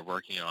that they're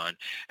working on,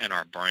 and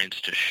our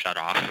brains just shut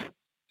off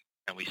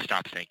and we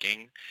stop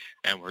thinking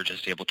and we're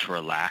just able to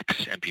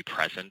relax and be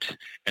present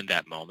in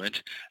that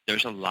moment,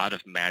 there's a lot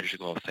of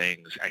magical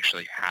things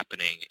actually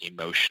happening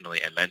emotionally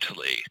and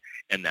mentally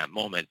in that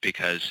moment,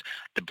 because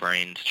the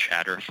brain's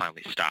chatter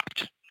finally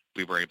stopped.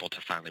 We were able to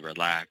finally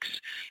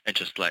relax and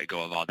just let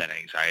go of all that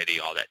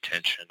anxiety, all that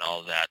tension,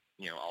 all that,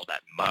 all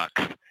that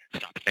muck,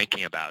 stop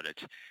thinking about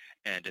it.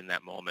 And in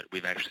that moment,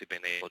 we've actually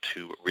been able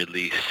to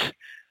release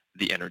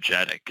the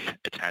energetic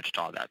attached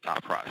to all that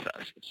thought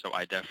process. So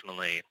I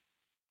definitely,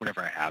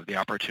 whenever I have the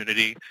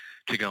opportunity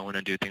to go in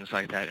and do things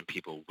like that, and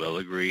people will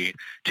agree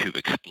to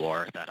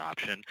explore that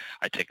option,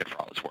 I take it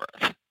for all it's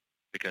worth.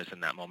 Because in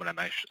that moment,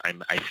 I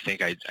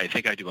think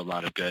I do a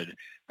lot of good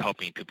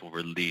helping people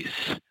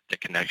release the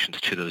connections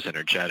to those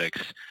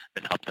energetics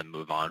and help them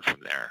move on from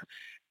there.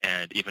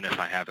 And even if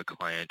I have a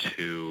client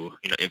who,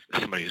 if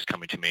somebody who's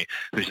coming to me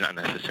who's not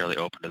necessarily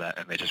open to that,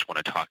 and they just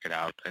want to talk it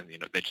out, and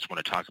they just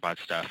want to talk about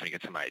stuff and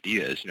get some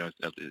ideas,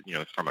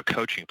 from a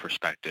coaching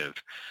perspective.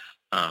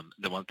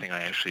 The one thing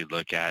I actually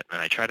look at,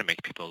 and I try to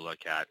make people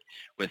look at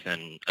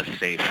within a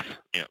safe,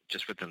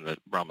 just within the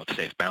realm of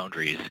safe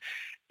boundaries,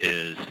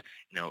 is,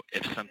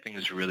 if something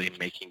is really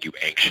making you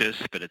anxious,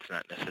 but it's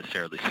not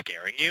necessarily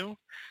scaring you,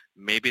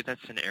 maybe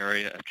that's an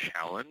area of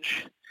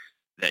challenge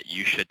that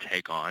you should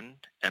take on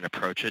and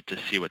approach it to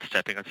see what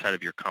stepping outside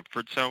of your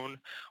comfort zone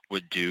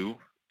would do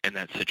in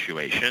that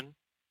situation.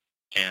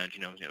 And,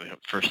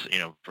 first,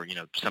 for,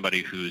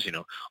 somebody who's,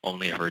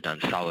 only ever done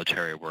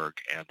solitary work,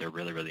 and they're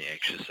really, really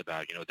anxious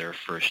about, their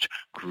first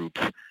group,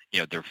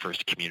 their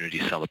first community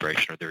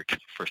celebration or their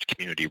first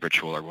community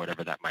ritual or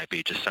whatever that might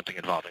be, just something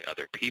involving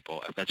other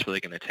people. If that's really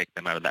going to take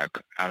them out of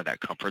that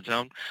comfort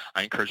zone,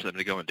 I encourage them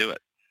to go and do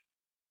it.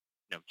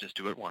 Just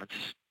do it once,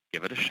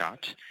 give it a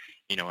shot.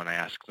 And I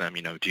ask them,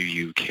 do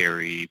you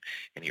carry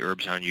any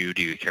herbs on you?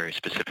 Do you carry a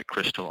specific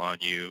crystal on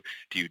you?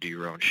 Do you do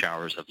your own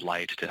showers of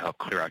light to help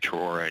clear out your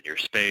aura and your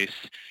space?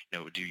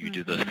 Do you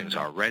do those things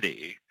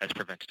already as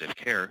preventative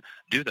care?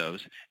 Do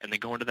those, and then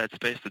go into that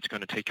space that's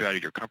going to take you out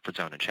of your comfort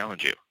zone and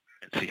challenge you,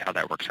 and see how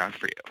that works out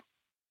for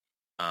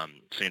you.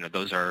 So,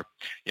 those are,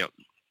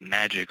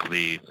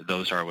 magically,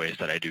 those are ways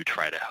that I do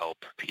try to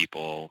help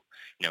people,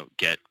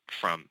 get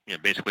from,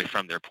 basically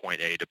from their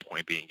point A to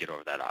point B and get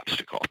over that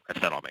obstacle,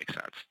 if that all makes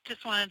sense.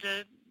 Just wanted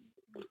to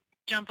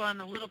jump on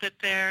a little bit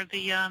there.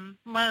 The one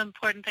of the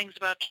important things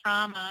about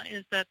trauma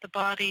is that the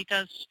body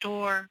does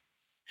store,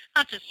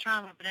 not just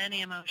trauma, but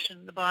any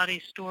emotion. The body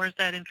stores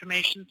that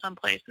information some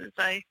places.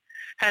 I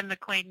had an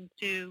acquaintance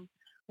who,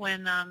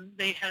 when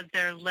they had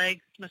their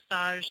legs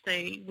massaged,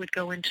 they would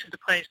go into the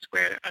place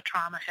where a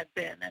trauma had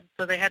been. And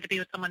so they had to be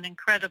with someone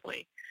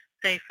incredibly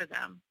safe for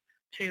them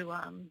to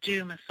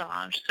do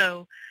massage.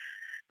 So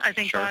I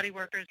think body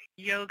workers,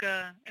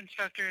 yoga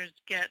instructors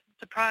get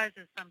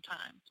surprises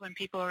sometimes when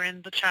people are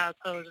in the child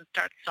pose and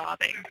start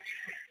sobbing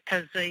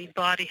because the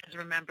body has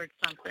remembered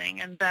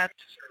something. And that's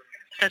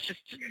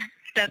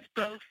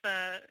both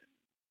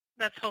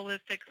that's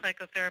holistic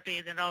psychotherapy,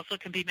 and it also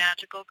can be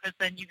magical because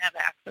then you have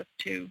access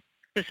to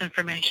this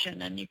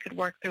information and you could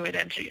work through it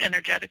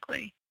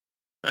energetically.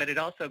 But it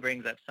also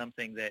brings up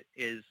something that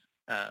is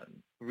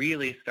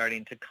really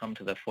starting to come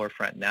to the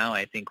forefront now.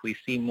 I think we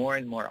see more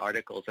and more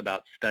articles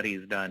about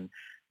studies done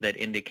that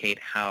indicate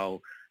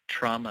how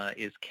trauma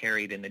is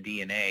carried in the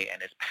DNA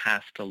and is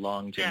passed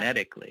along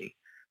genetically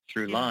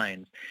through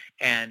lines.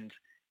 And,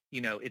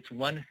 it's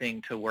one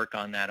thing to work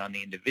on that on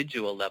the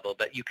individual level,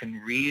 but you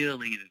can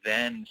really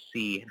then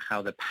see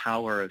how the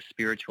power of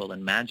spiritual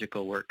and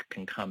magical work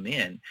can come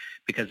in.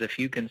 Because if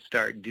you can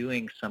start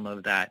doing some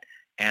of that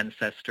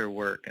ancestor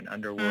work and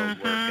underworld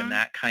work and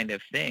that kind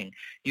of thing,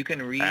 you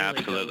can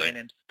really go in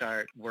and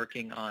start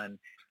working on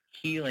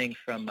healing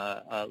from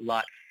a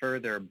lot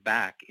further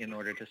back in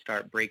order to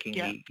start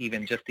breaking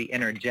even just the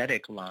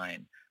energetic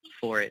line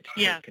for it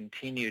to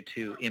continue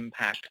to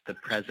impact the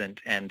present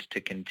and to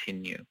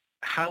continue.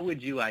 How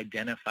would you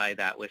identify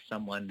that with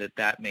someone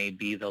that may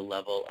be the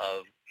level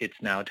of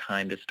it's now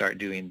time to start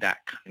doing that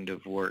kind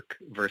of work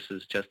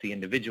versus just the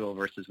individual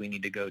versus we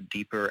need to go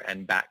deeper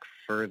and back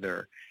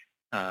further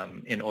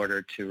in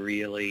order to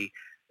really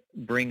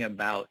bring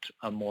about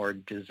a more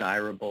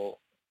desirable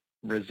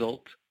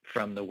result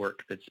from the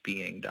work that's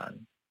being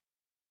done?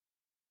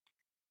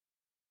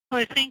 Well,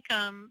 I think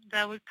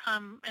that would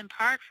come in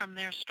part from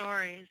their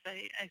stories.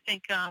 I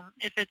think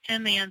if it's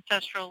in the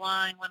ancestral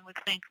line, one would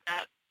think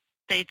that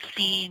they'd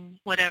seen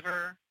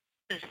whatever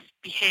this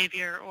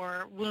behavior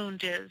or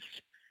wound is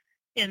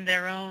in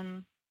their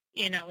own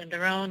in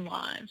their own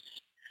lives.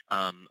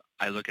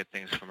 I look at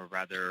things from a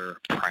rather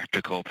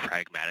practical,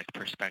 pragmatic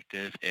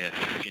perspective.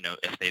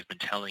 If they've been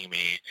telling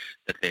me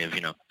that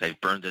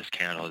they've burned this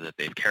candle, that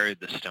they've carried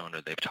this stone,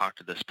 or they've talked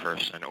to this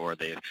person, or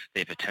they've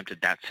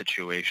attempted that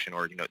situation,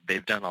 or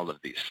they've done all of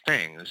these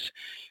things,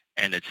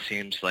 and it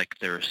seems like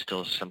there's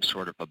still some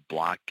sort of a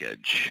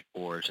blockage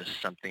or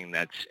just something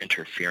that's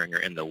interfering or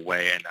in the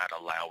way and not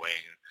allowing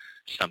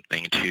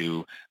something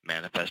to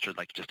manifest, or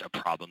like just a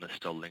problem that's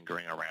still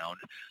lingering around,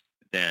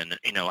 then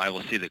I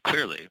will see that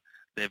clearly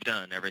they've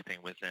done everything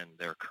within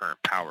their current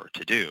power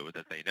to do,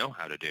 that they know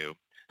how to do.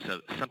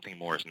 So something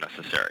more is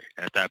necessary.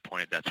 And at that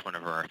point, that's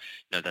whenever,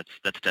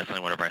 that's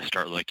definitely whenever I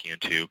start looking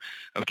into,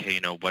 okay,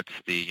 what's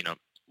the,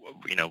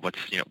 what's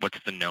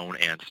the known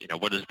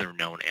what is their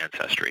known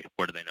ancestry?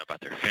 What do they know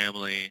about their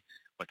family?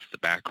 What's the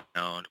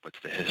background? What's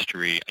the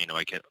history?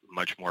 I get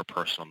much more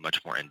personal, much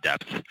more in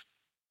depth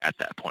at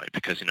that point,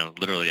 because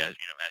literally, as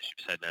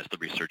you've said, and as the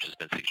research has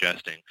been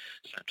suggesting,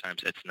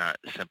 sometimes it's not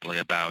simply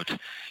about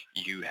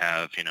you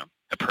have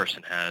a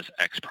person has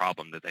X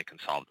problem that they can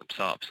solve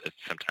themselves.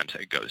 Sometimes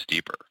it goes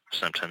deeper.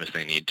 Sometimes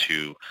they need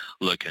to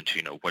look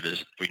into what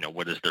is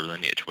their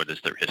lineage, what is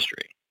their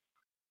history.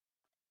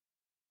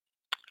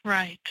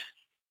 Right.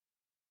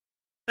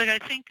 Like I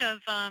think of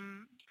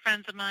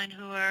friends of mine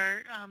who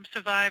are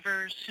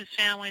survivors, whose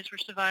families were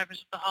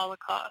survivors of the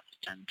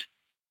Holocaust, and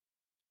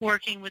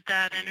working with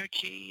that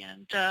energy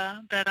and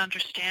that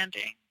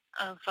understanding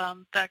of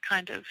that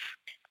kind of,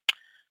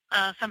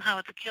 somehow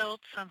it's a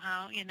guilt,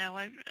 somehow,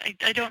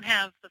 I don't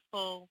have the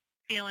full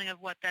feeling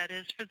of what that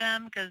is for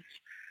them because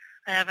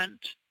I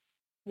haven't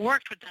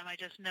worked with them. I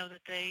just know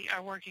that they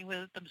are working with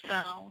it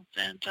themselves,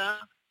 and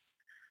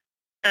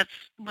that's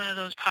one of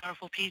those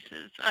powerful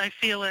pieces. I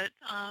feel it,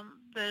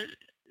 that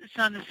it's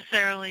not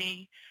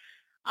necessarily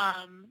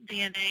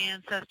DNA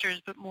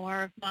ancestors, but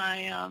more of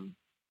my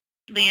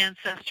the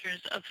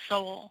ancestors of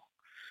soul,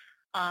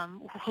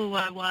 who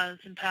I was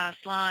in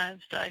past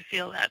lives. I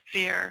feel that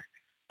fear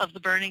of the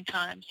burning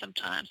time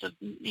sometimes. Of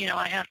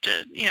I have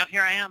to.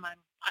 Here I am.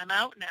 I'm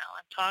out now.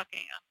 I'm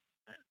talking.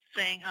 I'm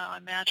saying how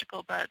I'm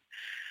magical, but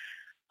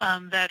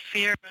that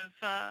fear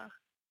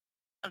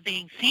of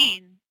being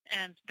seen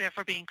and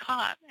therefore being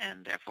caught,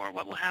 and therefore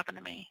what will happen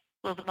to me?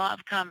 Will the mob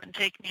come and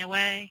take me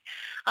away?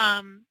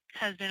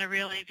 Has been a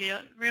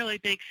really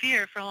big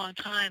fear for a long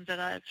time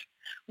that I've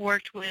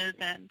worked with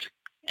and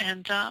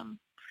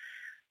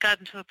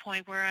gotten to a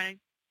point where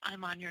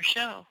I'm on your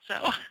show.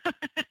 So,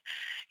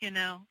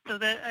 so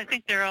that I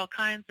think there are all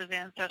kinds of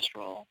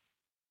ancestral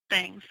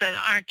things that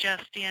aren't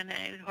just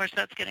DNA. Of course,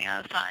 that's getting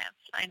out of science,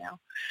 I know,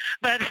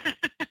 but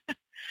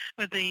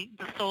with the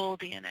soul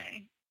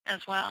DNA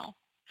as well.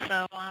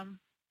 So,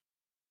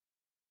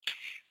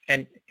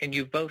 and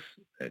you both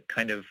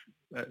kind of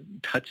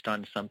touched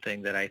on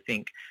something that I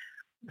think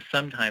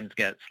sometimes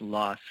gets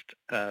lost,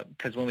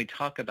 because when we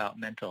talk about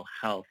mental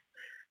health,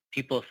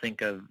 people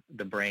think of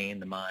the brain,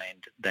 the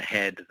mind, the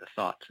head, the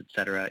thoughts,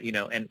 etc.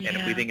 And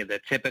if we think of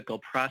the typical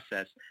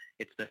process,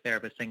 it's the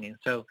therapist saying,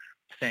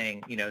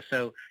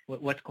 so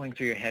what's going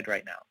through your head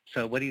right now?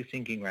 So what are you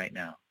thinking right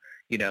now?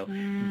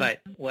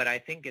 But what I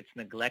think gets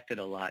neglected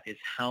a lot is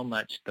how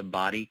much the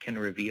body can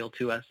reveal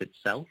to us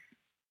itself,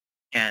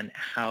 and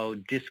how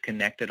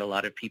disconnected a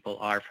lot of people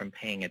are from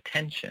paying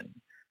attention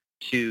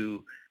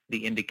to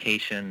the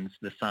indications,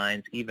 the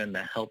signs, even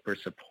the help or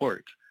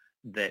support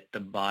that the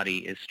body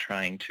is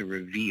trying to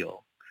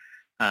reveal.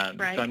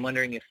 Right. So I'm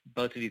wondering if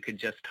both of you could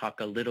just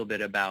talk a little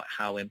bit about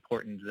how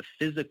important the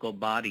physical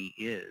body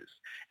is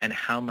and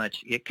how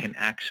much it can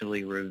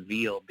actually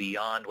reveal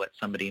beyond what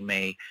somebody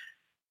may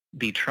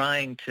be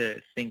trying to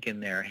think in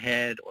their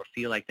head or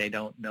feel like they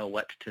don't know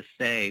what to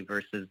say,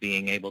 versus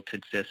being able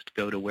to just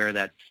go to where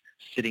that's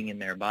sitting in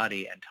their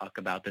body and talk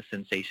about the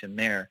sensation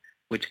there,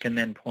 which can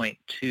then point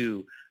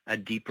to a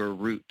deeper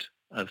root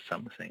of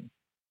something.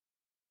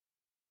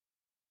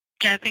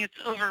 Yeah, I think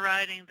it's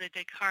overriding the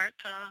Descartes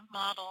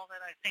model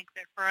that I think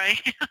therefore I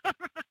am,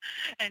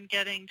 and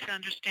getting to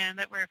understand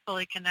that we're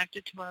fully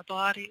connected to our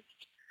bodies.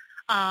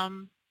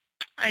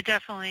 I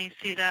definitely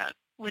see that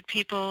with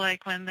people,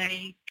 like when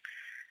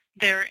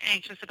they're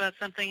anxious about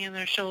something and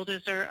their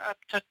shoulders are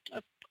up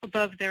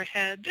above their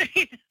head,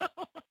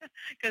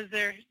 because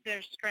they're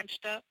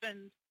scrunched up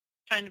and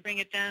trying to bring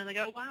it down. And they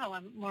go, wow,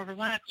 I'm more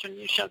relaxed when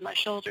you shove my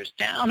shoulders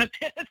down a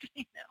bit,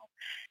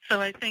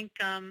 So I think,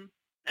 and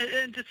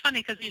it's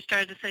funny because you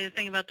started to say the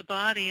thing about the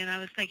body, and I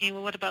was thinking,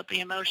 well, what about the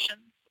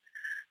emotions?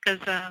 Because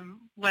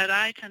what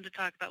I tend to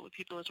talk about with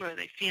people is what are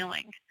they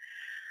feeling,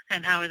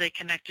 and how are they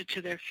connected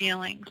to their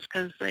feelings,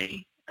 because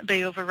they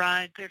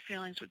override their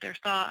feelings with their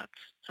thoughts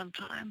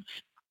sometimes.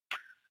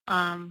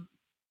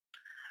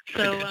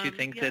 So don't you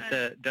think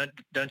that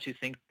don't you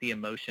think the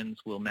emotions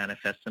will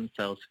manifest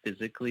themselves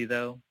physically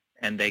though,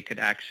 and they could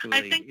actually?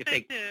 I think they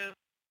do.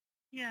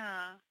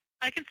 Yeah,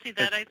 I can see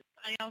that. I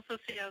also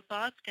see how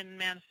thoughts can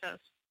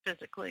manifest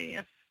physically.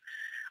 If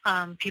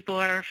people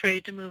are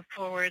afraid to move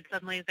forward,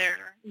 suddenly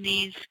their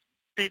knees,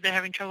 they're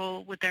having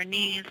trouble with their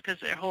knees because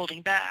they're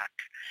holding back,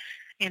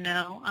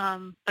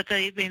 but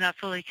they may not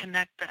fully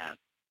connect that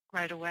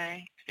right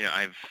away.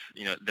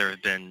 There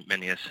have been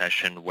many a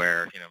session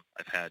where,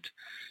 I've had,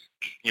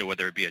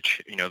 whether it be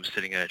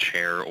sitting in a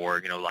chair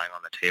or, lying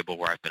on the table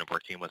where I've been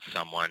working with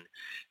someone,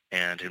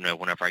 and,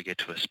 whenever I get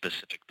to a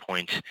specific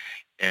point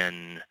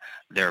in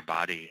their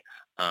body,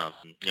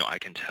 I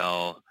can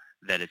tell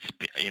that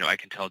I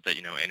can tell that,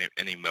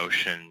 an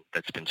emotion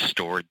that's been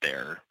stored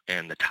there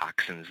and the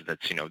toxins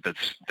that's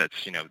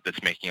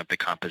making up the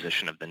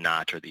composition of the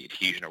knot or the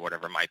adhesion or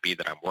whatever it might be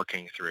that I'm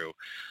working through,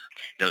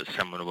 that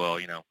someone will,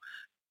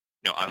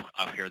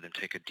 I'll hear them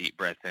take a deep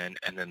breath in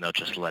and then they'll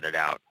just let it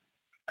out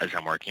as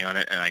I'm working on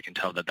it. And I can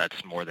tell that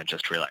that's more than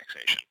just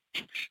relaxation.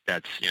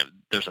 That's,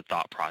 there's a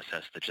thought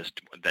process that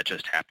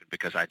just happened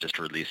because I just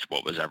released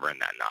what was ever in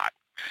that knot.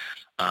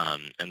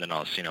 And then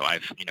also,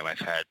 I've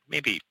had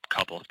maybe a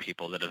couple of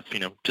people that have,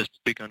 just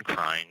begun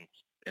crying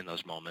in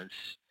those moments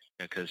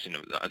because,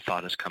 a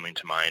thought is coming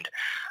to mind.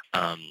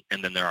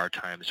 And then there are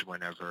times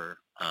whenever,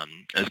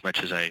 as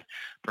much as I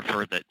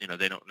prefer that,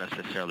 they don't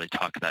necessarily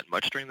talk that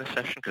much during the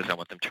session because I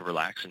want them to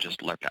relax and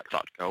just let that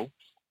thought go.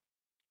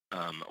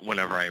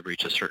 Whenever I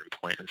reach a certain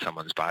point in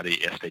someone's body,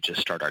 if they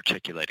just start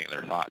articulating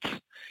their thoughts,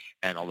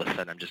 and all of a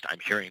sudden I'm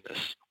hearing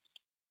this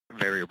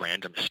very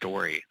random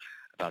story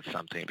about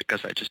something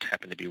because I just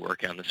happen to be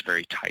working on this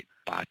very tight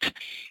spot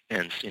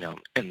and,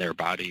 in their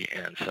body,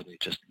 and suddenly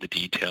just the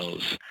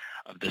details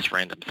of this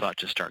random thought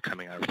just start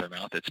coming out of their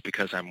mouth. It's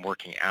because I'm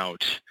working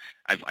out.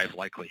 I've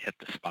likely hit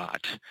the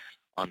spot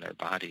on their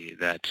body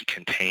that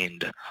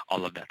contained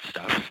all of that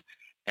stuff.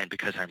 And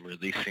because I'm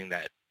releasing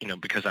that,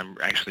 because I'm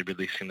actually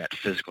releasing that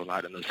physical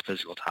knot and those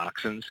physical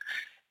toxins,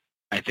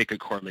 I think it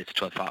correlates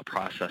to a thought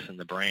process in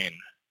the brain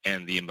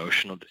and the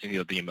emotional,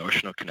 the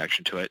emotional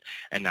connection to it.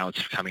 And now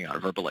it's coming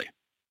out verbally.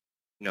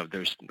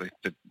 There's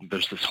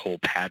this whole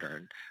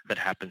pattern that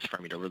happens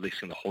from,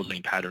 releasing the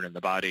holding pattern in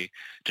the body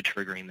to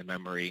triggering the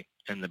memory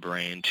in the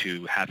brain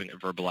to having it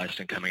verbalized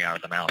and coming out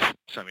of the mouth.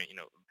 So,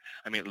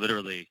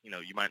 literally,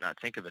 you might not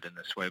think of it in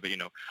this way, but,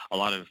 a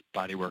lot of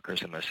body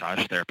workers and massage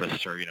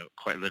therapists are,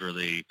 quite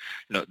literally,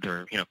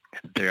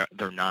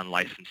 they're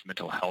non-licensed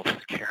mental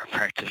health care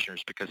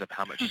practitioners because of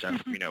how much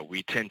stuff,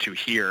 we tend to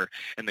hear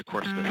in the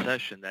course of the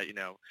session that,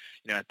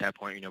 at that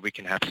point, we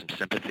can have some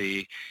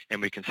sympathy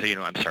and we can say,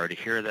 I'm sorry to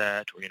hear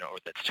that, or, or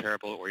that's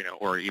terrible,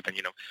 or even,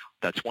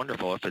 that's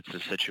wonderful if it's a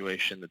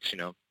situation that's,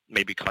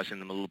 maybe causing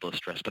them a little bit of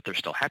stress, but they're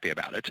still happy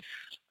about it.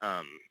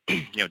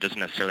 It doesn't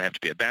necessarily have to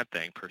be a bad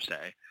thing per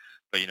se.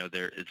 But,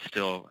 it's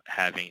still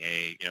having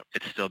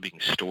it's still being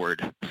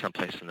stored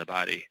someplace in the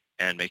body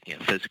and making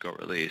a physical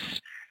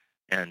release.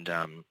 And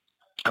I'm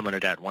going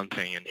to add one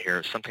thing in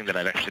here. Something that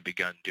I've actually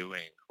begun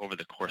doing over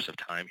the course of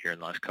time here in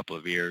the last couple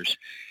of years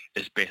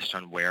is based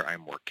on where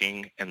I'm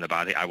working in the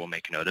body. I will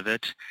make note of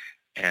it,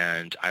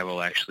 and I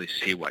will actually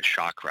see what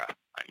chakra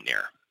I'm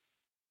near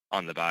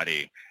on the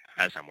body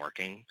as I'm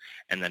working,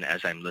 and then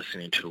as I'm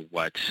listening to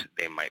what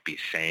they might be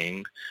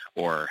saying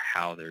or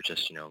how they're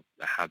just,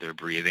 how they're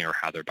breathing or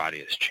how their body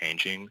is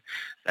changing,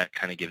 that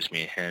kind of gives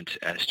me a hint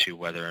as to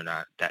whether or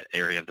not that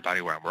area of the body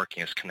where I'm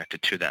working is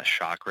connected to that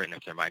chakra, and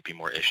if there might be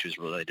more issues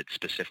related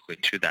specifically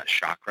to that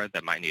chakra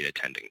that might need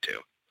attending to.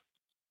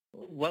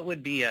 What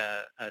would be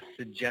a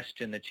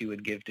suggestion that you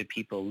would give to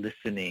people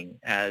listening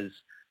as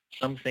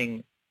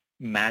something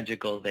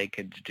magical they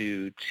could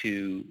do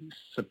to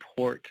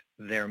support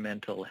their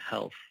mental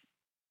health,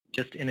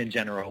 just in a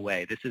general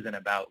way? This isn't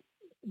about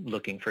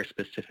looking for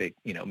specific,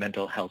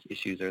 mental health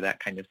issues or that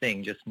kind of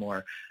thing, just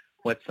more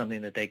what's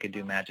something that they could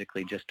do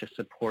magically just to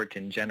support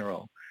in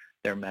general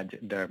their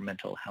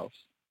mental health.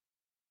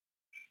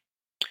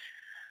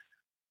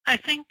 I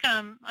think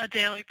a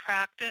daily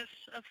practice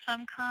of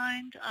some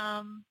kind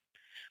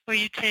where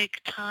you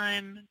take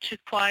time to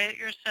quiet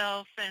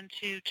yourself and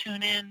to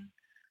tune in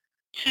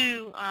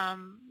to,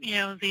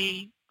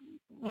 the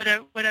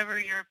whatever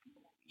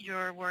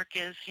your work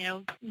is,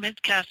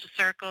 cast a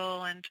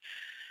circle and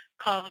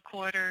call the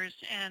quarters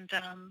and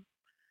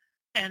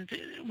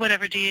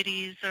whatever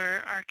deities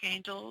or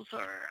archangels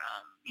or,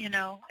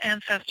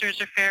 ancestors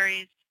or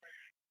fairies,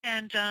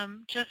 and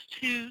just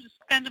to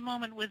spend a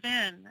moment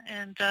within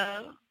and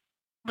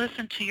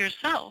listen to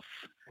yourself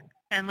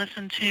and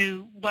listen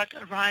to what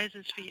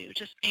arises for you,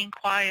 just being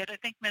quiet. I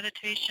think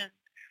meditation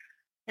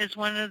is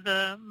one of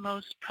the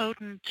most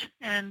potent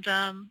and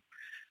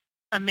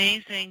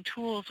amazing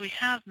tools we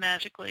have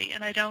magically,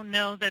 and I don't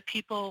know that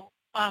people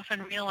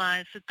often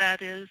realize that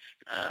that is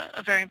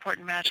a very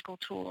important magical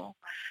tool.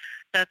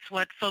 That's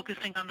what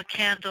focusing on the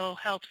candle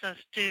helps us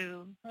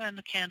do, and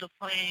the candle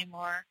flame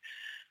or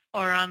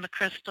on the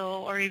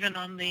crystal or even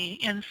on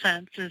the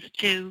incense, is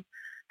to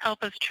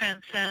help us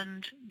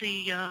transcend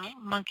the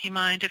monkey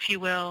mind, if you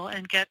will,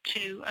 and get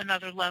to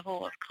another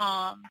level of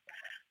calm.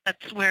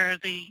 That's where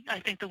I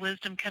think the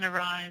wisdom can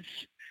arise,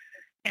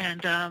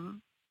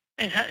 and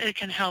it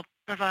can help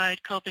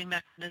provide coping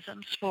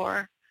mechanisms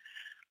for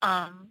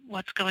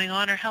what's going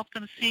on, or help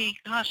them see,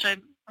 gosh,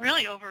 I'm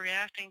really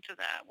overreacting to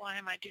that. Why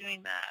am I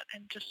doing that?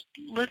 And just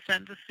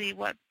listen to see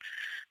what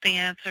the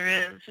answer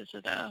is. Is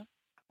it a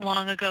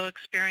long ago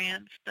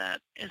experience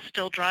that is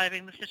still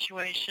driving the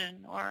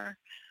situation, or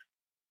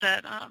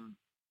that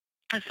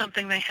is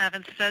something they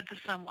haven't said to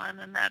someone,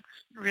 and that's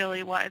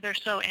really why they're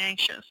so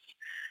anxious,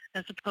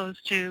 as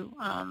opposed to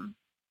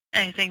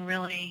anything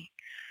really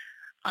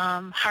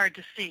hard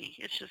to see.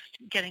 It's just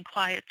getting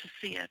quiet to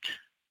see it,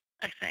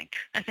 I think.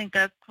 I think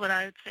that's what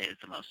I would say is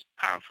the most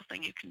powerful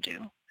thing you can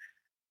do.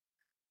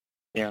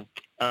 Yeah.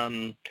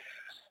 I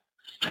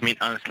mean,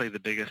 honestly, the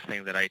biggest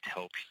thing that I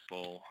tell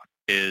people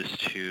is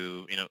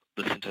to,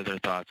 listen to their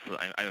thoughts.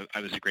 I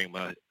was agreeing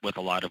with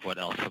a lot of what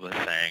Elsa was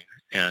saying.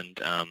 And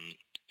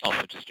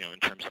also just, in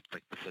terms of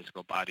like the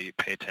physical body,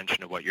 pay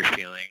attention to what you're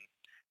feeling,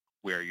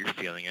 where you're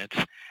feeling it,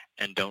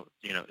 and don't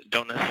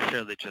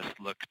necessarily just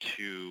look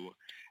to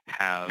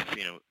have,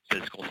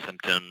 physical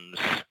symptoms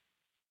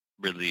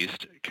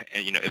released,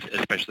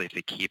 especially if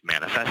they keep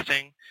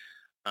manifesting.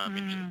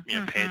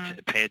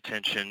 Pay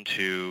attention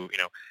to,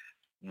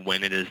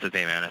 when it is that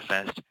they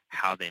manifest,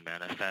 how they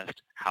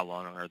manifest, how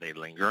long are they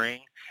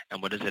lingering,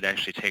 and what does it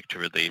actually take to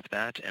relieve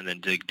that, and then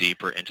dig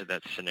deeper into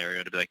that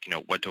scenario to be like,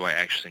 what do I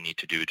actually need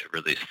to do to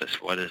release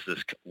this? What is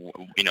this,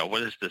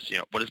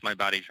 what is my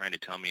body trying to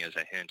tell me as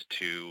a hint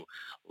to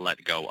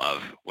let go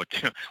of?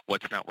 What's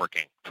not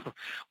working?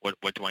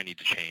 What do I need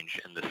to change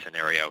in this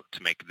scenario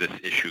to make this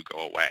issue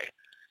go away?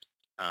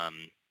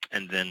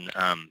 And then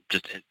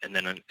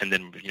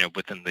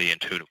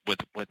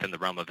within the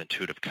realm of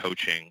intuitive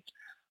coaching,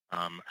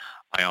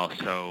 I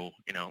also,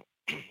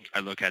 I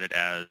look at it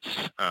as,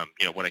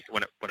 what I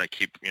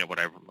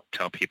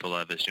tell people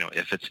of is,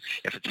 if it's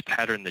a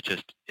pattern that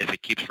if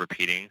it keeps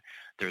repeating,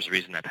 there's a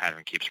reason that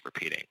pattern keeps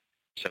repeating.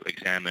 So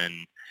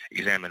examine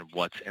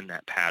what's in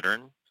that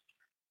pattern,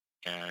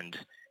 and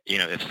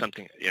if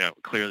something,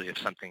 clearly if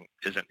something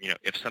isn't,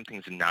 if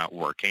something's not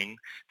working,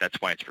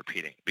 that's why it's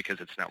repeating, because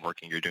it's not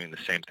working. You're doing the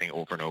same thing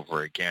over and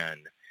over again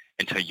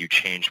until you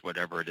change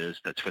whatever it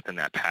is that's within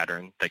that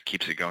pattern that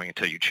keeps it going,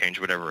 until you change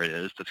whatever it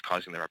is that's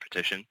causing the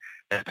repetition.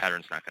 That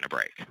pattern's not going to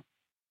break.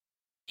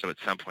 So at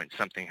some point,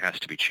 something has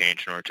to be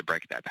changed in order to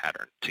break that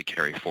pattern, to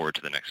carry forward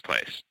to the next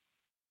place.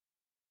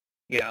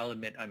 Yeah, I'll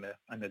admit I'm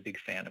a big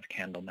fan of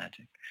candle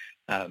magic,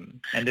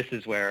 and this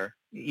is where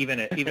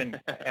even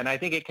and I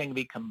think it can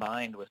be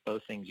combined with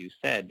both things you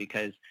said,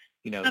 because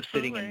Absolutely.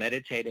 Sitting and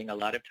meditating, a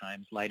lot of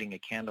times lighting a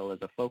candle as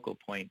a focal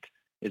point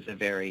is a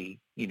very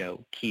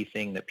key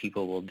thing that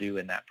people will do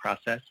in that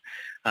process.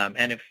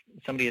 And if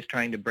somebody is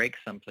trying to break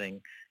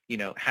something,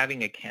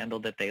 having a candle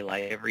that they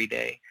light every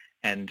day.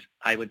 And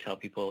I would tell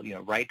people,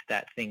 write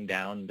that thing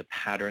down, the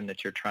pattern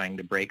that you're trying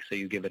to break, so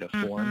you give it a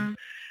form,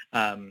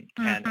 and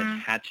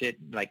attach it,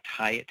 like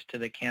tie it to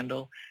the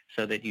candle,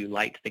 so that you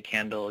light the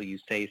candle, you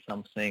say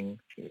something,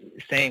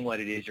 saying what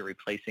it is you're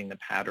replacing the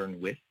pattern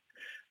with,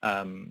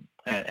 and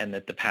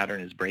that the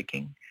pattern is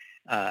breaking.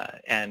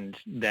 And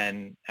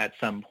then at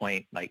some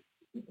point, like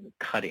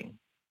cutting,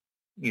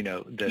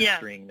 the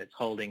string that's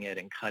holding it,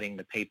 and cutting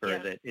the paper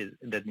that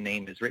the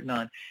name is written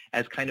on,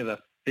 as kind of a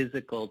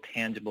physical,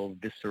 tangible,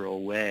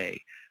 visceral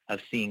way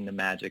of seeing the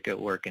magic at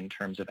work in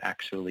terms of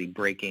actually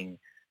breaking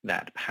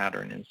that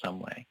pattern in some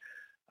way.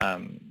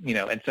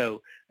 And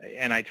so,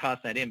 and I toss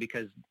that in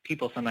because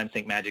people sometimes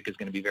think magic is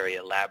going to be very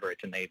elaborate,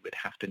 and they would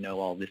have to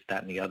know all this,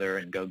 that, and the other,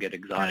 and go get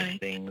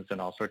exotic things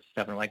and all sorts of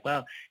stuff. And I'm like,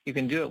 well, you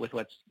can do it with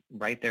what's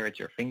right there at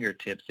your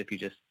fingertips if you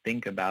just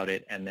think about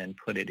it and then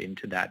put it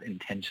into that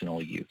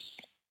intentional use.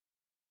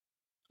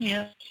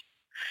 Yes.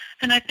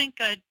 And I think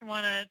I'd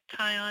want to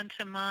tie on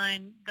to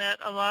mine that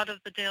a lot of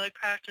the daily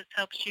practice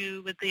helps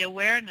you with the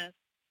awareness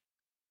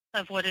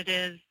of what it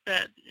is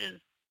that is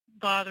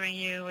bothering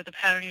you, or the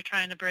pattern you're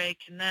trying to break.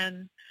 And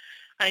then,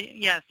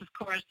 of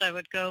course, I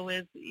would go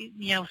with,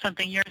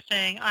 something you're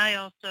saying. I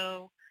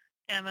also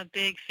am a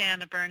big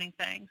fan of burning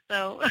things.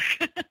 So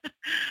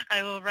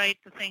I will write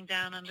the thing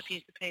down on the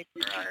piece of paper,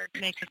 or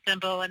make a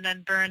symbol, and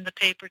then burn the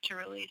paper to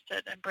release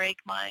it and break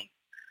my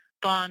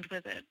bond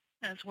with it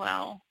as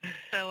well.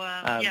 So,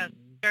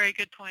 very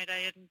good point. I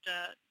hadn't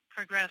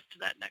progressed to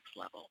that next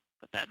level,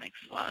 but that makes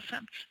a lot of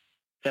sense.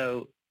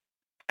 So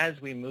as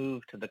we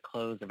move to the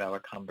close of our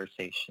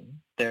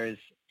conversation, there's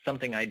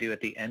something I do at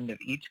the end of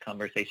each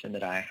conversation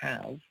that I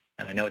have,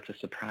 and I know it's a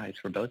surprise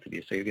for both of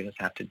you, so you're going to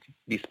have to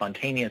be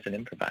spontaneous and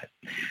improvise.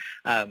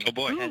 Oh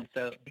boy! And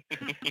so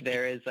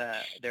there's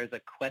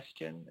a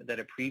question that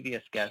a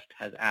previous guest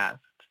has asked,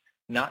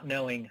 not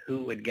knowing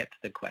who would get to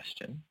the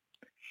question,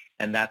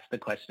 and that's the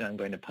question I'm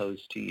going to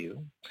pose to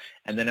you.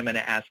 And then I'm going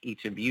to ask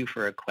each of you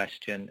for a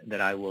question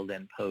that I will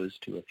then pose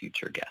to a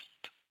future guest.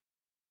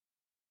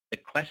 The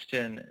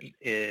question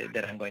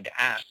that I'm going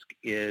to ask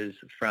is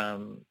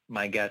from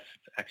my guest,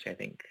 actually I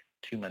think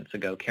 2 months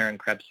ago, Karen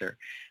Krebser,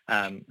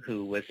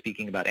 who was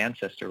speaking about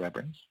ancestor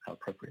reverence, how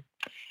appropriate.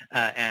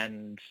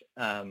 And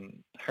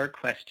her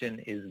question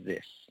is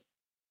this: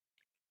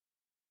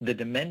 the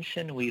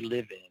dimension we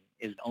live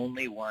in is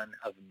only one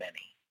of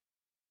many.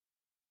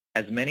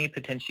 As many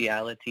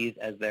potentialities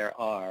as there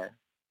are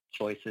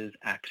choices,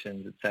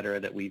 actions,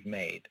 etc., that we've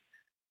made.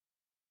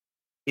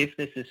 If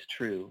this is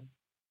true,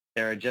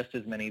 there are just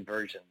as many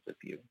versions of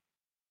you.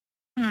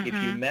 Mm-hmm. If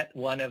you met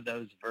one of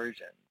those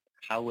versions,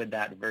 how would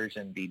that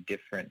version be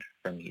different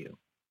from you?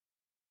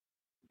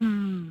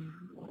 Well,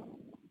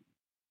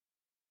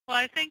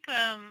 I think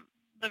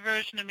the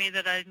version of me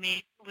that I'd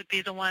meet would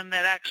be the one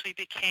that actually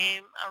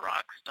became a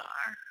rock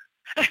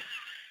star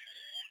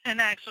and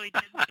actually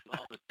did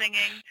all the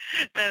singing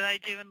that I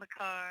do in the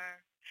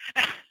car.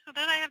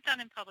 That I have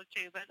done in public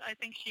too, but I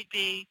think she'd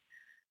be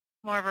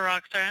more of a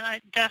rock star, and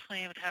I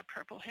definitely would have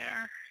purple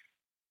hair.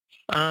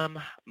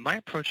 My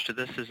approach to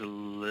this is a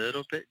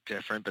little bit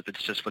different, but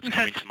it's just what's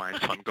coming to mind,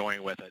 so I'm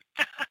going with it.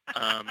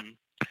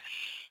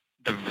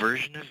 The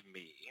version of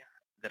me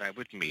that I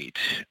would meet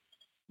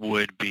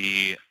would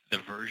be the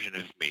version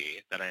of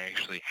me that I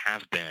actually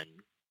have been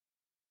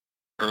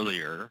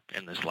earlier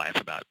in this life,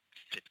 about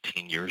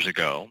 15 years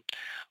ago,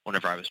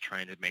 whenever I was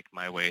trying to make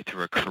my way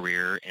through a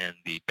career in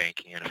the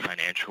banking and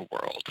financial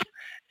world.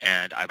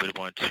 And I would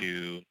want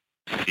to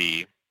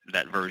see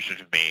that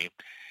version of me,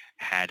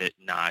 had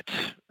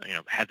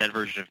that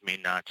version of me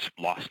not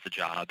lost the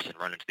jobs and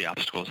run into the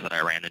obstacles that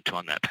I ran into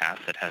on that path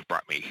that has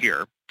brought me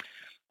here.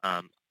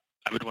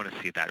 I would want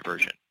to see that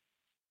version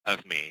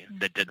of me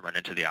that didn't run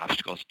into the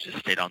obstacles, just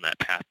stayed on that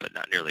path, but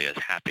not nearly as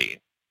happy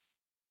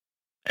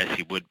as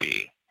he would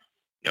be,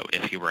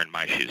 if he were in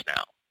my shoes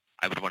now.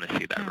 I would want to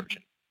see that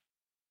version.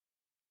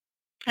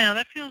 Yeah,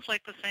 that feels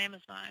like the same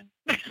as mine.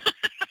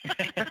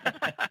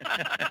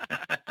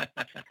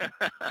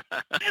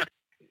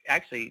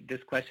 Actually,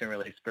 this question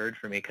really spurred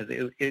for me because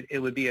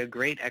it would be a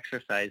great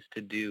exercise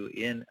to do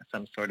in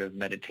some sort of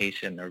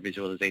meditation or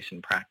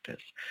visualization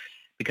practice.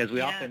 Because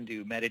we often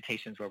do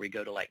meditations where we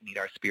go to meet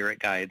our spirit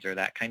guides or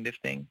that kind of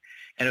thing.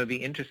 And it would be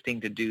interesting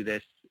to do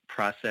this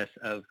process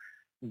of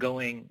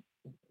going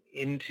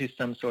into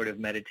some sort of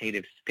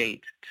meditative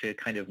state to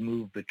kind of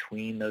move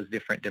between those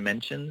different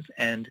dimensions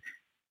and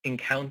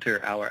encounter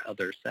our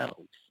other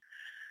selves.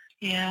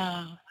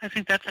 Yeah, I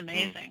think that's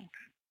amazing.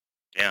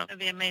 Yeah. It'd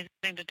be amazing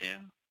to do.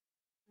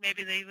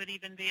 Maybe they would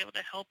even be able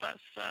to help us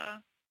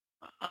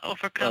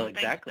overcome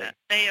things that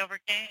they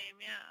overcame.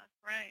 Yeah,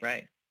 right.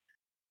 Right.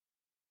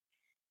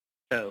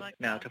 So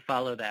now to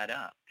follow that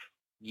up,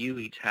 you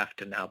each have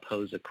to now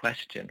pose a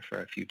question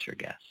for a future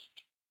guest.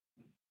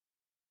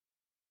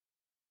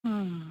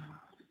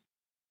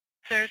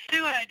 There's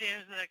two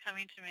ideas that are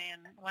coming to me,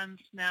 and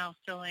one's now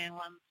silly and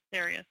one's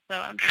serious,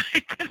 so I'm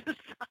trying to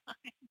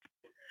decide.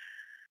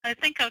 I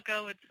think I'll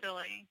go with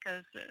silly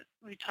because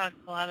we talked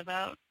a lot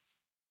about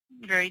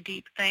very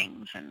deep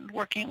things and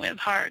working with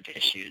hard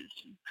issues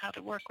and how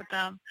to work with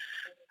them.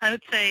 I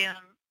would say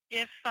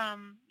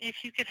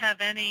if you could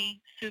have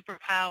any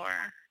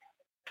superpower,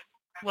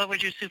 what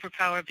would your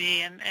superpower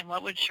be, and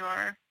what would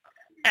your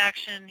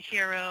action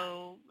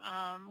hero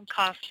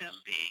costume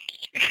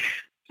be?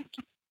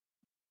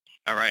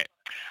 All right.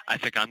 I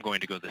think I'm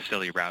going to go the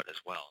silly route as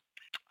well.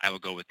 I will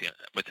go with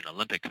an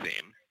Olympic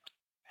theme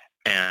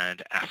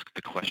and ask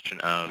the question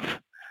of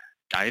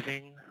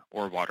diving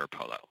or water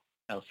polo.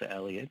 Elsa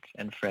Elliott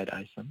and Fred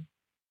Isom,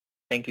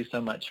 thank you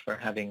so much for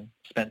having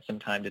spent some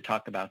time to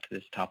talk about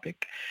this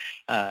topic.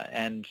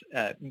 And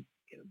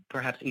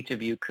perhaps each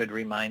of you could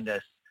remind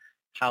us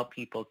how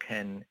people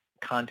can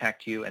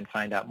contact you and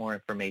find out more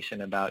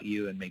information about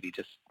you, and maybe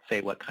just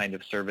say what kind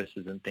of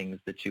services and things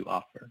that you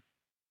offer.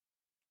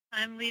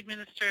 I'm lead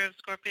minister of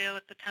Scorpio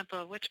at the Temple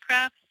of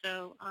Witchcraft,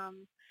 so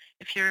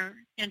if you're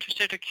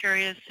interested or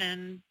curious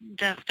in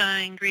death,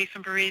 dying, grief,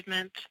 and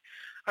bereavement,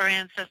 or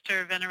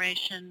ancestor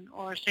veneration,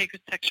 or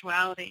sacred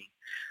sexuality,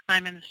 my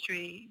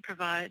ministry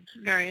provides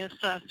various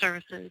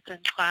services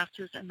and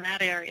classes in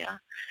that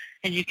area.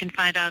 And you can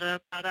find out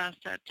about us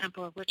at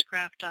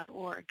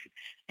templeofwitchcraft.org,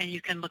 and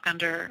you can look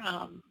under,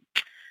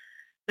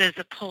 there's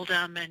a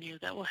pull-down menu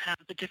that will have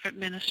the different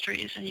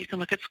ministries, and you can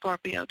look at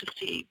Scorpio to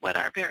see what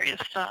our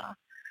various,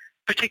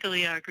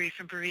 particularly our grief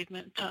and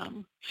bereavement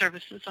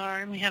services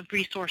are, and we have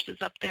resources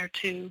up there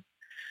too.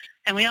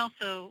 And we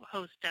also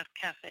host Death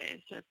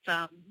Cafes.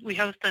 We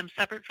host them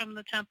separate from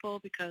the temple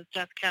because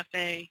Death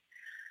Cafe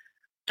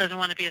doesn't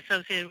want to be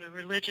associated with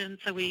religion,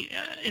 so we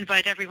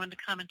invite everyone to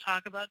come and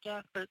talk about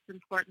death, but it's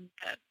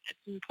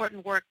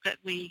important work that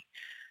we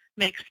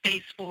make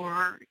space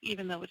for,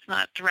 even though it's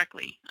not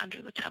directly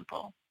under the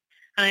temple.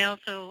 And I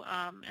also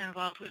am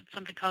involved with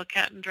something called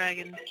Cat and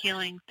Dragon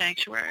Healing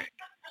Sanctuary,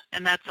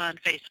 and that's on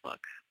Facebook,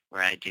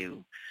 where I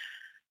do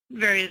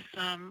various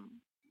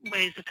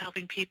ways of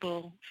helping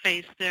people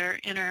face their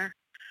inner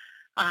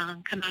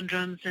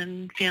conundrums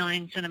and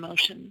feelings and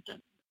emotions. And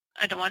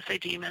I don't want to say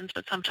demons,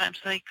 but sometimes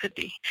they could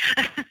be,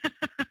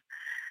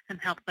 and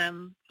help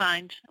them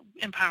find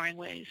empowering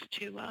ways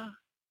to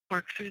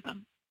work through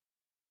them.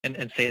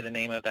 And say the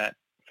name of that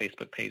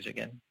Facebook page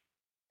again.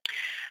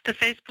 The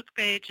Facebook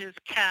page is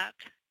Cat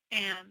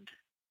and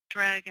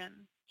Dragon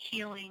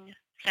Healing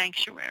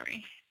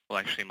Sanctuary. Well,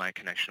 actually, my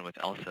connection with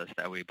Elsa is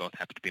that we both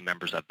happen to be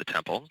members of the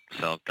temple,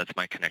 so that's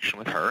my connection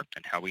with her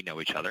and how we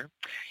know each other.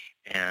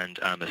 And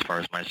as far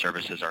as my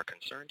services are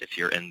concerned, if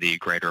you're in the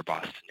greater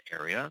Boston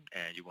area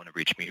and you want to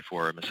reach me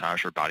for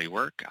massage or body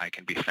work, I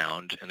can be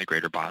found in the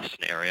greater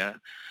Boston area.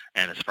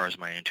 And as far as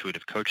my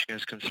intuitive coaching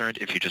is concerned,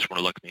 if you just want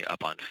to look me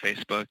up on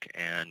Facebook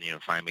and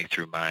find me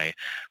through my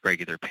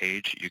regular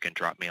page, you can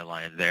drop me a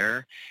line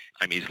there.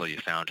 I'm easily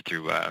found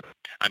through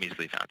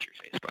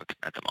Facebook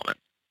at the moment.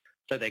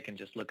 So they can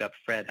just look up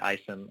Fred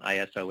Isom,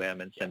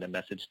 ISOM, and send a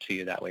message to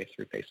you that way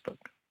through Facebook.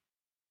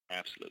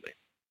 Absolutely.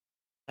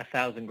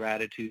 1,000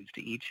 gratitudes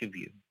to each of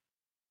you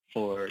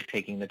for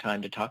taking the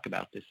time to talk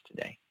about this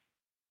today.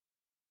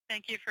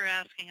 Thank you for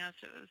asking us.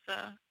 It's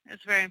a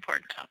very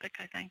important topic,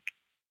 I think.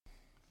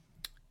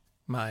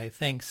 My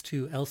thanks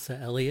to Elsa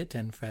Elliott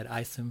and Fred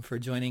Isom for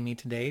joining me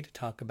today to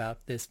talk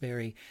about this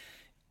very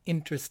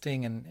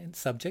interesting and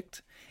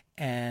subject.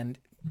 And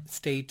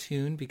stay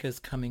tuned, because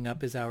coming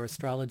up is our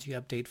astrology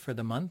update for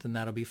the month, and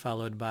that'll be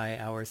followed by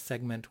our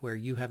segment where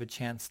you have a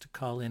chance to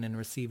call in and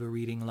receive a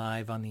reading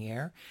live on the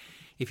air.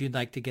 If you'd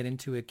like to get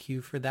into a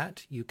queue for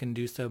that, you can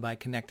do so by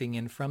connecting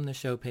in from the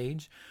show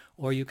page,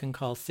 or you can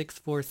call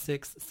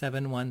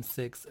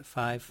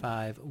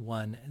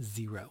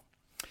 646-716-5510.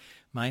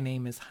 My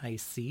name is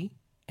HiC,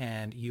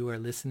 and you are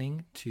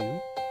listening to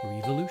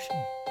Revolution.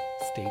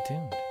 Stay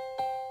tuned.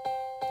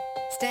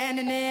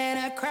 Standing in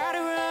a crowded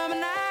room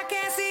and I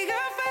can't see your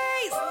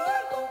face.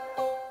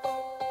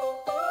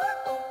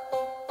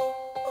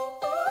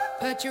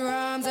 Put your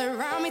arms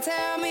around me,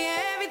 tell me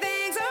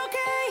everything's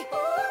okay.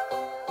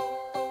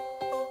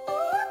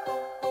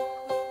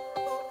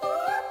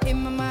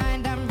 In my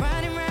mind I'm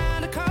running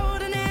around a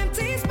cold and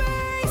empty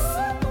space.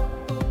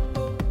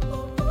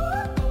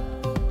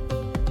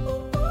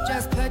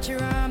 Just put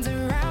your arms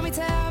around me,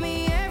 tell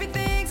me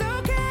everything's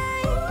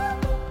okay.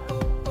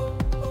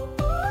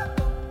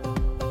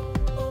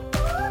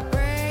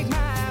 Break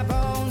my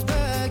bones,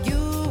 but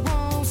you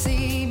won't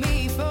see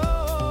me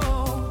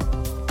fall.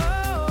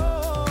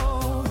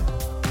 Oh,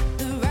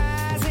 the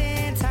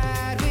rising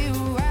tide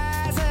will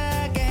rise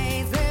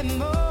against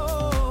them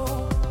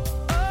all.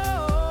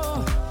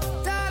 Oh,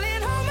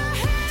 darling, hold my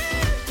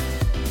hand.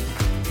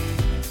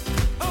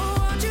 Oh,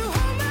 won't you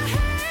hold my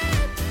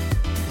hand?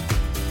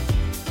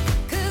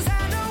 'Cause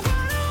I don't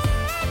wanna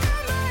walk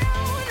on my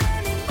own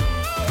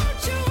anymore.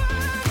 Won't you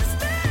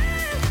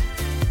understand?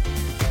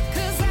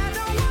 'Cause I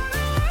don't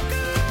wanna walk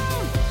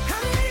alone.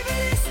 I'm ready for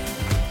this.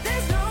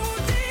 There's no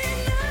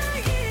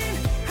denying.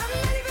 I'm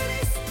ready for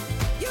this.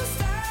 You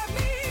stop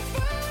me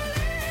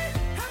falling.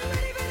 I'm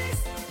ready for this.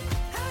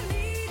 I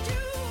need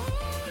you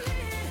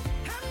holding.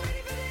 I'm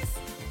ready for this.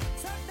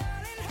 So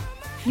darling, hold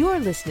my hand. You're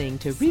listening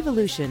to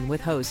Revolution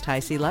with host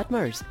HiC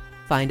Lutmers.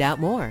 Find out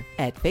more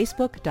at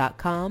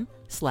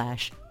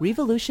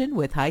facebook.com/Revolution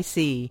with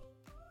HiC.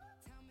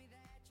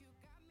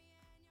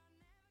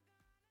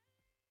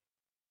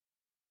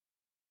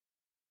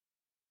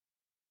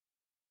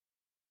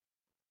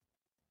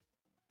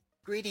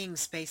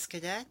 Greetings, Space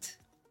Cadet.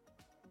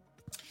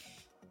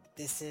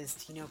 This is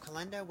Tino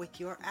Kalenda with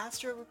your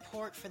Astro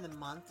Report for the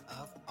month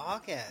of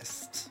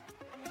August.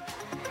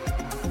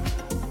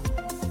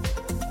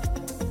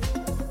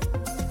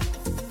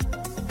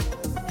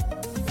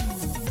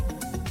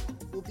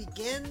 We'll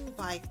begin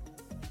by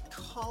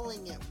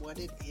calling it what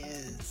it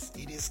is.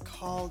 It is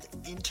called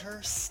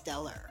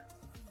interstellar.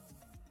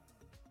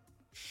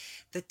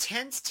 The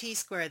tense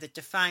T-square that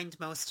defined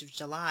most of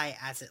July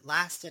as it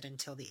lasted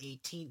until the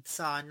 18th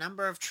saw a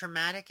number of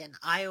traumatic and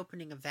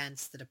eye-opening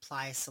events that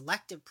apply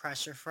selective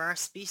pressure for our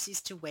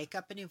species to wake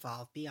up and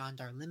evolve beyond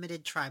our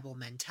limited tribal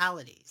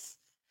mentalities.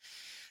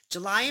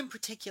 July in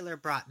particular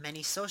brought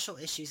many social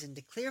issues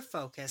into clear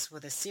focus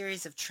with a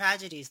series of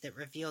tragedies that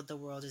revealed the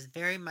world as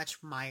very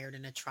much mired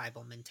in a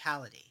tribal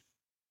mentality.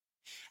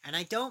 And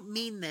I don't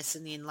mean this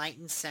in the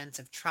enlightened sense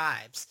of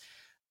tribes,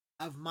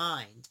 of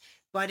mind,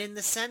 but in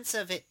the sense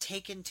of it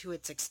taken to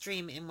its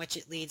extreme, in which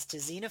it leads to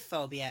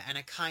xenophobia and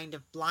a kind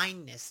of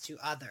blindness to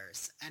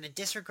others and a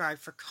disregard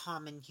for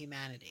common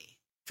humanity.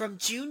 From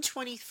June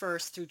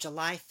 21st through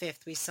July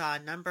 5th, we saw a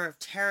number of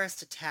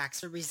terrorist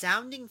attacks, a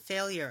resounding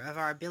failure of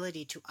our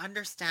ability to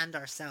understand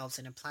ourselves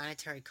in a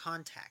planetary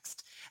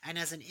context and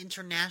as an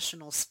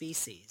international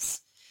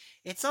species.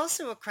 It's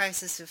also a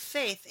crisis of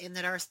faith in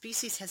that our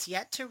species has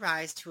yet to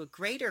rise to a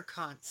greater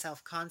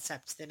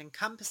self-concept that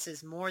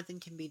encompasses more than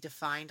can be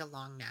defined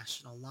along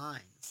national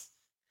lines.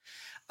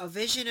 A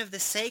vision of the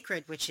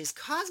sacred which is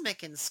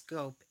cosmic in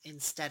scope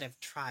instead of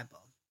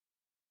tribal.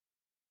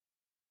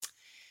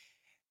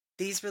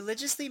 These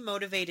religiously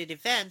motivated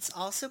events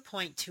also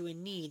point to a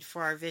need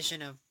for our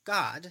vision of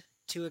God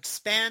to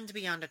expand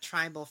beyond a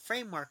tribal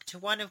framework to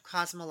one of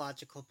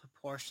cosmological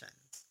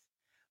proportions.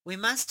 We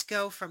must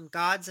go from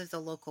gods of the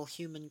local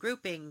human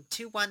grouping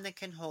to one that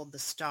can hold the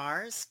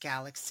stars,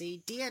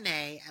 galaxy,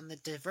 DNA, and the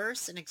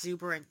diverse and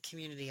exuberant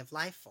community of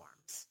life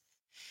forms.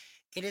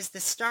 It is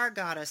the star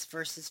goddess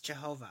versus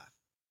Jehovah.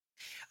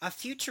 a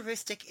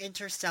futuristic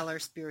interstellar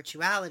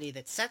spirituality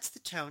that sets the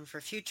tone for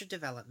future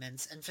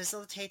developments and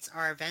facilitates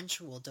our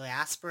eventual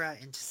diaspora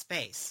into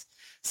space,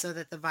 so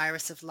that the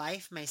virus of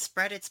life may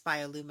spread its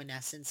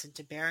bioluminescence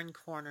into barren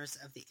corners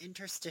of the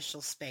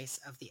interstitial space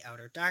of the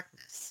outer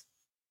darkness.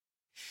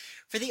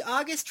 For the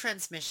August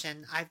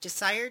transmission, I've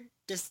decided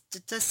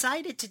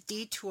to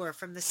detour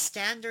from the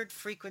standard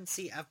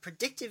frequency of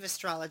predictive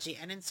astrology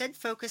and instead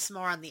focus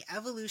more on the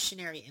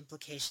evolutionary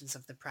implications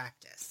of the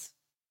practice.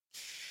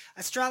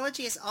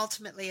 Astrology is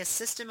ultimately a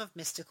system of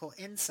mystical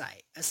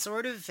insight, a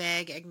sort of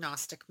vague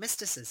agnostic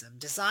mysticism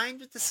designed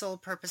with the sole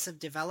purpose of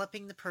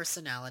developing the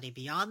personality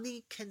beyond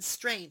the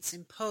constraints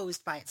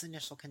imposed by its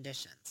initial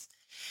conditions.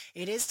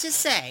 It is to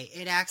say,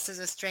 it acts as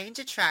a strange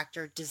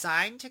attractor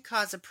designed to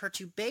cause a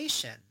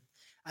perturbation,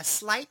 a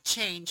slight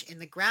change in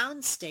the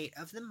ground state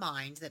of the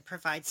mind that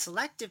provides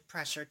selective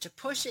pressure to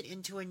push it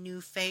into a new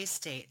phase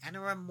state and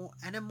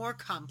a more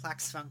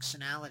complex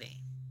functionality.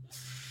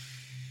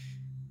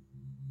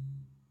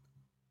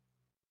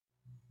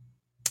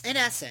 In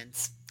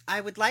essence,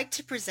 I would like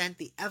to present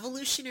the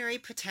evolutionary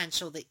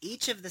potential that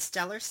each of the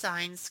stellar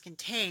signs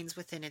contains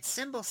within its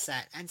symbol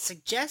set and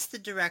suggest the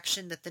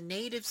direction that the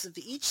natives of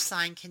each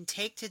sign can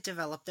take to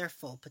develop their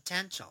full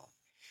potential.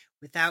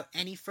 Without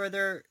any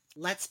further,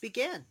 let's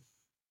begin.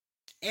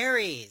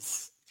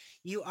 Aries,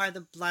 you are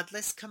the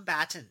bloodless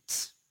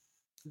combatant.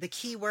 The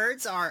key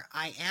words are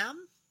I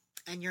am,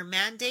 and your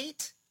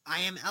mandate,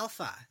 I am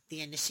Alpha,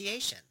 the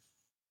initiation.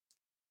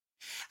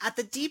 At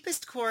the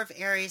deepest core of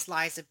Aries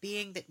lies a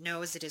being that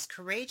knows it is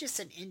courageous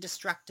and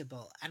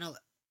indestructible, and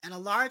a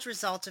large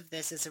result of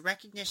this is a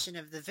recognition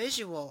of the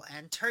visual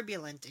and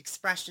turbulent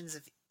expressions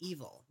of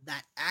evil,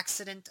 that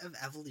accident of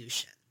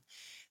evolution,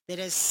 that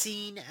is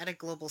seen at a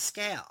global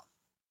scale.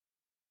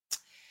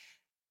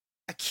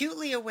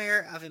 Acutely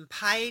aware of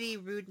impiety,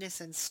 rudeness,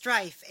 and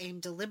strife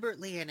aimed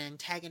deliberately in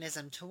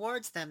antagonism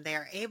towards them, they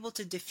are able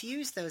to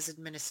diffuse those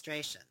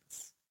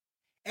administrations.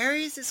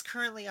 Aries is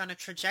currently on a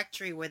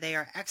trajectory where they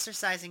are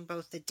exercising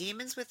both the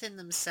demons within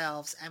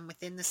themselves and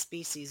within the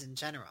species in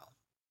general.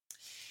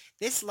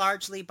 This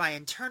largely by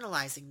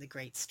internalizing the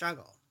great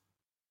struggle.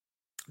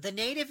 The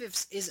native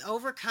is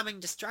overcoming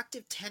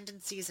destructive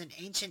tendencies and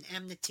ancient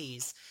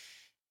enmities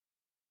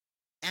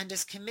and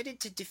is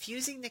committed to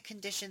diffusing the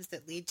conditions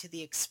that lead to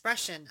the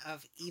expression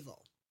of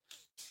evil.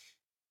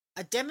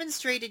 A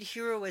demonstrated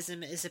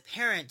heroism is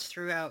apparent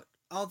throughout,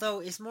 although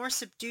in more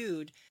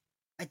subdued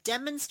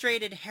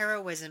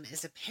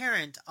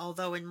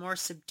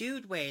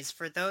ways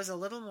for those a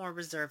little more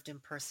reserved in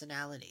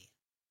personality.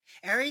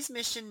 Aries'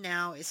 mission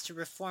now is to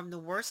reform the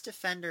worst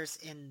offenders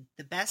in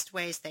the best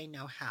ways they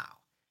know how.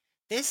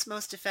 This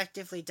most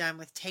effectively done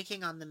with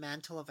taking on the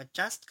mantle of a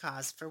just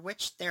cause for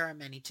which there are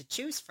many to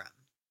choose from.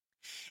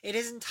 It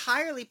is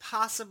entirely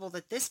possible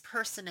that this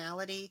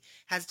personality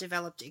has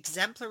developed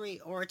exemplary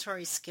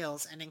oratory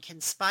skills and can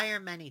inspire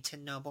many to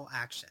noble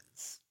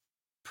actions.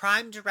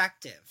 Prime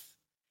directive: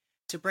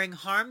 to bring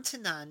harm to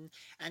none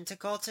and to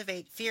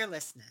cultivate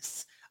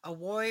fearlessness, a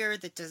warrior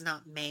that does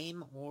not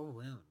maim or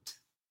wound.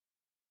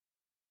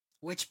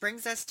 Which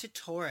brings us to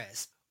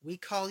Taurus. We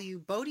call you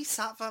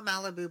Bodhisattva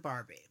Malibu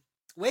Barbie,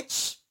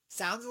 which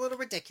sounds a little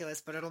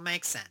ridiculous, but it'll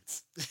make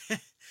sense.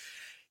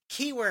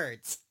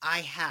 Keywords: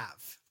 I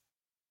have.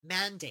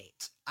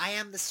 Mandate: I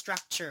am the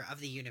structure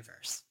of the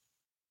universe.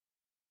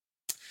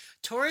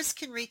 Taurus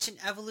can reach an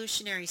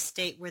evolutionary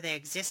state where they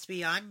exist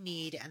beyond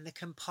need and the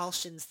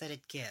compulsions that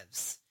it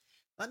gives.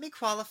 Let me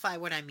qualify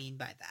what I mean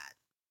by that.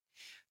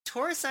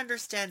 Taurus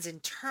understands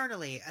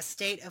internally a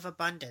state of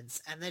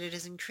abundance and that it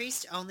is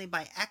increased only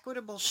by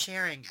equitable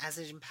sharing as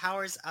it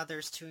empowers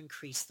others to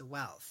increase the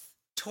wealth.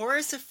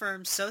 Taurus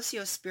affirms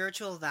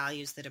socio-spiritual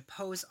values that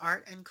oppose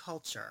art and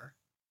culture,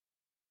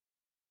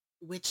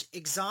 which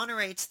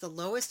exonerates the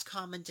lowest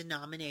common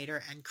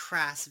denominator and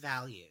crass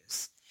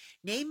values,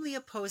 namely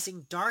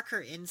opposing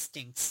darker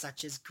instincts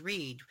such as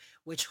greed,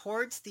 which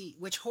hoard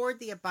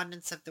the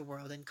abundance of the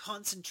world and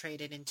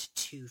concentrate it into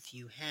too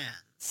few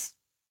hands.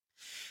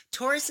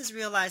 Taurus is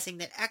realizing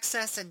that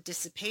excess and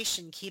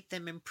dissipation keep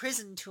them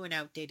imprisoned to an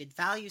outdated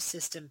value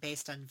system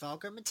based on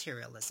vulgar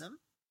materialism.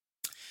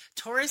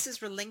 Taurus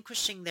is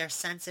relinquishing their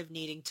sense of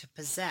needing to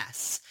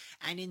possess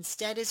and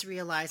instead is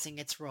realizing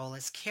its role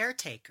as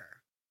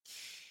caretaker.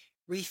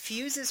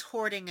 Refuses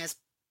hoarding as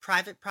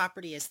private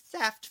property as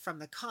theft from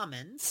the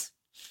commons,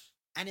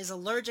 and is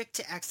allergic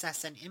to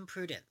excess and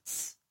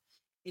imprudence.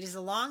 It is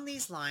along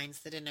these lines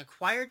that an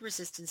acquired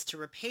resistance to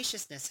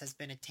rapaciousness has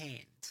been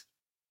attained.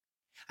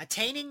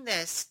 Attaining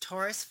this,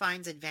 Taurus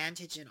finds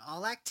advantage in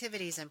all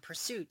activities and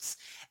pursuits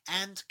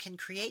and can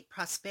create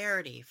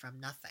prosperity from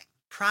nothing.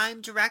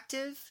 Prime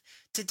directive: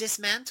 to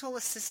dismantle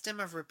a system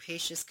of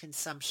rapacious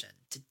consumption,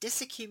 to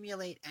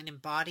disaccumulate and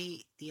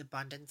embody the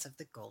abundance of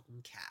the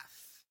golden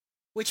calf.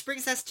 Which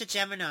brings us to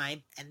Gemini,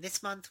 and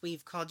this month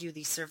we've called you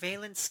the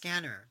surveillance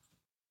scanner.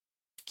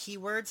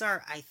 Keywords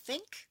are I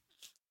think,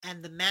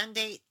 and the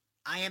mandate,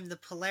 I am the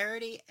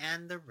polarity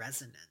and the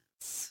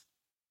resonance.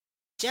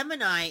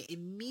 Gemini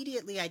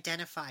immediately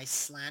identifies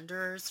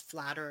slanderers,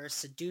 flatterers,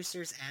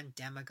 seducers, and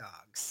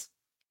demagogues.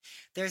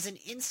 There's an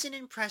instant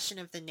impression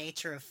of the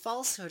nature of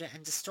falsehood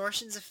and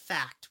distortions of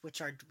fact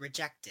which are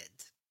rejected.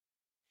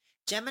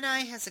 Gemini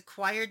has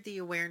acquired the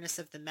awareness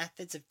of the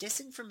methods of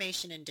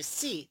disinformation and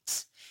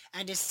deceit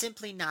and is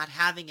simply not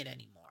having it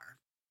anymore.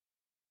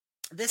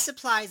 This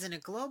implies in a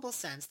global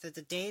sense that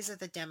the days of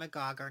the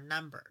demagogue are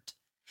numbered,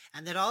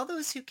 and that all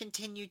those who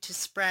continue to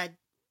spread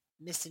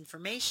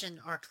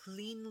misinformation are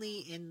cleanly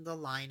in the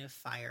line of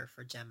fire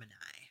for Gemini.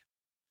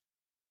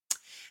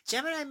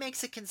 Gemini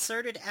makes a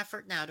concerted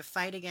effort now to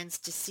fight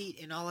against deceit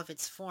in all of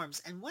its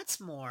forms, and what's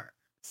more,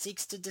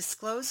 seeks to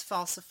disclose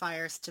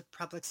falsifiers to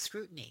public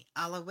scrutiny,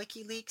 a la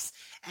WikiLeaks,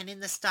 and in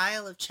the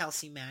style of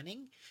Chelsea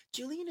Manning,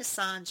 Julian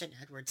Assange, and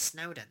Edward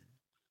Snowden.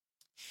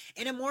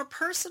 In a more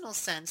personal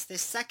sense,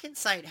 this second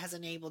sight has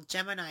enabled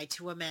Gemini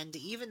to amend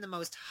even the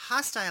most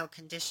hostile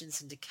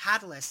conditions into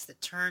catalysts that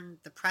turn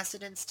the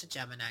precedents to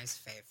Gemini's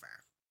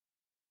favor.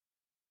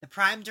 The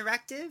prime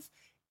directive: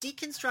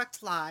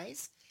 deconstruct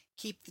lies,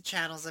 keep the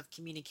channels of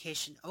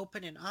communication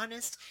open and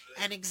honest,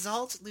 and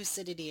exalt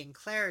lucidity and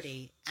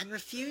clarity, and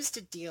refuse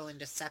to deal in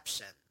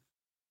deception.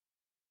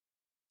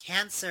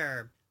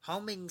 Cancer,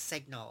 homing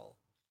signal.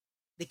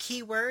 The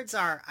key words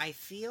are I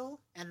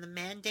feel, and the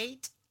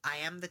mandate, I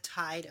am the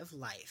tide of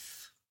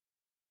life.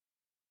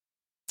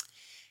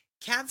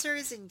 Cancer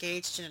is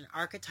engaged in an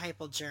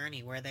archetypal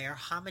journey where they are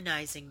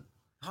harmonizing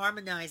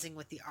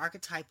with the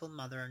archetypal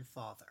mother and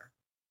father.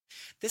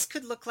 This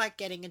could look like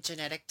getting a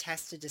genetic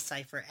test to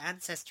decipher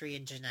ancestry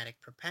and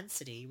genetic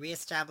propensity,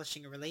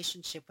 reestablishing a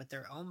relationship with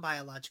their own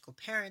biological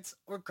parents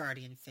or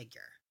guardian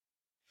figure.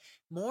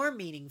 More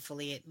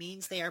meaningfully, it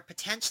means they are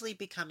potentially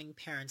becoming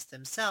parents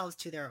themselves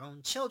to their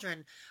own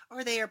children,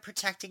 or they are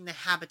protecting the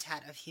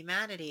habitat of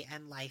humanity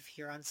and life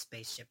here on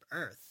spaceship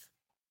Earth.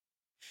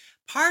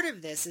 Part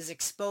of this is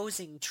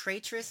exposing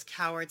traitorous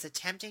cowards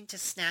attempting to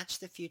snatch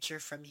the future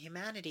from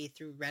humanity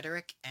through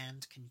rhetoric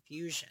and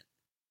confusion.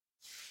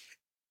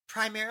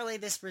 Primarily,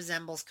 this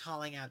resembles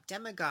calling out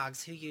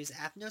demagogues who use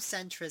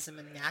ethnocentrism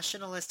and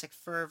nationalistic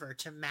fervor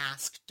to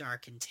mask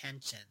dark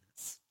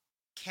intentions.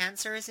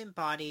 Cancer is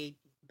embodying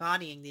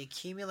the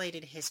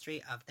accumulated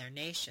history of their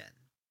nation.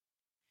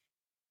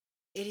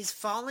 It is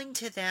falling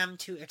to them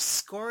to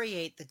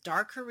excoriate the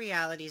darker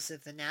realities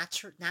of the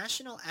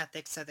national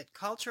ethics so that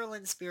cultural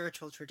and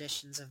spiritual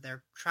traditions of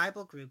their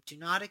tribal group do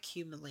not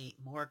accumulate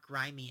more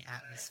grimy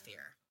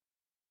atmosphere.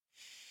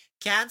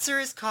 Cancer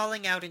is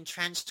calling out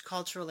entrenched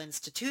cultural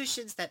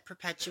institutions that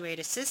perpetuate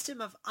a system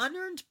of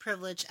unearned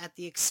privilege at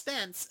the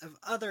expense of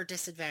other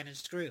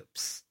disadvantaged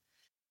groups.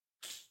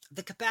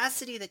 The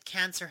capacity that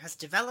Cancer has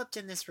developed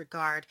in this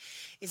regard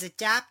is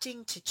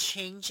adapting to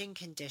changing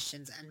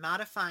conditions and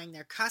modifying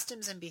their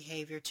customs and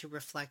behavior to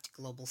reflect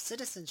global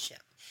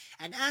citizenship,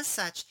 and as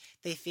such,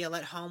 they feel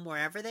at home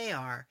wherever they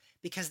are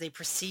because they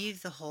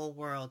perceive the whole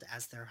world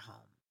as their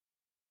home.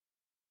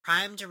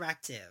 Prime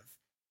directive: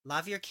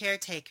 love your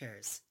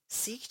caretakers.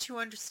 Seek to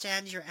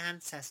understand your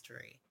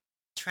ancestry,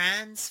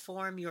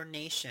 transform your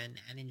nation,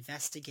 and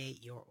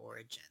investigate your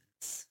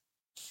origins.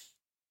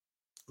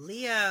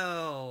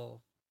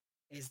 Leo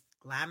is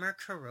glamour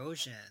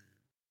corrosion.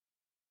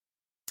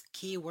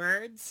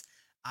 Keywords: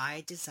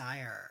 I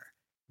desire.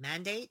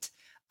 Mandate: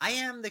 I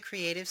am the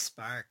creative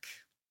spark.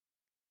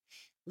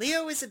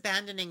 Leo is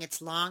abandoning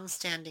its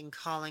long-standing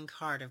calling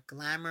card of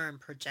glamour and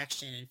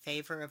projection in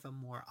favor of a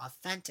more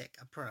authentic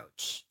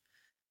approach.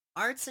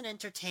 Arts and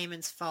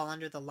entertainments fall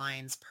under the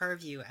lion's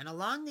purview, and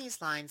along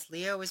these lines,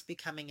 Leo is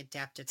becoming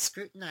adept at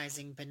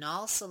scrutinizing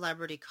banal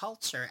celebrity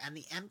culture and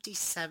the empty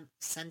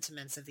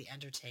sentiments of the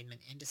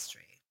entertainment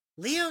industry.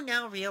 Leo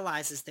now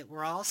realizes that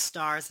we're all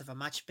stars of a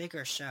much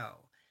bigger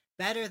show,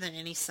 better than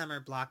any summer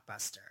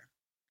blockbuster.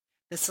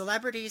 The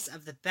celebrities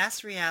of the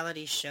best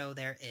reality show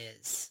there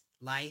is,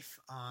 Life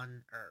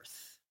on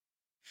Earth.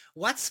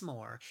 What's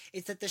more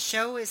is that the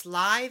show is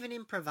live and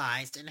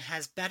improvised and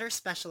has better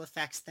special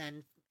effects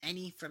than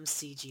any from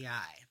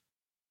CGI.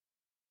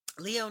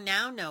 Leo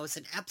now knows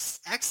and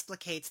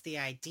explicates the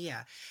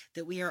idea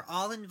that we are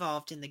all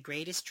involved in the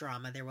greatest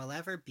drama there will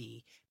ever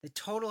be, the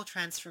total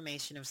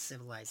transformation of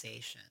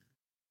civilization.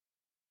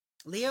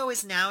 Leo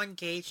is now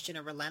engaged in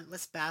a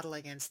relentless battle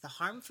against the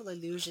harmful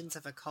illusions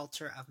of a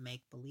culture of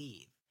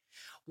make-believe,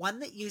 one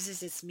that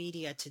uses its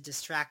media to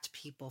distract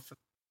people from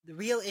the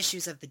real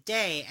issues of the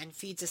day and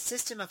feeds a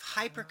system of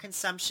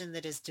hyperconsumption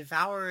that is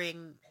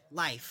devouring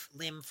life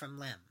limb from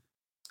limb.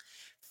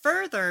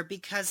 Further,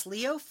 because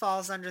Leo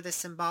falls under the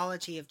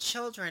symbology of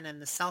children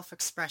and the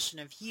self-expression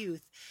of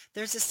youth,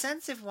 there's a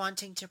sense of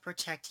wanting to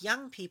protect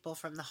young people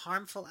from the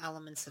harmful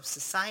elements of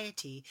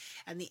society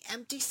and the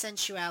empty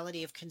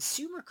sensuality of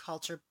consumer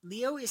culture.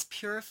 Leo is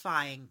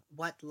purifying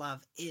what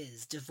love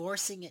is,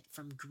 divorcing it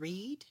from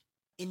greed,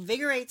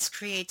 invigorates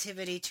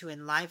creativity to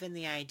enliven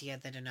the idea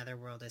that another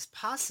world is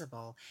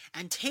possible,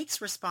 and takes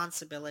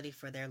responsibility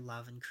for their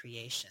love and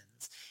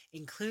creations,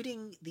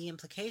 including the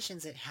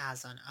implications it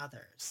has on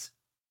others.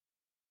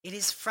 It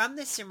is from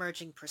this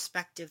emerging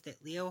perspective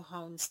that Leo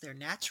hones their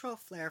natural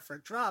flair for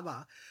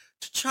drama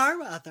to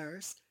charm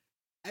others,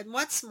 and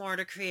what's more,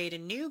 to create a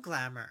new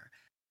glamour,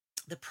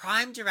 The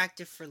prime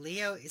directive for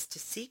Leo is to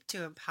seek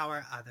to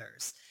empower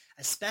others,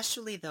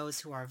 especially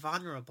those who are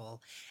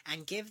vulnerable,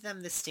 and give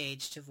them the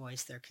stage to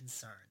voice their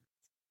concerns.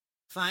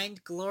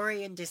 Find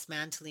glory in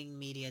dismantling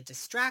media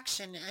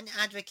distraction and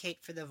advocate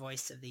for the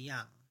voice of the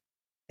young.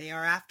 They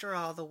are, after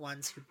all, the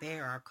ones who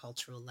bear our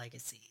cultural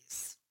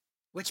legacies.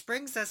 Which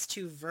brings us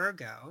to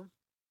Virgo,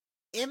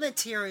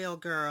 immaterial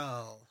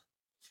girl.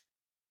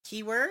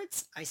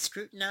 Keywords, I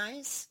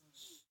scrutinize.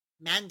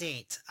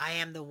 Mandate, I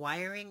am the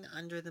wiring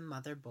under the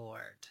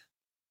motherboard.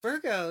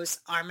 Virgos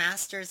are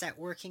masters at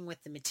working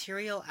with the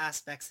material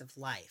aspects of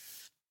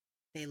life.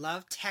 They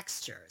love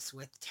textures,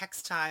 with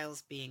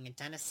textiles being a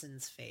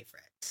denizens'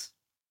 favorite.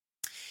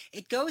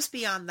 It goes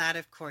beyond that,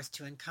 of course,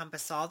 to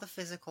encompass all the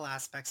physical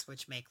aspects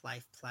which make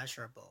life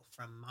pleasurable,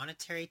 from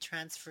monetary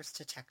transfers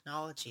to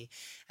technology,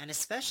 and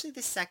especially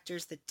the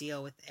sectors that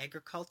deal with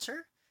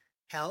agriculture,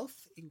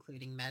 health,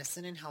 including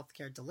medicine and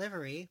healthcare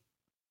delivery,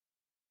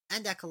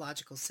 and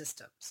ecological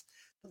systems,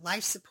 the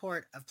life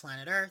support of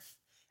planet Earth,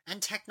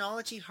 and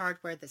technology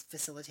hardware that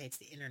facilitates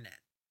the internet.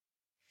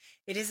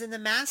 It is in the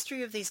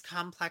mastery of these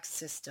complex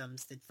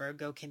systems that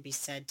Virgo can be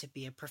said to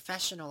be a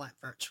professional at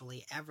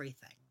virtually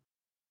everything.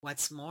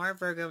 What's more,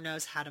 Virgo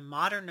knows how to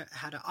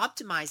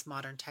optimize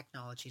modern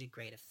technology to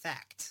great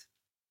effect.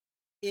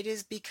 It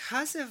is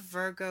because of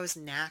Virgo's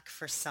knack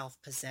for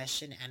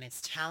self-possession and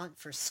its talent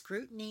for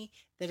scrutiny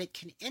that it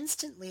can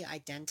instantly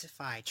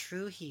identify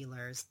true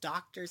healers,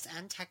 doctors,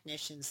 and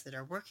technicians that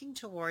are working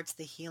towards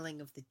the healing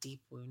of the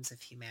deep wounds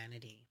of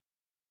humanity.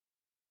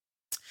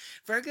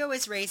 Virgo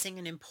is raising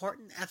an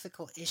important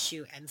ethical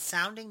issue and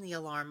sounding the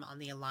alarm on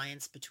the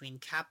alliance between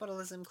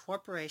capitalism,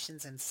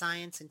 corporations, and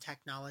science and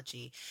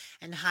technology,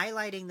 and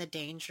highlighting the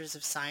dangers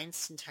of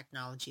science and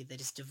technology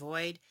that is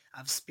devoid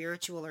of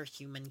spiritual or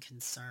human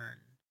concern.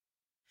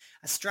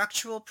 A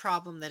structural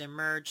problem that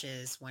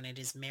emerges when it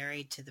is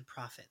married to the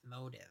profit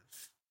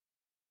motive.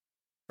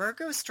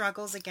 Virgo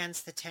struggles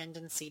against the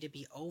tendency to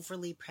be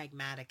overly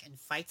pragmatic and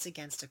fights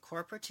against a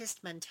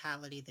corporatist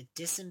mentality that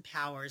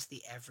disempowers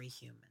the every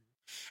human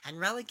and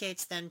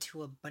relegates them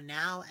to a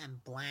banal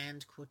and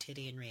bland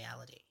quotidian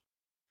reality.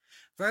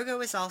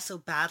 Virgo is also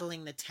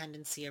battling the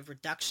tendency of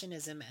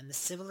reductionism and the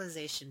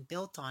civilization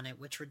built on it,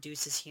 which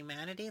reduces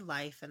humanity,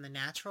 life, and the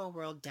natural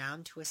world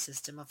down to a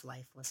system of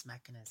lifeless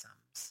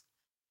mechanisms.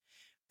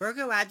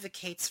 Virgo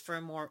advocates for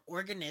a more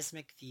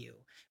organismic view,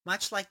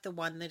 much like the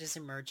one that is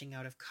emerging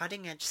out of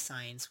cutting-edge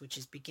science, which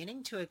is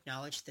beginning to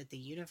acknowledge that the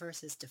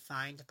universe is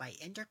defined by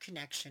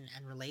interconnection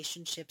and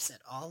relationships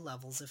at all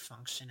levels of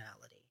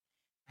functionality,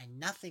 and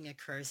nothing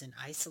occurs in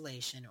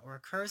isolation or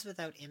occurs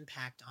without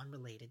impact on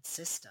related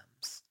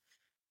systems.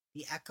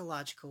 The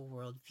ecological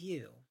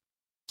worldview,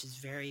 which is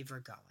very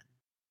Virgoan.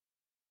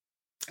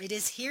 It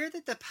is here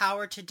that the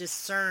power to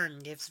discern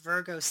gives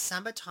Virgo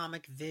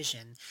subatomic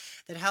vision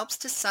that helps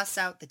to suss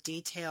out the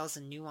details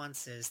and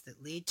nuances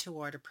that lead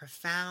toward a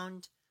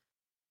profound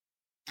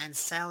and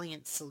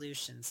salient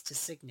solutions to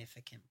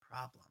significant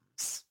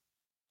problems.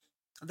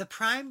 The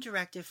prime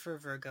directive for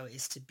Virgo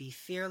is to be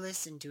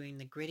fearless in doing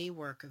the gritty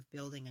work of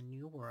building a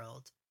new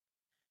world.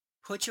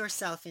 Put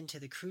yourself into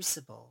the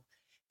crucible.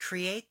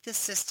 Create the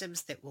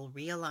systems that will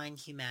realign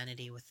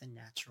humanity with the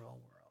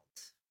natural world.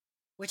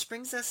 Which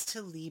brings us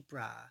to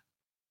Libra.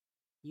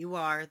 You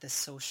are the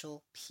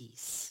social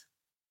peace.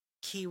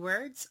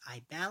 Keywords,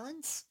 I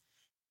balance,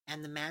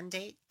 and the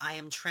mandate, I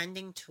am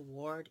trending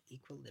toward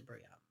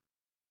equilibrium.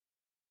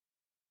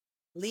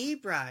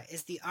 Libra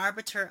is the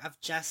arbiter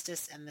of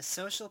justice and the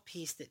social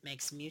peace that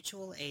makes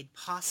mutual aid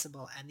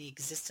possible and the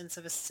existence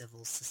of a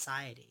civil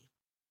society.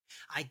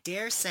 I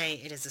dare say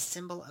it is a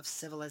symbol of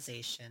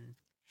civilization.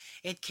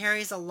 It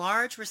carries a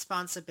large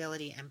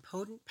responsibility and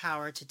potent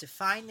power to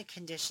define the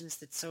conditions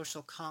that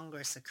social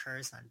congress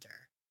occurs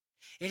under.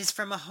 It is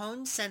from a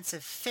honed sense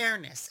of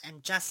fairness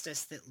and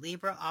justice that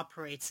Libra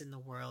operates in the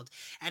world,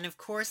 and of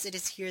course it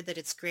is here that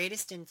its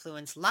greatest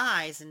influence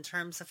lies in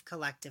terms of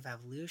collective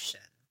evolution.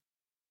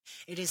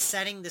 It is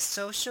setting the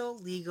social,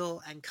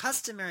 legal, and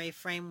customary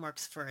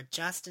frameworks for a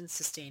just and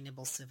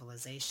sustainable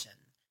civilization,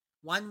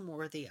 one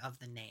worthy of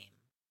the name.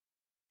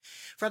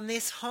 From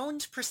this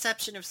honed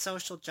perception of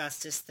social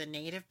justice, the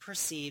native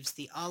perceives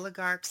the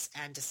oligarchs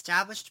and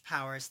established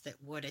powers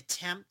that would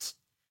attempt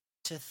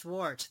to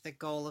thwart the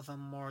goal of a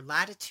more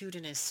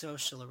latitudinous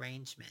social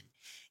arrangement,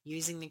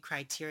 using the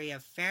criteria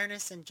of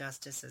fairness and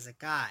justice as a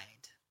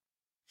guide.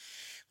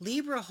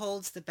 Libra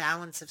holds the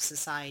balance of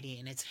society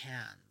in its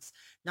hands,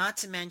 not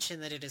to mention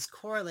that it is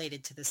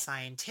correlated to the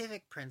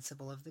scientific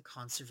principle of the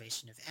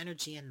conservation of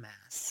energy and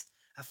mass,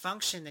 a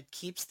function that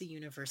keeps the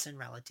universe in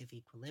relative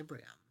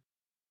equilibrium.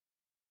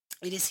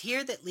 It is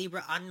here that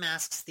Libra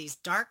unmasks these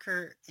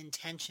darker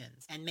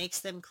intentions and makes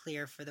them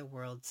clear for the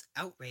world's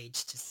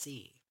outrage to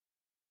see.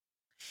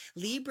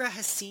 Libra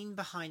has seen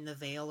behind the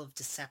veil of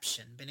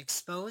deception, been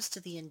exposed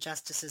to the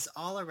injustices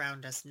all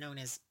around us known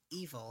as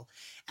evil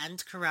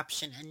and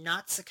corruption, and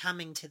not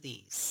succumbing to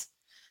these.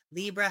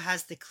 Libra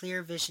has the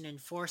clear vision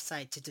and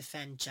foresight to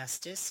defend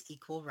justice,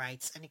 equal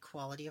rights, and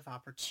equality of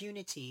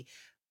opportunity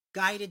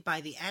guided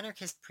by the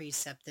anarchist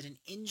precept that an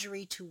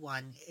injury to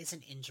one is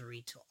an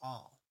injury to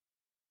all.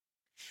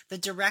 The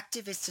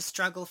directive is to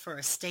struggle for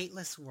a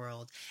stateless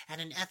world and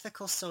an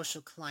ethical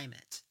social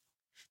climate.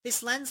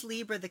 This lends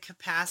Libra the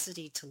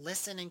capacity to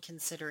listen and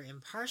consider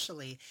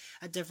impartially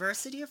a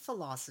diversity of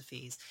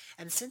philosophies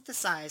and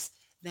synthesize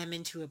them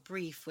into a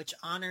brief which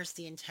honors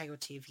the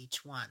integrity of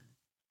each one,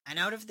 and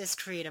out of this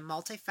create a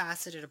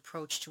multifaceted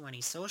approach to any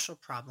social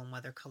problem,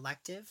 whether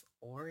collective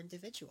or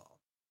individual,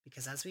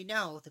 because as we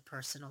know, the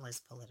personal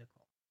is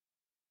political.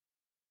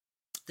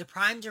 The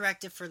prime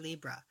directive for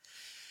Libra: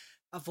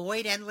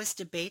 avoid endless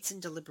debates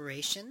and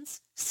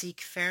deliberations,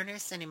 seek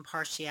fairness and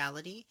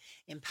impartiality,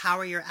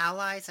 empower your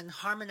allies, and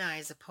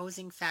harmonize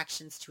opposing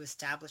factions to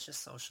establish a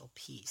social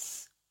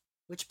peace.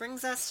 Which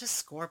brings us to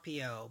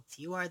Scorpio.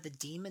 You are the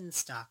demon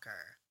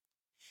stalker.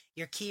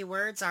 Your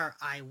keywords are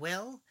I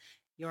will,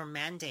 your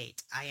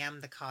mandate, I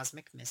am the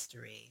cosmic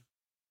mystery.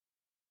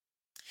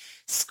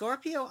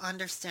 Scorpio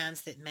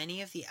understands that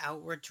many of the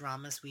outward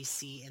dramas we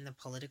see in the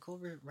political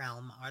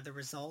realm are the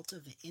result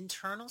of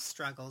internal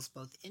struggles,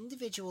 both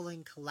individual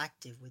and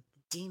collective, with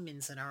the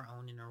demons in our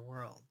own inner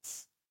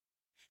worlds.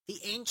 The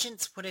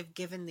ancients would have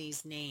given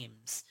these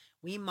names.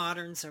 We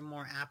moderns are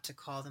more apt to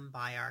call them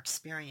by our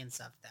experience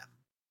of them: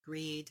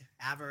 greed,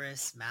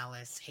 avarice,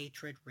 malice,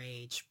 hatred,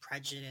 rage,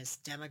 prejudice,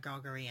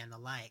 demagoguery, and the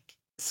like.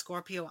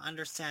 Scorpio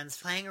understands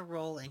playing a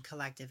role in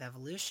collective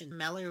evolution,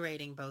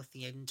 ameliorating both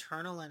the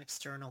internal and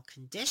external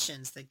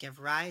conditions that give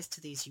rise to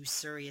these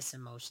usurious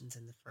emotions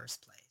in the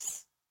first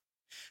place.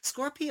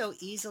 Scorpio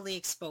easily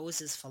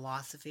exposes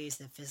philosophies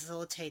that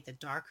facilitate the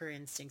darker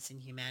instincts in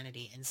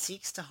humanity and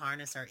seeks to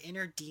harness our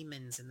inner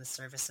demons in the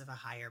service of a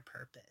higher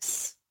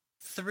purpose.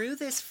 Through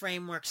this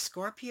framework,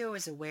 Scorpio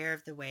is aware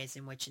of the ways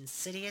in which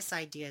insidious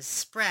ideas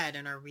spread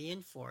and are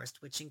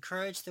reinforced, which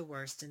encourage the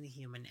worst in the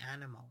human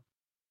animal.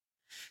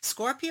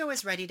 Scorpio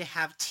is ready to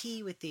have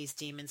tea with these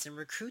demons and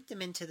recruit them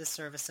into the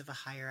service of a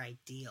higher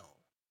ideal.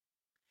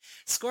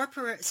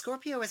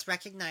 Scorpio is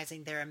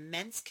recognizing their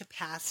immense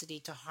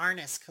capacity to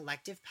harness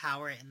collective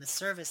power in the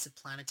service of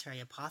planetary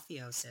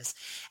apotheosis,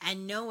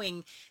 and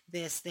knowing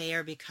this, they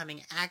are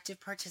becoming active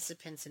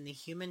participants in the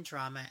human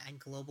drama and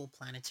global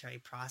planetary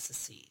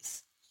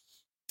processes.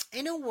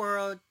 In a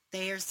word,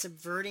 they are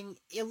subverting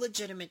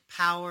illegitimate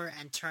power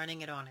and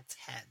turning it on its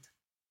head.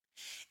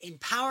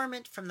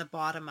 Empowerment from the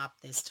bottom up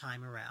this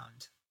time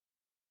around.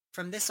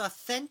 From this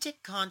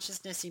authentic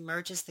consciousness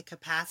emerges the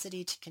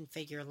capacity to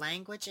configure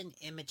language and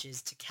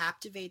images to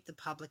captivate the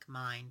public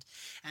mind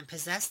and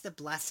possess the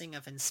blessing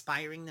of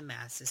inspiring the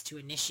masses to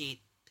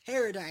initiate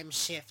paradigm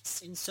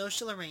shifts in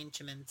social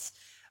arrangements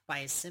by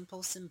a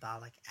simple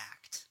symbolic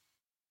act.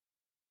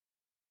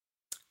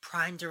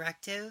 Prime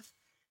directive: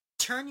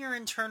 turn your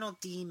internal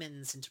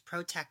demons into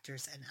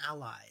protectors and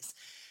allies.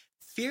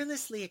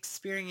 Fearlessly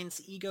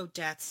experience ego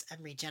deaths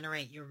and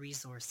regenerate your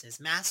resources.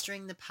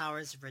 Mastering the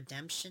powers of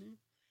redemption,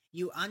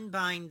 you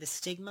unbind the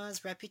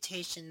stigmas,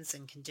 reputations,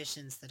 and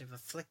conditions that have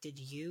afflicted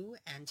you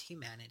and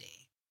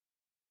humanity.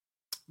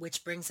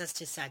 Which brings us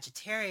to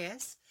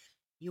Sagittarius.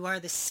 You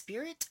are the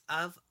spirit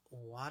of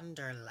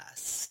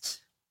wanderlust.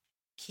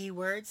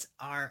 Keywords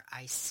are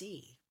I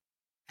see,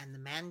 and the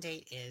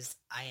mandate is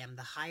I am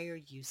the higher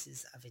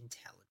uses of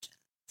intelligence.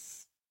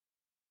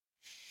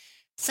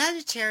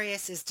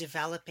 Sagittarius is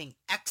developing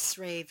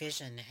X-ray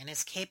vision and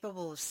is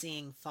capable of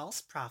seeing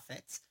false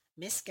prophets,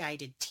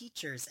 misguided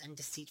teachers, and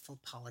deceitful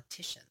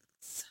politicians.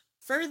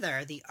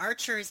 Further, the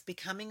archer is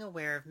becoming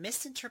aware of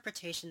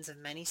misinterpretations of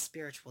many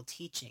spiritual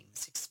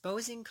teachings,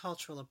 exposing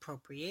cultural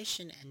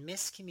appropriation and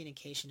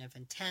miscommunication of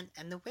intent,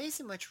 and the ways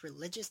in which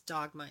religious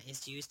dogma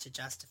is used to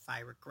justify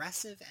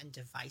regressive and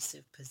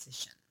divisive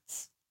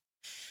positions.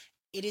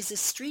 It is a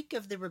streak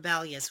of the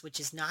rebellious which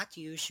is not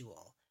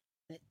usual.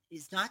 That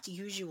is not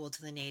usual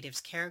to the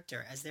native's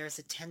character, as there is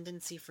a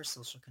tendency for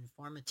social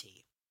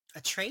conformity,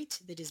 a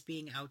trait that is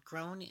being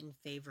outgrown in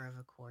favor of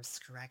a course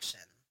correction.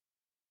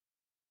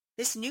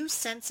 This new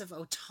sense of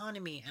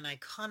autonomy and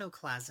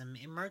iconoclasm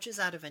emerges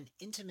out of an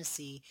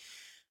intimacy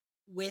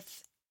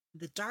with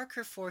the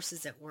darker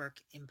forces at work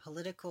in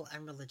political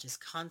and religious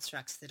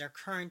constructs that are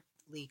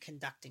currently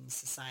conducting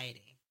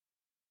society.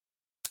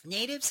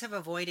 Natives have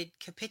avoided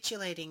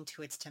capitulating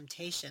to its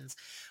temptations,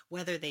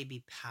 whether they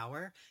be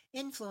power,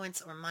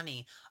 influence, or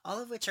money,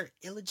 all of which are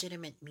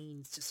illegitimate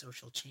means to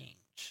social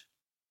change.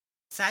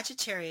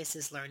 Sagittarius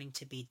is learning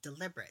to be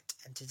deliberate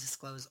and to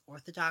disclose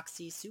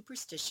orthodoxy,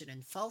 superstition,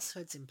 and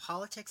falsehoods in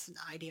politics and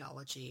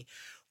ideology.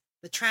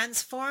 The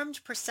transformed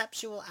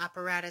perceptual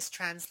apparatus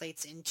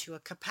translates into a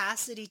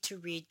capacity to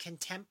read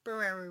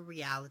contemporary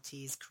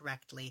realities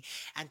correctly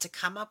and to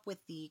come up with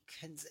the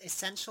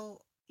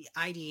essential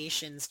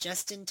ideations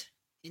just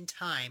in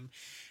time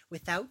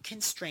without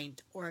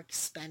constraint or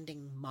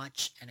expending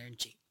much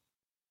energy.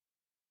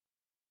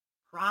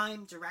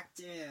 Prime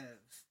directive.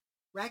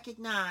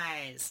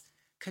 Recognize.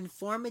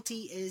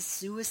 Conformity is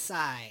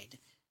suicide.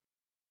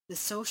 The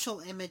social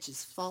image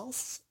is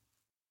false,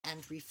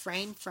 and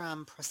refrain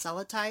from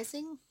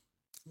proselytizing.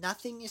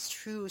 Nothing is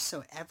true,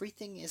 so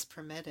everything is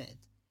permitted.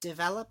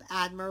 Develop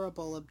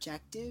admirable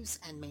objectives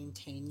and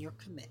maintain your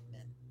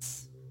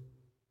commitments.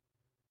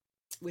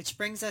 Which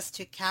brings us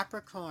to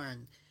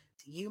Capricorn.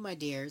 You, my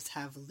dears,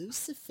 have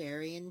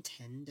Luciferian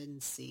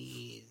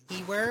tendencies.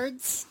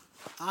 Keywords: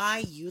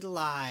 I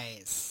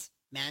utilize.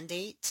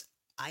 Mandate: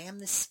 I am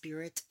the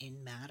spirit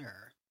in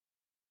matter.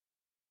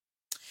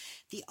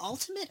 The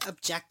ultimate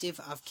objective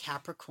of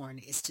Capricorn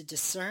is to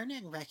discern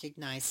and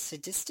recognize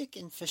sadistic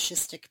and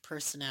fascistic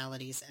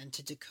personalities and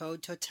to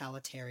decode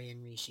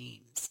totalitarian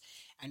regimes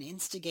and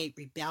instigate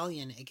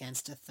rebellion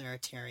against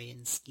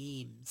authoritarian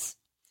schemes.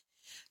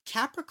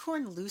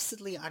 Capricorn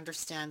lucidly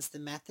understands the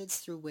methods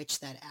through which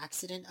that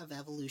accident of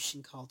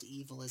evolution called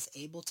evil is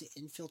able to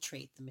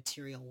infiltrate the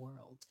material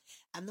world,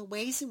 and the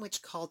ways in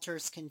which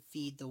cultures can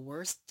feed the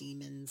worst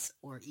demons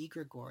or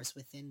egregores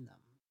within them.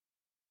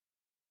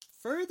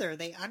 Further,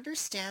 they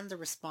understand the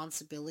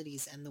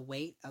responsibilities and the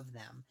weight of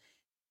them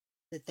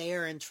that they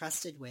are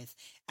entrusted with,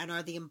 and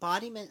are the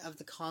embodiment of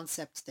the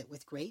concept that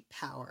with great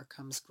power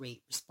comes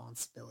great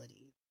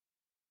responsibility.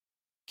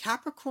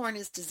 Capricorn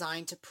is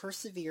designed to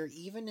persevere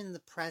even in the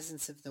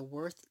presence of the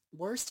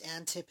worst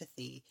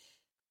antipathy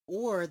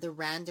or the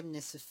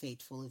randomness of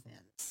fateful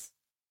events.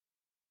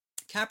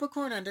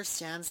 Capricorn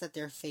understands that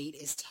their fate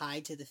is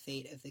tied to the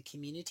fate of the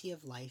community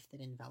of life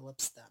that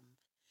envelops them,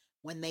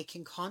 when they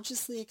can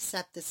consciously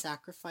accept the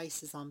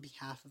sacrifices on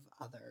behalf of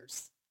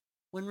others.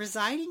 When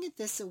residing at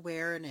this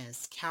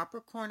awareness,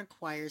 Capricorn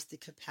acquires the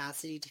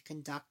capacity to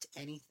conduct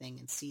anything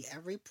and see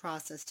every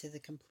process to the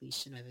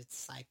completion of its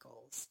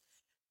cycles.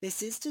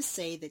 This is to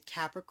say that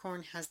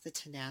Capricorn has the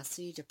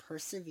tenacity to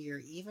persevere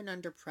even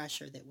under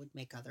pressure that would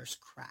make others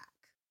crack.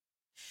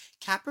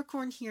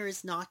 Capricorn here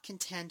is not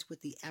content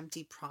with the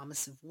empty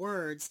promise of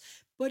words,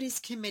 but is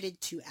committed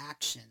to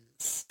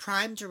actions.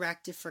 Prime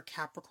directive for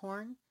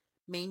Capricorn: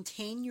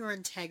 maintain your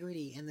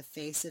integrity in the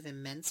face of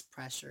immense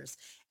pressures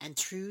and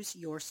choose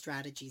your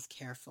strategies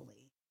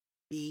carefully.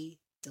 Be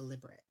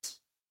deliberate.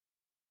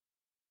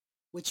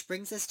 Which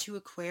brings us to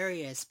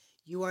Aquarius.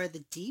 You are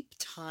the deep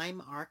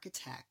time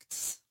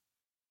architects.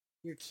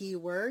 Your key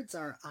words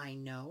are I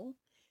know,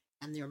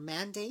 and your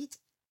mandate: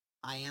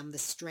 I am the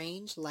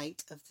strange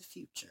light of the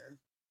future.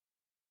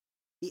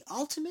 The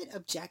ultimate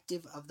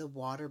objective of the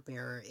water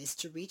bearer is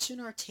to reach an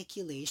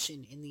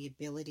articulation in the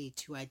ability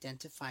to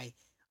identify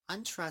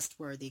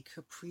untrustworthy,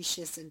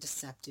 capricious, and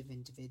deceptive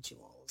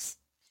individuals.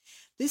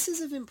 This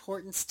is of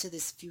importance to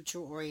this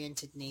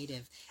future-oriented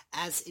native,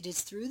 as it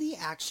is through the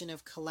action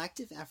of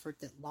collective effort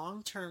that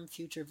long-term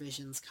future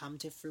visions come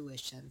to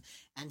fruition,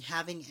 and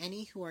having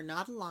any who are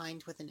not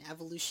aligned with an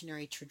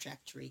evolutionary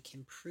trajectory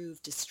can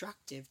prove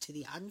destructive to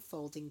the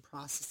unfolding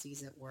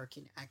processes at work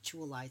in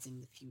actualizing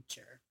the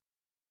future.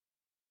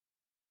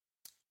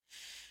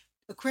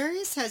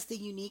 Aquarius has the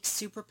unique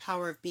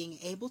superpower of being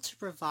able to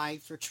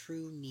provide for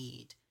true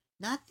need,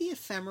 not the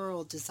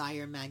ephemeral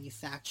desire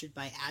manufactured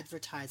by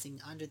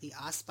advertising under the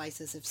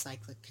auspices of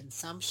cyclic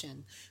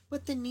consumption,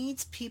 but the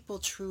needs people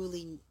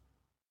truly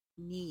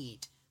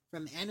need,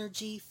 from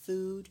energy,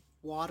 food,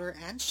 water,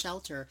 and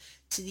shelter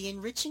to the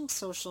enriching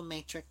social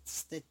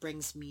matrix that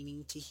brings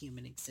meaning to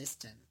human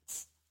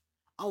existence.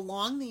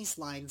 Along these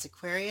lines,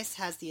 Aquarius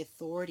has the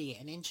authority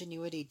and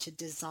ingenuity to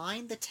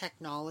design the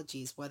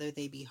technologies, whether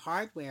they be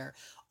hardware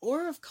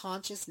or of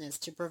consciousness,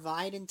 to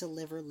provide and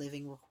deliver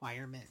living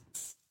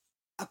requirements.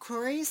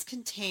 Aquarius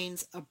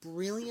contains a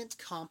brilliant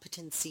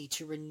competency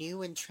to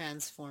renew and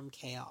transform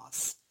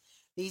chaos.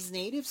 These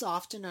natives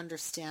often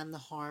understand the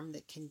harm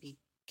that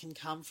can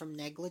come from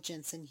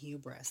negligence and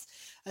hubris,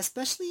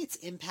 especially its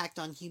impact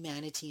on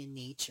humanity and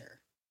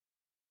nature.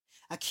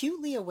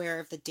 Acutely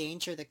aware of the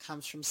danger that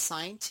comes from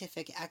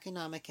scientific,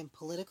 economic, and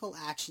political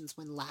actions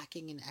when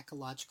lacking in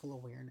ecological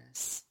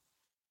awareness.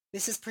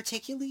 This is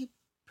particularly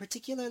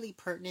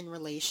pertinent in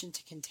relation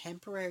to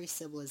contemporary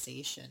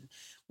civilization,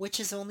 which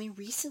has only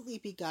recently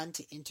begun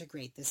to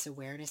integrate this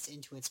awareness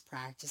into its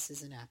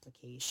practices and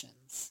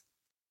applications.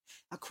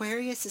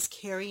 Aquarius is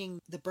carrying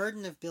the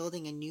burden of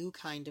building a new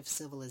kind of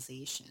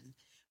civilization,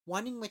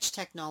 one in which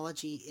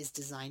technology is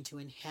designed to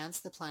enhance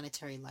the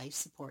planetary life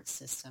support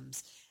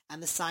systems,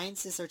 and the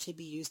sciences are to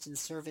be used in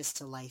service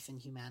to life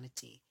and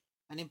humanity,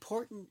 an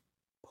important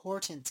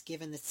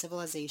given that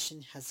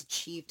civilization has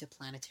achieved a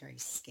planetary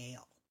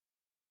scale.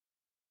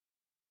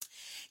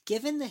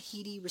 Given the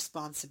heady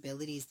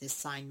responsibilities this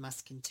sign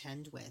must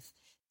contend with,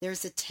 there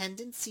is a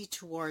tendency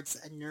towards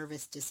a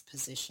nervous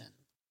disposition.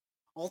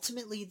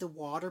 Ultimately, the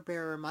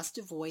water-bearer must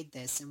avoid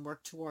this and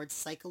work towards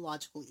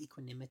psychological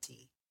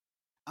equanimity.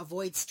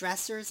 Avoid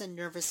stressors and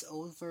nervous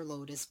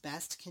overload as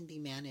best can be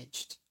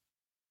managed.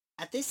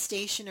 At this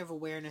station of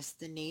awareness,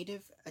 the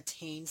native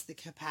attains the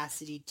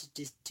capacity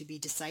to be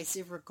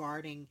decisive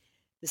regarding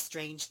the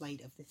strange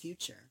light of the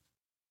future.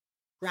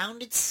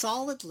 Grounded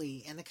solidly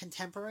in the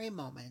contemporary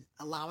moment,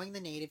 allowing the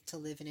native to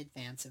live in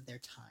advance of their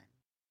time.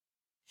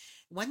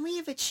 When we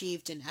have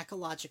achieved an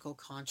ecological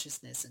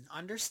consciousness and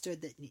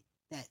understood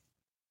that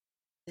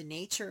the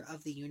nature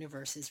of the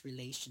universe is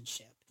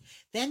relationship,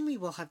 then we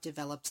will have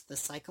developed the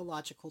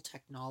psychological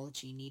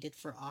technology needed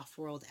for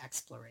off-world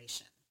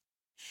exploration.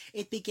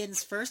 It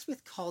begins first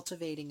with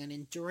cultivating an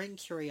enduring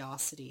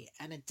curiosity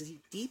and a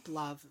deep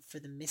love for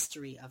the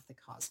mystery of the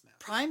cosmos.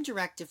 Prime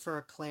directive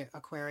for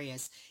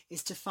Aquarius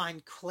is to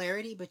find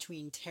clarity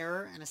between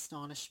terror and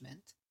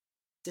astonishment,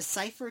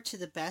 decipher to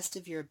the best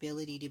of your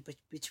ability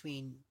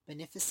between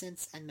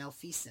beneficence and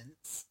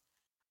malfeasance,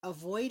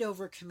 avoid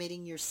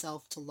overcommitting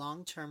yourself to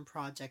long-term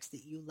projects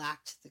that you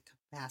lacked the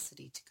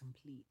capacity to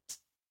complete.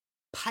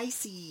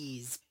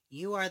 Pisces,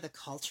 you are the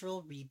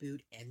cultural reboot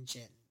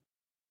engine.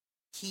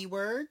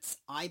 Keywords,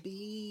 I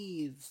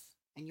believe.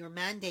 And your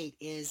mandate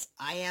is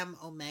I am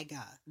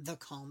Omega, the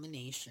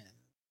culmination.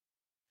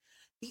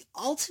 The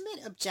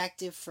ultimate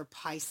objective for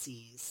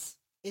Pisces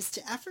is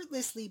to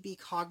effortlessly be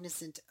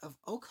cognizant of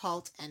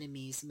occult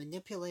enemies,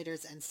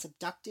 manipulators, and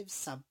seductive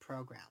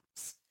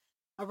sub-programs.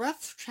 A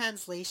rough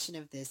translation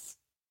of this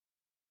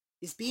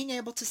is being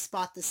able to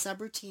spot the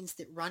subroutines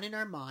that run in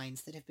our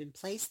minds that have been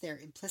placed there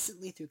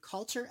implicitly through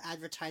culture,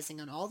 advertising,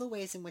 and all the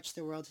ways in which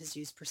the world has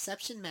used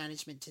perception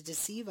management to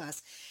deceive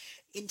us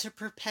into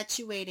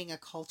perpetuating a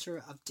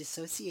culture of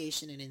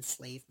dissociation and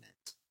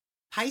enslavement.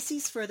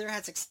 Pisces further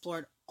has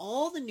explored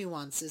all the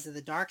nuances of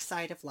the dark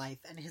side of life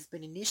and has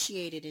been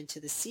initiated into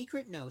the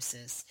secret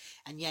gnosis,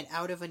 and yet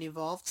out of an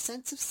evolved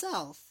sense of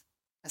self,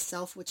 a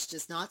self which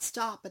does not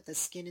stop at the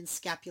skin and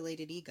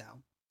scapulated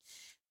ego.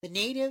 The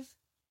native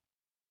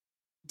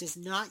does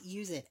not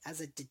use it as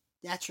a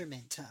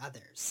detriment to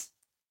others.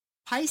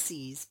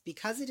 Pisces,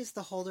 because it is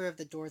the holder of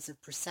the doors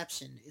of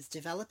perception, is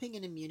developing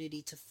an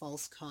immunity to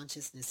false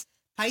consciousness.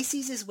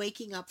 Pisces is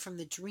waking up from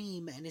the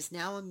dream and is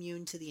now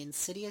immune to the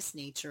insidious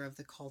nature of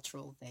the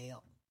cultural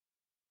veil.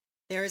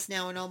 There is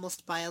now an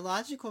almost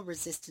biological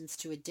resistance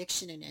to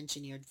addiction and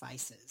engineered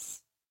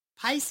vices.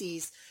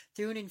 Pisces,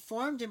 through an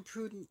informed and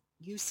prudent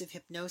use of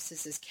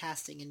hypnosis, is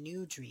casting a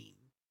new dream.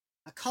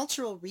 A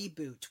cultural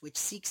reboot which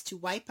seeks to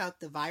wipe out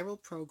the viral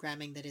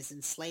programming that has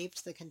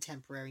enslaved the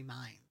contemporary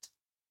mind.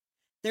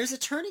 There's a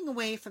turning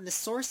away from the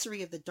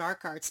sorcery of the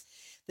dark arts,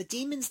 the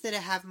demons that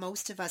have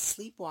most of us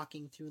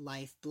sleepwalking through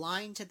life,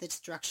 blind to the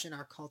destruction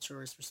our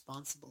culture is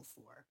responsible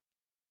for.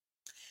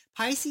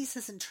 Pisces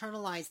has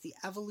internalized the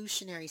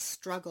evolutionary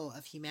struggle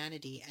of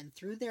humanity, and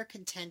through their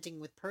contending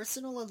with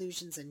personal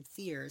illusions and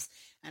fears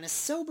and a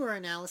sober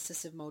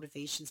analysis of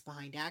motivations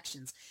behind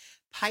actions,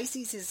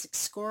 Pisces is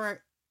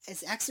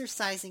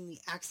exercising the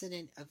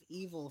accident of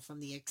evil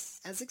from the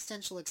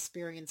existential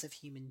experience of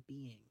human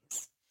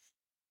beings.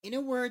 In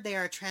a word, they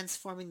are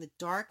transforming the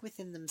dark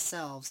within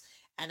themselves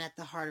and at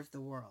the heart of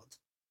the world.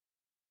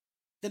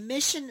 The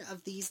mission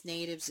of these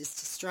natives is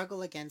to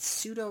struggle against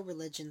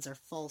pseudo-religions or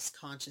false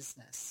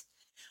consciousness.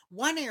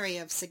 One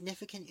area of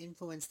significant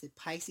influence that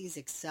Pisces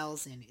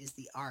excels in is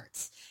the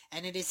arts,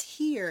 and it is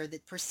here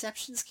that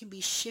perceptions can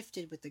be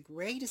shifted with the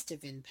greatest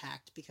of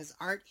impact because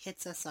art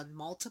hits us on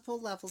multiple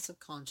levels of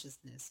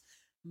consciousness,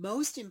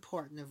 most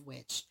important of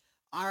which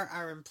are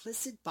our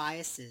implicit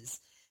biases,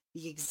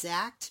 the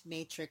exact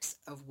matrix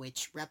of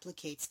which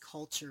replicates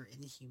culture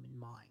in the human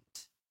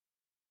mind.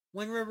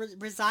 When we're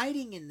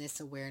residing in this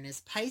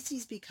awareness,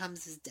 Pisces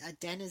becomes a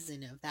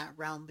denizen of that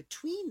realm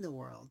between the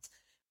worlds,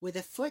 with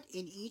a foot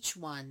in each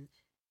one,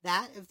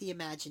 that of the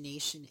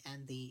imagination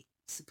and the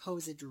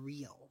supposed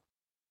real.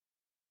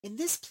 In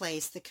this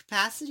place, the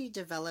capacity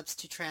develops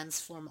to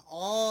transform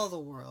all the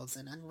worlds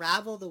and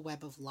unravel the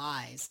web of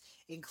lies,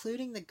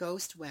 including the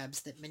ghost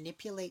webs that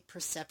manipulate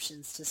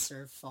perceptions to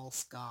serve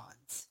false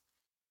gods.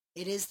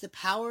 It is the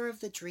power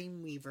of the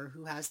dream weaver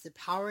who has the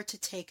power to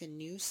take a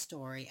new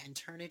story and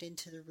turn it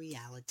into the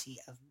reality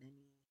of many.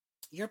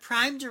 Your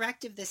prime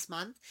directive this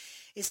month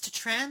is to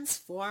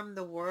transform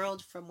the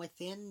world from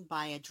within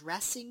by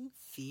addressing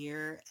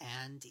fear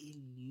and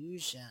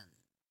illusion.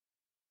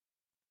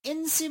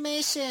 In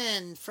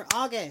summation, for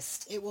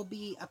August, it will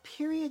be a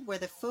period where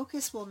the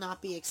focus will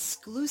not be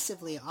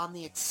exclusively on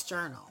the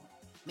external,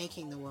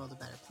 making the world a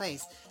better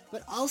place,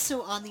 but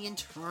also on the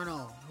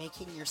internal,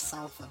 making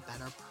yourself a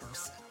better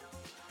person.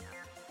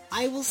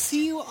 I will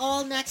see you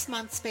all next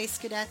month, Space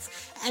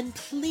Cadets, and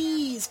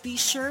please be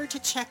sure to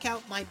check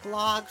out my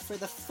blog for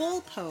the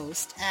full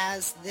post,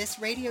 as this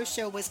radio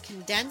show was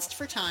condensed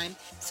for time,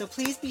 so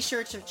please be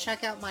sure to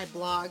check out my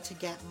blog to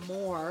get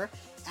more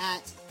at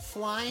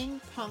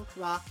Flying Punk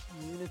Rock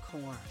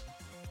Unicorn.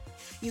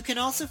 You can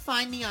also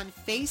find me on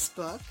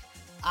Facebook.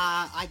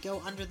 I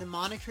go under the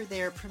moniker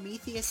there,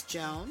 Prometheus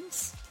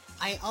Jones.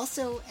 I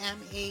also am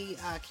a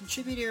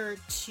contributor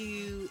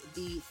to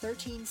the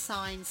 13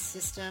 Signs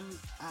system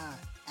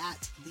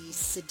at the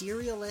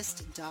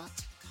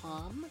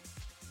siderealist.com.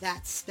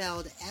 That's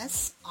spelled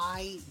SIDEREALIST.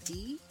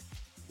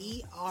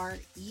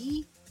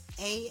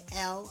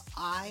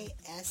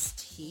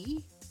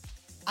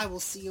 I will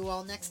see you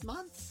all next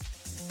month.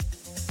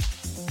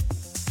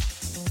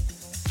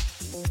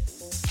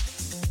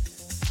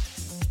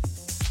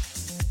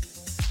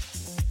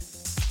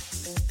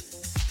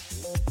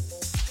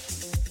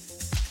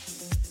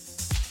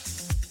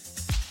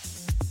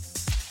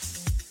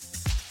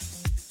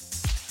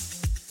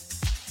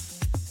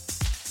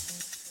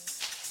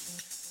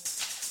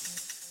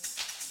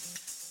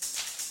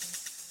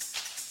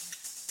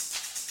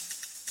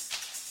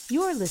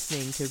 You're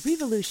listening to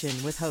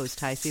Revolution with host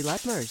HiC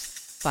Lutmers.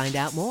 Find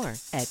out more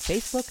at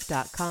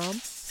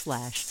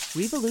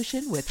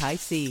facebook.com/Revolution with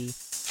HiC.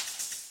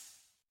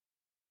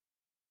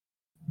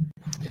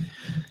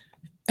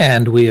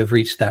 And we have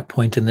reached that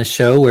point in the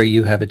show where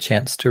you have a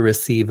chance to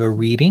receive a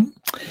reading.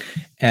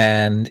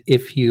 And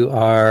if you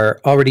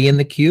are already in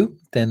the queue,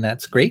 then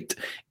that's great.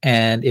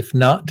 And if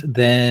not,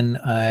 then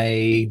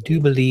I do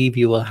believe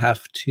you will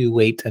have to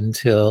wait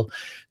until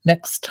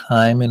next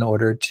time in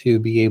order to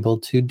be able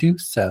to do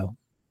so.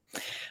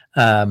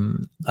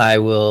 I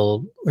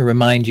will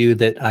remind you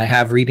that I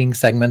have reading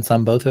segments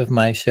on both of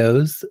my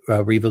shows,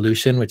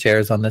 Revolution, which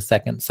airs on the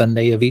second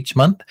Sunday of each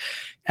month,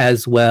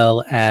 as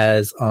well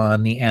as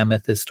on the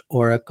Amethyst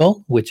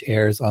Oracle, which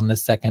airs on the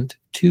second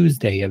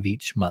Tuesday of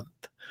each month.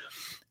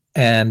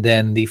 And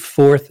then the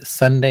fourth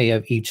Sunday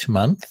of each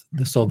month,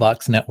 the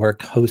Soulbox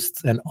Network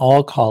hosts an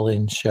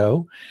all-call-in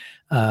show,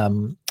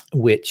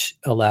 which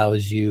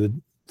allows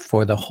you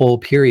for the whole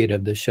period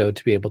of the show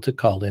to be able to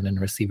call in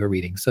and receive a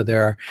reading. So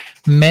there are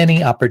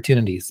many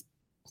opportunities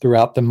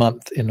throughout the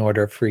month in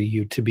order for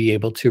you to be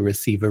able to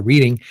receive a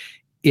reading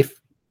if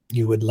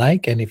you would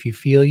like and if you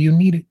feel you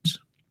need it.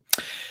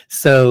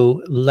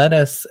 So let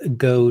us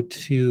go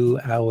to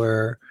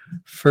our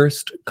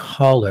first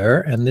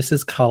caller, and this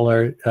is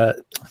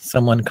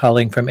someone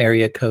calling from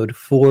area code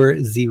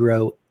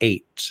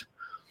 408.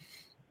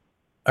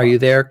 Are you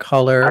there,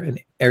 caller, in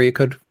area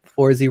code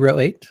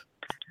 408?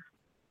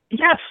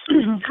 Yes.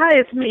 Hi,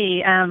 it's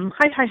me.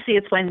 Hi, see,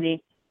 it's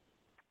Wendy.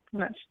 I'm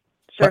not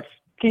sure.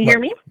 Can you hear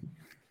me?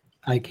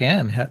 I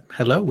can.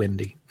 Hello,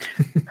 Wendy.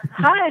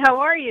 Hi, how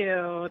are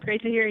you? It's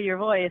great to hear your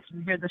voice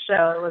and hear the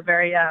show. It was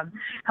very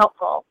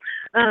helpful.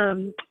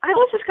 I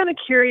was just kind of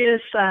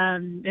curious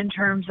in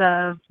terms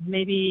of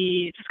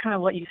maybe just kind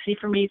of what you see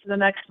for me for the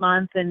next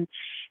month in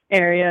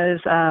areas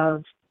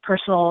of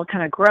personal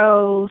kind of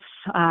growth,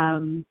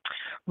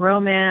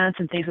 romance,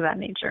 and things of that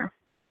nature.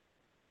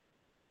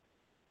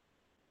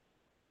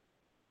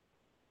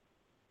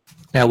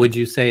 Now, would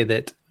you say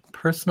that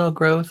personal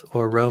growth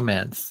or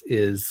romance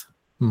is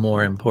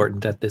more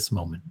important at this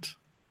moment?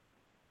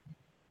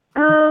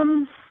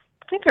 I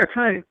think they're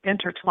kind of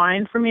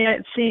intertwined for me,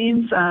 it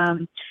seems. I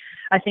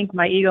think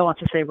my ego wants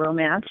to say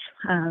romance.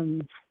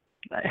 So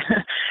I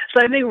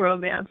think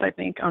romance,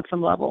 on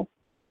some level.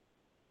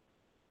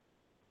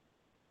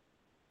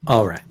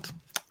 All right.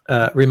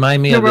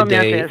 Remind me of the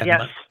day. Romance is,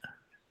 yes.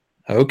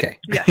 Okay.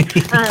 Yes.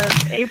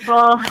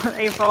 April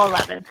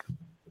 11th.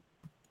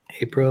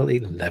 April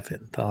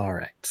 11th. All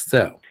right.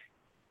 So,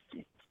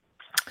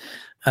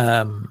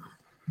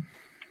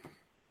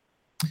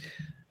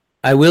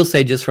 I will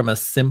say, just from a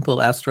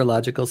simple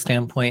astrological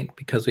standpoint,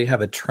 because we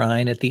have a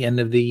trine at the end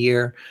of the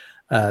year,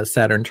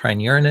 Saturn trine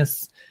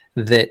Uranus,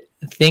 that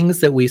things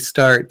that we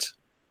start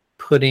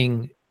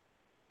putting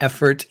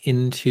effort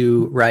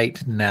into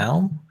right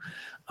now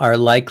are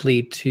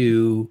likely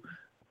to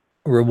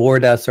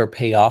reward us or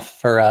pay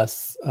off for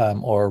us,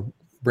 or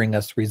bring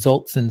us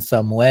results in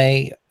some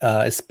way,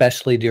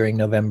 especially during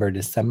November,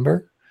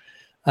 December.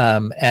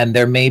 And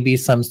there may be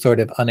some sort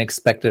of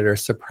unexpected or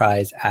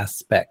surprise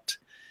aspect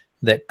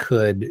that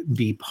could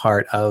be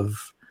part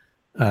of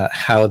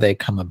how they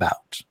come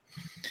about.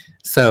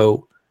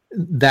 So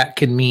that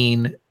can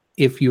mean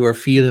if you are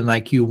feeling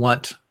like you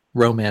want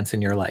romance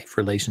in your life,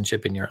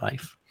 relationship in your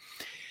life,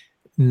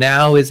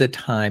 now is a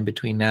time,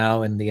 between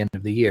now and the end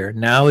of the year,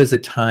 now is a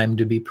time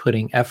to be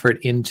putting effort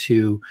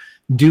into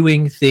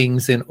doing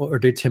things in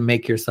order to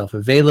make yourself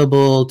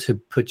available, to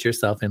put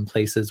yourself in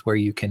places where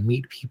you can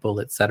meet people,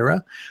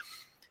 etc.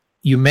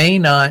 You may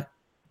not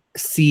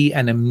see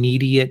an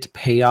immediate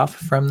payoff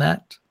from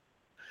that.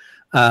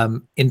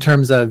 In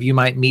terms of, you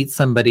might meet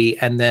somebody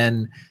and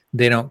then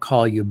they don't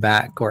call you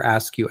back or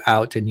ask you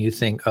out and you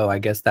think, oh, I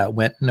guess that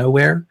went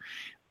nowhere.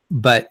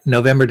 But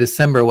November,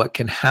 December, what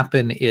can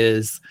happen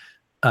is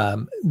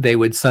they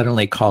would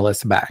suddenly call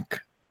us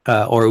back,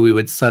 or we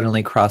would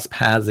suddenly cross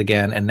paths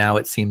again. And now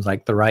it seems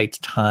like the right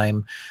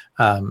time,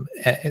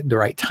 the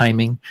right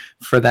timing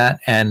for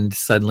that. And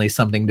suddenly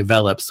something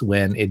develops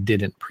when it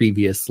didn't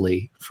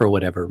previously for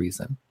whatever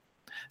reason.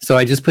 So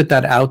I just put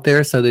that out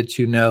there so that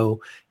you know,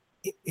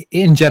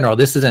 in general,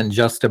 this isn't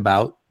just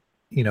about,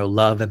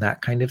 love and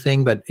that kind of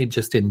thing, but it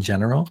just in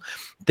general,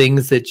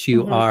 things that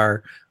you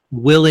are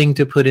willing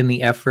to put in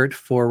the effort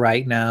for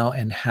right now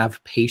and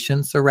have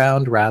patience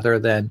around, rather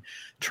than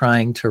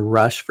trying to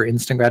rush for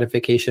instant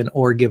gratification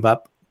or give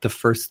up the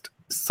first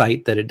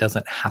sight that it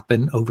doesn't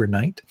happen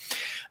overnight,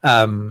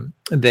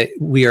 that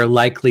we are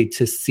likely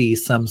to see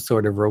some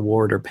sort of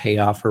reward or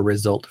payoff or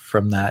result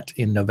from that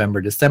in November,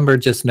 December.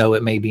 Just know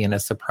it may be in a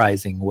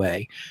surprising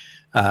way.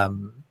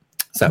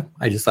 So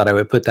I just thought I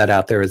would put that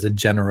out there as a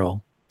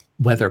general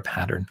weather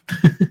pattern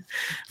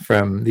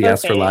from the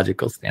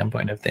astrological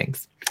standpoint of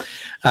things.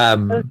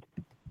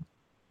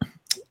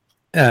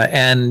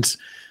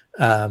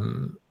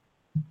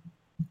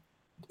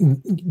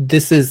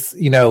 This is,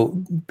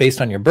 based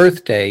on your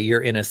birthday,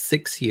 you're in a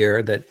 6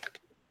 year that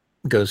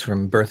goes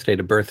from birthday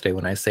to birthday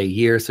when I say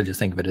year, so just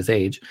think of it as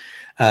age,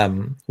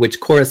 which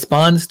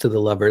corresponds to the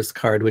Lover's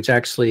card, which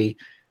actually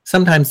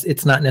sometimes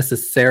it's not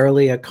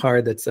necessarily a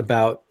card that's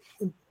about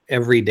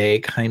everyday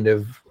kind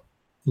of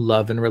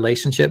love and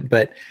relationship,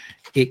 but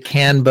it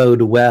can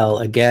bode well.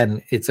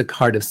 Again, it's a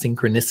card of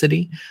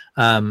synchronicity,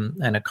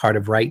 and a card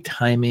of right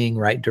timing,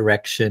 right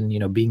direction,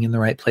 being in the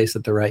right place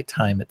at the right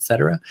time,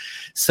 etc.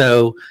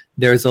 So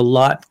there's a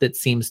lot that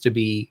seems to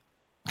be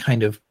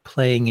kind of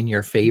playing in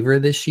your favor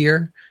this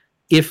year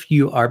if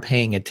you are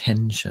paying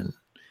attention,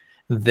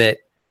 that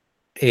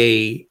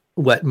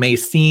what may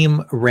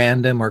seem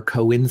random or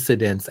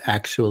coincidence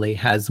actually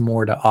has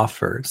more to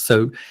offer.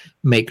 So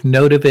make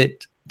note of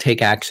it,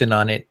 take action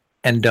on it,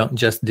 and don't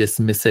just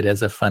dismiss it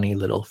as a funny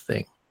little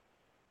thing.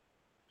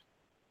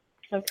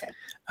 Okay.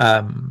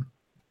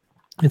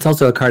 It's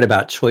also a card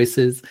about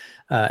choices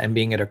and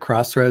being at a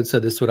crossroads. So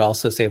this would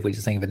also say, if we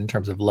just think of it in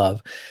terms of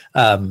love,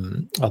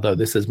 although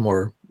this is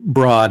more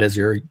broad as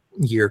your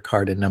year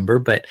card and number,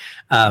 but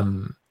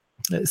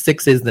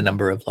 6 is the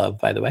number of love,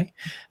 by the way.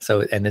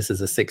 So, and this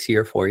is a 6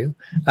 year for you.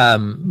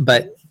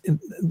 But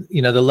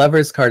the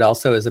Lover's card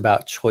also is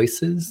about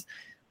choices.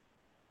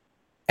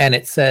 And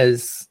it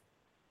says,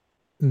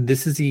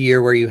 this is a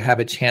year where you have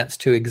a chance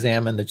to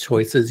examine the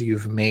choices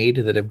you've made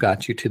that have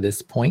got you to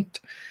this point.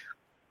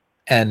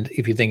 And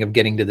if you think of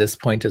getting to this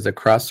point as a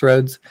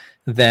crossroads,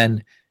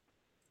 then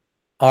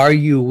are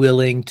you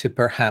willing to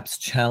perhaps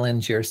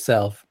challenge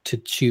yourself to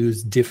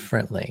choose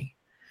differently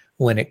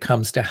when it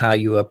comes to how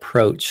you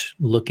approach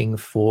looking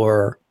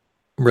for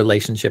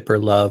relationship or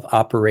love,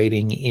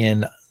 operating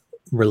in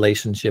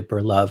relationship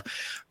or love,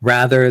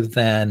 rather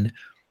than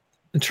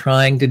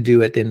trying to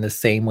do it in the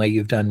same way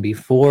you've done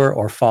before,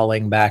 or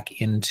falling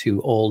back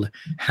into old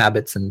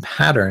habits and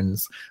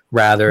patterns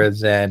rather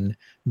than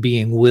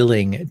being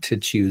willing to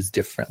choose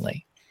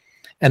differently.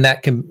 And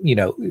that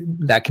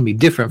can be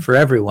different for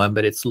everyone,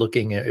 but it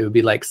would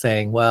be like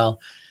saying,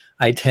 well,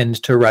 I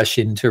tend to rush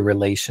into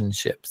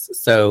relationships.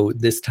 So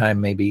this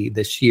time, maybe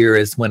this year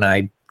is when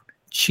I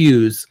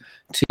choose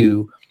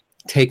to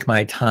take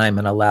my time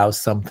and allow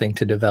something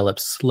to develop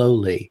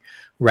slowly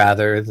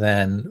rather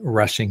than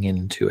rushing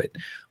into it,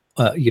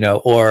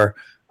 or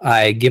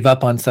I give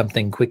up on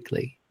something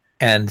quickly.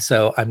 And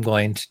so I'm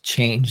going to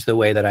change the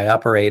way that I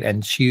operate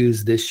and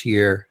choose this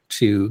year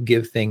to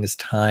give things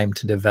time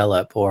to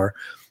develop, or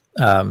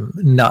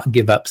not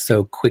give up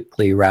so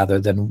quickly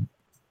rather than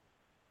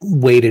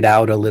wait it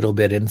out a little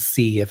bit and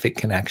see if it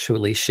can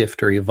actually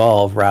shift or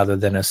evolve, rather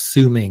than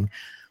assuming,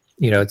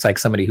 it's like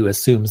somebody who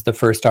assumes the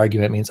first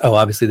argument means, oh,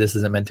 obviously this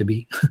isn't meant to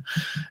be.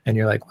 And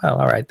you're like,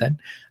 well, all right then.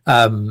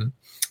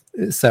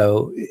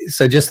 So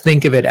just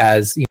think of it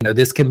as,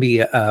 this can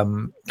be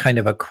kind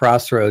of a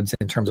crossroads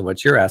in terms of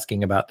what you're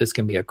asking about. This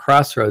can be a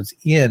crossroads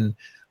in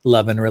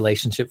love and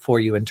relationship for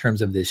you in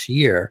terms of this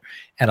year.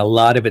 And a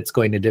lot of it's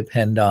going to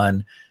depend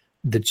on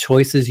the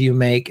choices you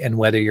make and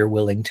whether you're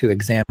willing to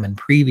examine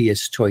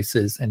previous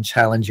choices and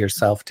challenge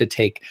yourself to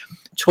take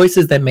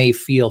choices that may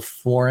feel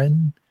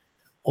foreign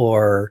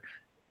or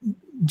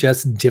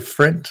just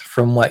different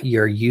from what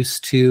you're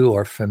used to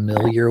or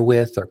familiar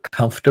with or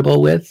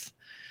comfortable with.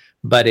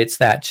 But it's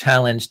that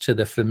challenge to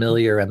the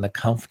familiar and the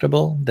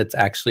comfortable that's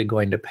actually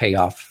going to pay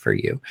off for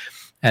you.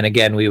 And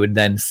again, we would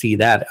then see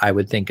that, I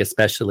would think,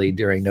 especially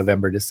during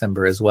November,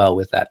 December as well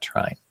with that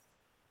trine.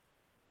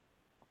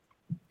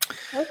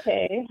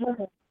 Okay.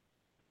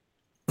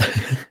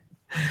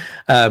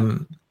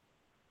 And,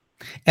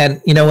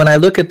 when I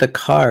look at the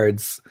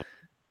cards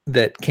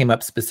that came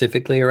up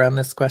specifically around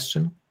this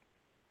question,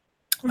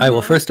 I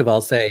will first of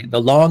all say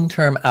the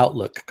long-term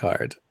outlook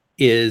card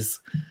is,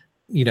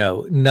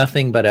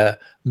 nothing but a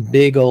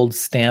big old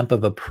stamp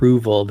of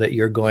approval that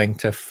you're going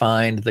to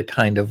find the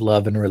kind of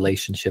love and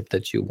relationship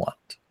that you want.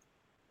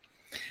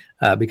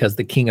 Because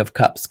the King of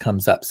Cups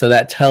comes up. So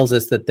that tells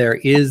us that there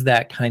is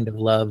that kind of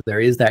love, there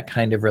is that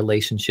kind of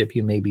relationship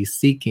you may be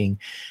seeking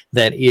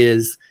that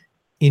is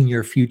in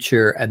your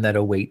future and that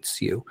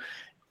awaits you.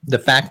 The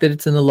fact that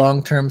it's in the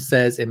long term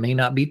says it may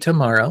not be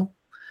tomorrow,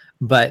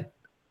 but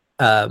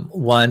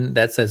one,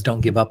 that says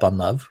don't give up on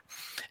love.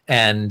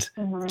 And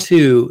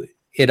two,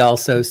 it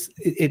also,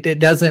 it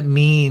doesn't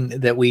mean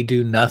that we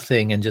do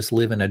nothing and just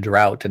live in a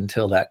drought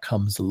until that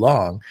comes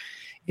along.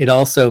 It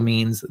also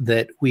means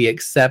that we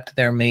accept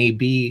there may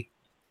be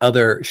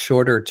other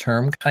shorter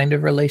term kind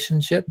of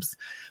relationships,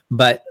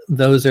 but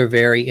those are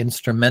very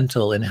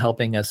instrumental in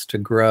helping us to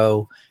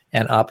grow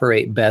and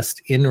operate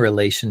best in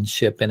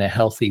relationship in a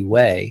healthy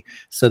way,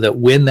 so that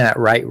when that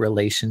right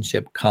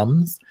relationship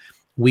comes,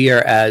 we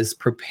are as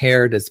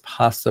prepared as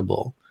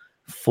possible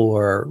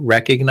for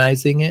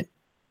recognizing it,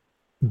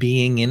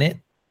 being in it,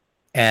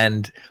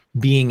 and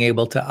being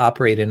able to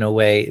operate in a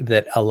way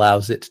that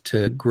allows it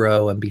to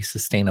grow and be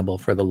sustainable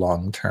for the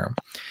long term.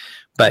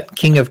 But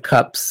King of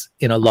Cups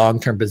in a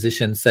long-term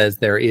position says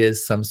there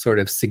is some sort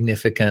of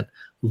significant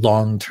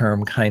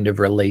long-term kind of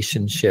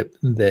relationship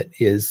that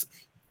is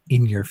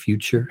in your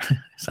future. I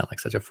sound like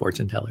such a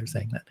fortune teller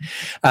saying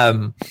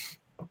that.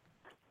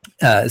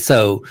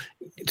 So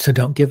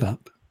don't give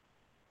up.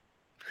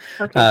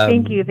 Okay,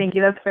 thank you.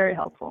 That's very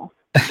helpful.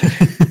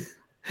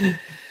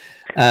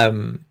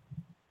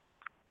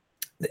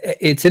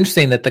 It's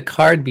interesting that the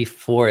card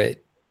before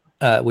it,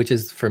 which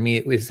is for me,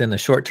 is in the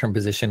short-term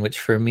position, which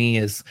for me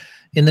is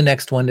in the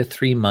next 1 to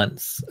 3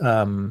 months,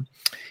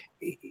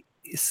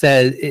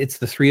 says it's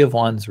the Three of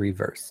Wands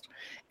reversed.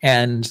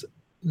 And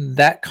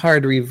that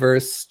card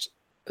reversed,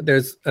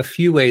 there's a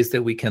few ways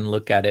that we can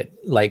look at it.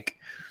 Like,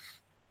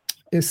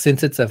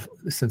 since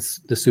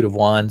the suit of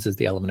wands is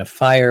the element of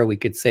fire, we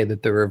could say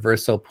that the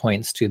reversal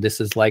points to this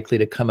is likely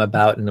to come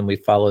about, and then we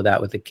follow that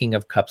with the King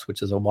of Cups,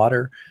 which is a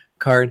water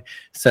card.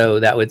 So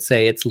that would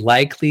say it's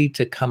likely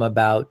to come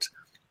about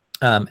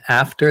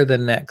after the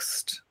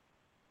next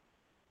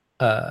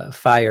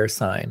fire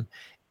sign,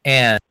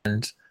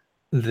 and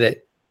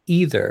that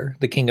either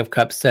the King of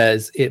Cups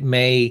says it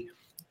may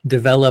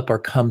develop or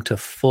come to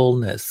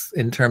fullness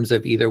in terms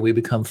of either we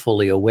become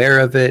fully aware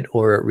of it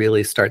or it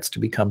really starts to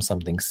become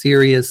something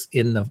serious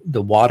in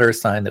the water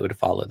sign that would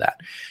follow that.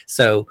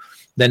 So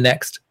the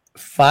next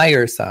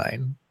fire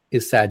sign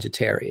is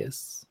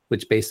Sagittarius,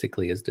 which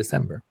basically is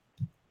December.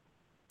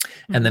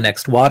 Mm-hmm. And the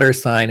next water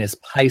sign is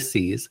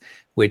Pisces,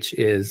 which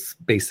is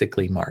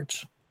basically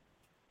March.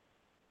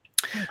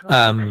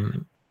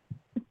 Well,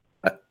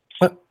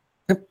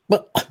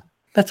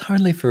 that's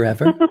hardly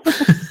forever.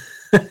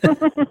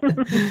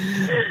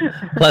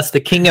 Plus,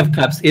 the King of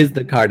Cups is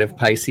the card of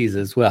Pisces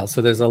as well.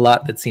 So there's a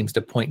lot that seems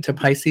to point to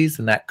Pisces,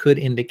 and that could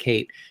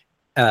indicate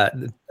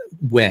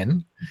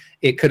when.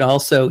 It could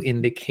also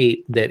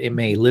indicate that it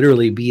may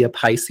literally be a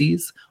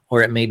Pisces,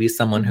 or it may be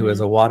someone who is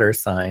a water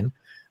sign.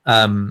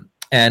 And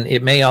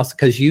it may also,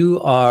 because you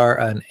are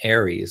an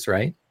Aries,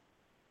 right?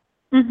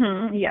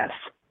 Yes.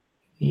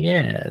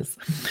 Yes.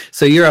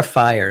 So you're a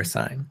fire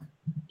sign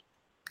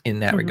in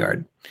that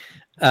regard.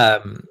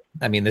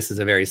 I mean, this is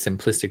a very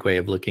simplistic way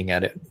of looking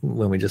at it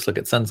when we just look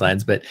at sun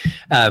signs, but,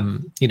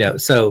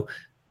 so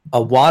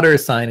a water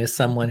sign is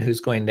someone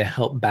who's going to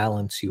help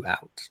balance you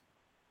out.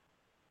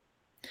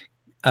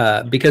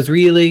 Because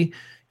really,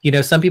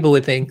 some people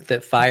would think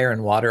that fire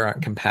and water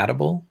aren't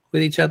compatible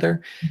with each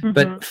other,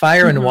 but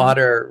fire and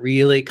water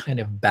really kind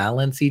of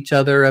balance each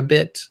other a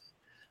bit.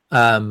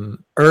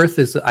 Earth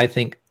is, I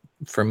think,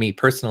 for me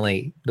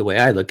personally, the way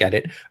I look at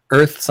it,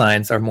 earth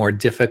signs are more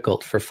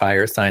difficult for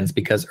fire signs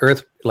because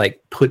earth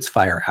puts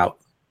fire out,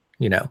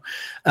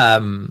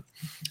 and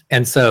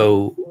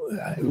so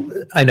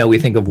I know we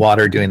think of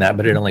water doing that,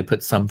 but it only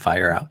puts some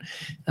fire out,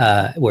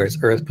 whereas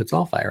earth puts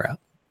all fire out.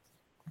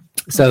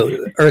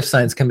 So earth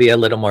signs can be a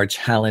little more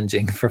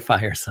challenging for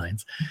fire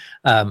signs.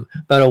 But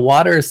a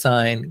water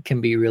sign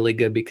can be really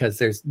good because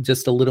there's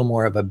just a little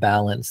more of a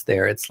balance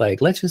there. It's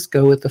like, let's just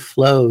go with the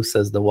flow,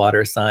 says the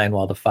water sign,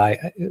 while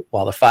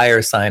the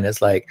fire sign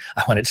is like,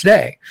 I want it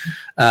today.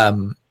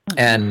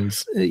 And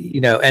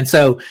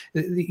so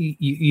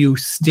you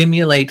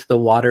stimulate the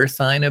water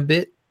sign a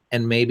bit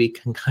and maybe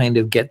can kind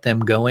of get them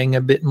going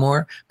a bit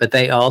more, but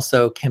they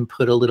also can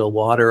put a little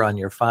water on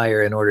your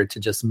fire in order to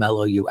just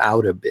mellow you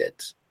out a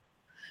bit.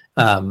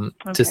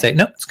 To say,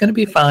 no, it's going to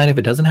be fine. If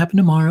it doesn't happen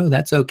tomorrow,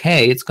 that's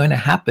okay. It's going to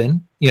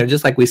happen,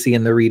 just like we see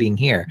in the reading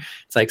here.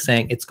 It's like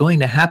saying it's going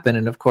to happen.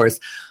 And of course,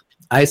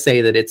 I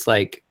say that it's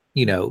like,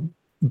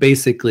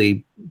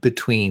 basically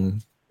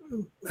between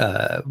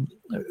the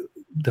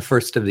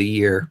first of the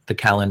year, the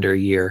calendar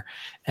year,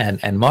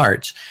 and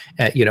March,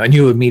 and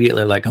you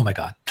immediately are like, oh my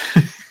God,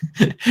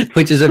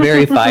 which is a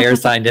very fire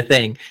sign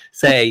to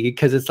say,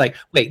 because it's like,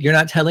 wait, you're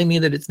not telling me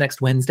that it's next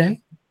Wednesday?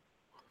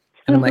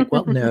 And I'm like,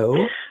 well,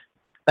 no.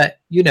 But,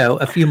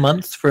 a few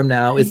months from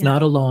now is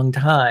not a long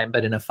time,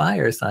 but in a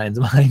fire sign's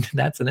mind,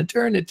 that's an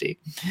eternity.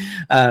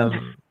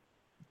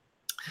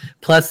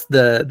 Plus,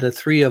 the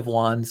Three of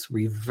Wands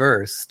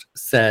reversed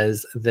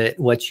says that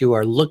what you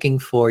are looking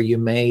for, you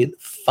may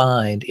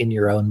find in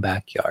your own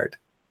backyard.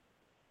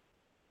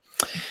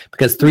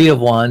 Because Three of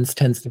Wands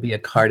tends to be a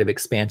card of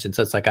expansion.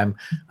 So it's like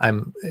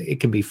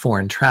it can be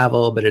foreign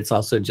travel, but it's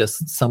also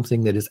just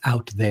something that is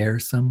out there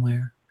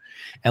somewhere.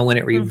 And when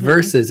it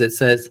reverses, it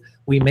says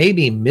we may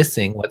be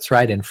missing what's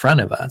right in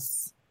front of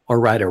us or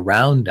right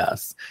around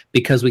us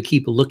because we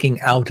keep looking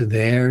out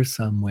there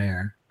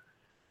somewhere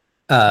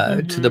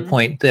to the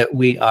point that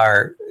we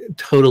are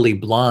totally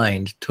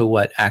blind to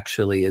what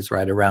actually is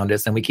right around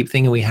us. And we keep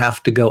thinking we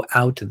have to go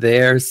out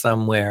there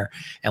somewhere,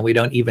 and we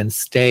don't even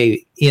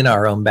stay in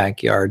our own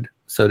backyard,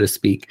 so to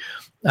speak,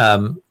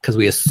 because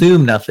we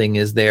assume nothing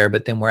is there,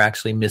 but then we're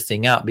actually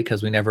missing out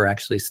because we never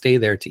actually stay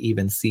there to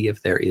even see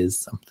if there is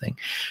something.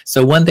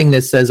 So one thing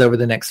that says over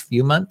the next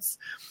few months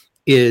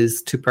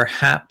is to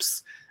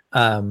perhaps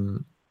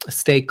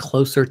stay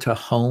closer to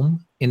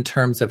home in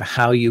terms of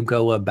how you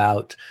go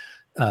about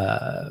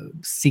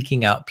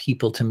seeking out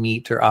people to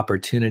meet or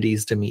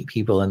opportunities to meet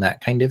people and that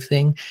kind of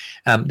thing.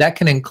 That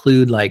can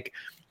include like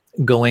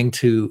going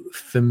to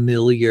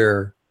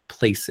familiar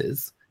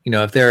places.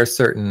 If there are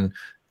certain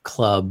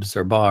clubs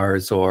or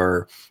bars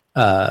or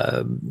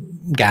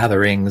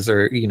gatherings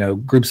or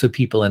groups of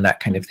people and that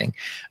kind of thing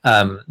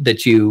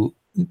that you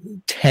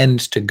tend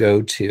to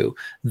go to,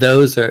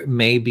 those are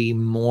maybe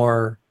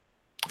more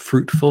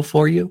fruitful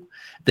for you.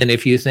 than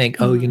if you think,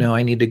 oh,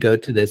 I need to go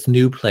to this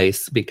new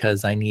place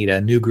because I need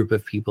a new group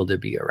of people to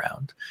be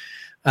around.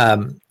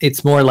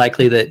 It's more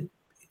likely that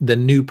the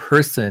new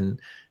person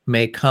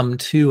may come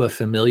to a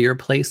familiar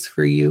place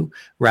for you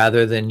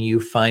rather than you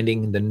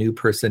finding the new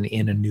person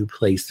in a new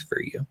place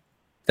for you.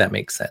 If that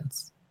makes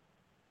sense.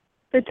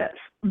 It does.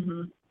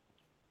 Mm-hmm.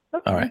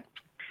 Okay. All right.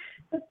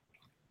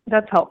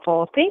 That's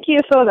helpful. Thank you.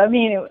 So,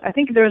 I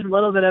think there's a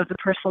little bit of the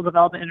personal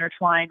development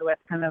intertwined with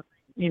kind of,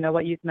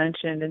 what you've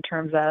mentioned in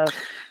terms of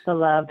the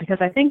love, because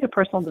I think the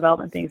personal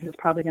development things is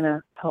probably going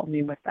to help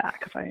me with that,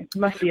 because I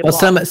must be a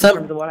block in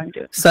terms of what I'm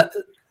doing.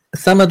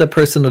 Some of the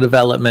personal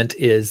development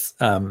is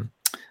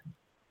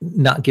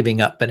not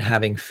giving up, but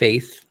having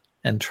faith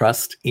and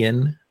trust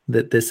in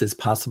that this is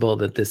possible,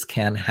 that this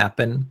can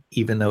happen,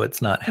 even though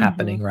it's not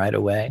happening right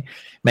away.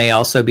 May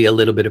also be a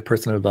little bit of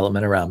personal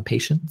development around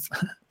patience.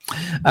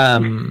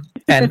 And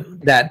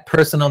that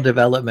personal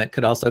development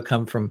could also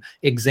come from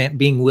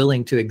being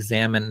willing to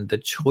examine the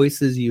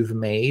choices you've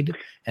made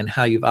and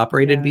how you've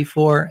operated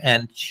before,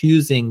 and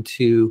choosing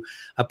to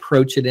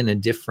approach it in a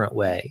different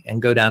way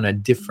and go down a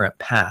different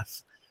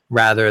path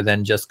rather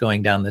than just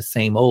going down the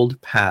same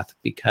old path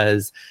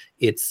because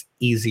it's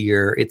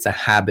easier, it's a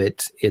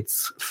habit,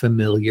 it's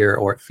familiar,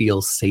 or it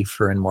feels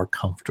safer and more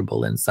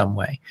comfortable in some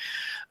way.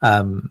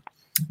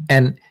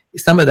 And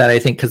some of that, I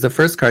think, because the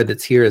first card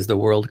that's here is the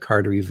World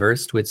card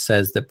reversed, which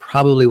says that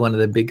probably one of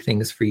the big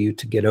things for you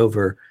to get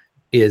over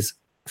is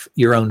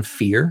your own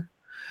fear.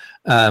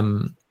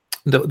 The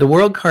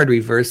World card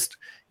reversed,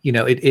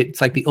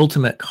 it's like the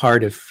ultimate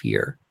card of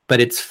fear, but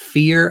it's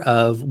fear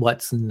of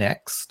what's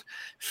next,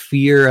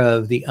 fear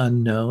of the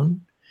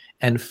unknown,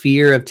 and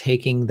fear of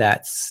taking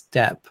that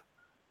step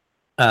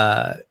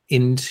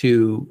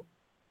into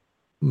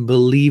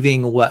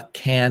believing what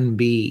can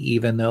be,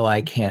 even though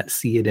I can't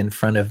see it in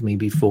front of me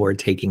before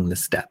taking the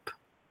step.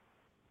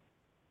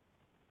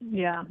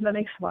 Yeah, that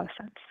makes a lot of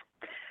sense.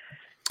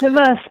 It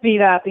must be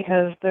that,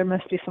 because there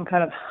must be some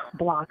kind of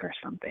block or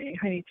something.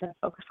 I need to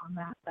focus on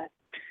that. But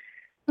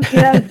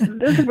okay,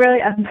 this is really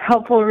a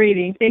helpful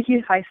reading. Thank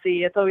you,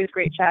 HiC. It's always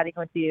great chatting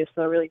with you,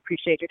 so I really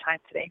appreciate your time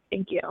today.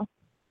 Thank you.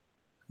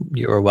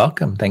 You're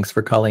welcome. Thanks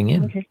for calling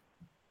in. Okay.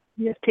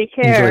 Yes, take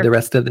care. Enjoy the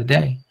rest of the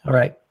day. All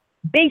right.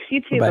 Thanks,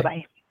 you too.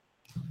 Bye-bye.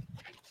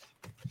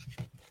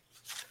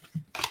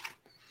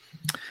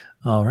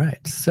 All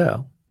right.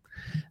 So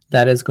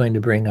that is going to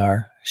bring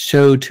our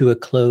show to a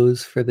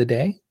close for the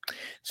day.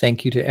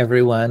 Thank you to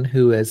everyone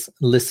who has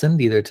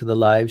listened, either to the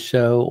live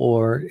show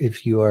or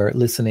if you are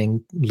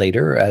listening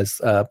later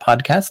as a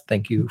podcast.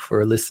 Thank you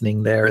for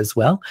listening there as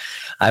well.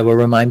 I will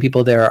remind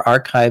people there are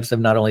archives of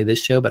not only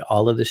this show, but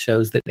all of the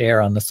shows that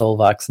air on the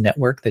SoulVox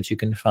network that you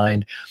can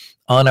find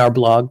on our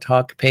blog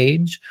talk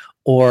page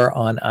or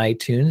on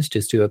iTunes.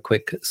 Just do a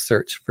quick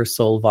search for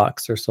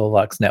SoulVox or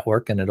SoulVox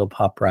Network and it'll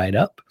pop right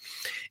up.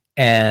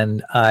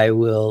 And I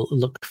will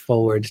look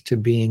forward to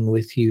being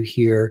with you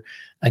here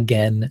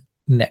again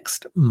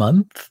next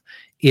month.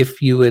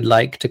 If you would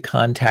like to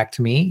contact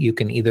me, you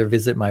can either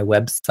visit my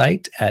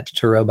website at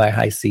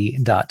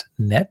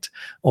tarotbyhic.net,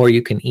 or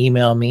you can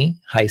email me,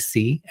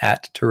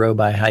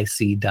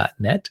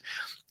 hic@tarotbyhic.net.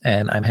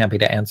 And I'm happy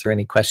to answer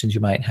any questions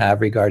you might have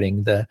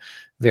regarding the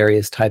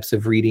various types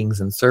of readings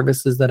and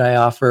services that I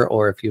offer,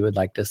 or if you would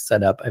like to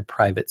set up a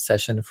private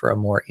session for a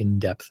more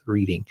in-depth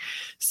reading.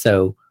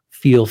 So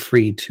feel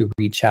free to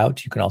reach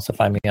out. You can also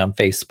find me on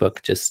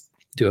Facebook. Just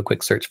do a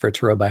quick search for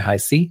Tarot by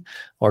HiC,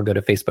 or go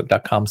to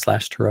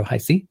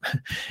facebook.com/tarothic,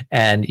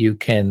 and you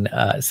can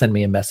send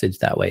me a message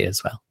that way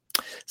as well.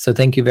 So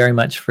thank you very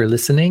much for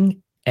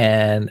listening,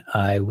 and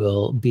I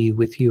will be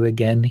with you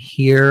again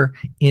here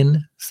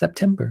in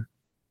September.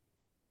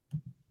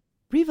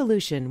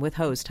 Revolution with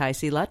host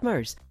HiC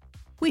Lutmers.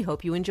 We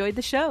hope you enjoyed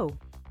the show.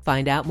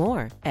 Find out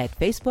more at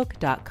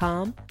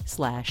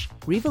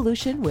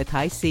facebook.com/Revolution with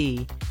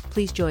HiC.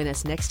 Please join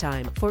us next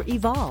time for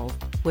Evolve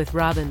with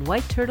Robin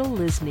White Turtle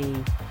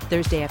Lisney,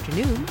 Thursday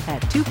afternoon at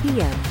 2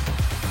 p.m.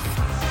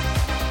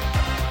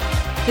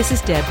 This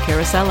is Deb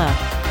Carosella.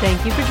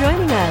 Thank you for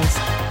joining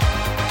us.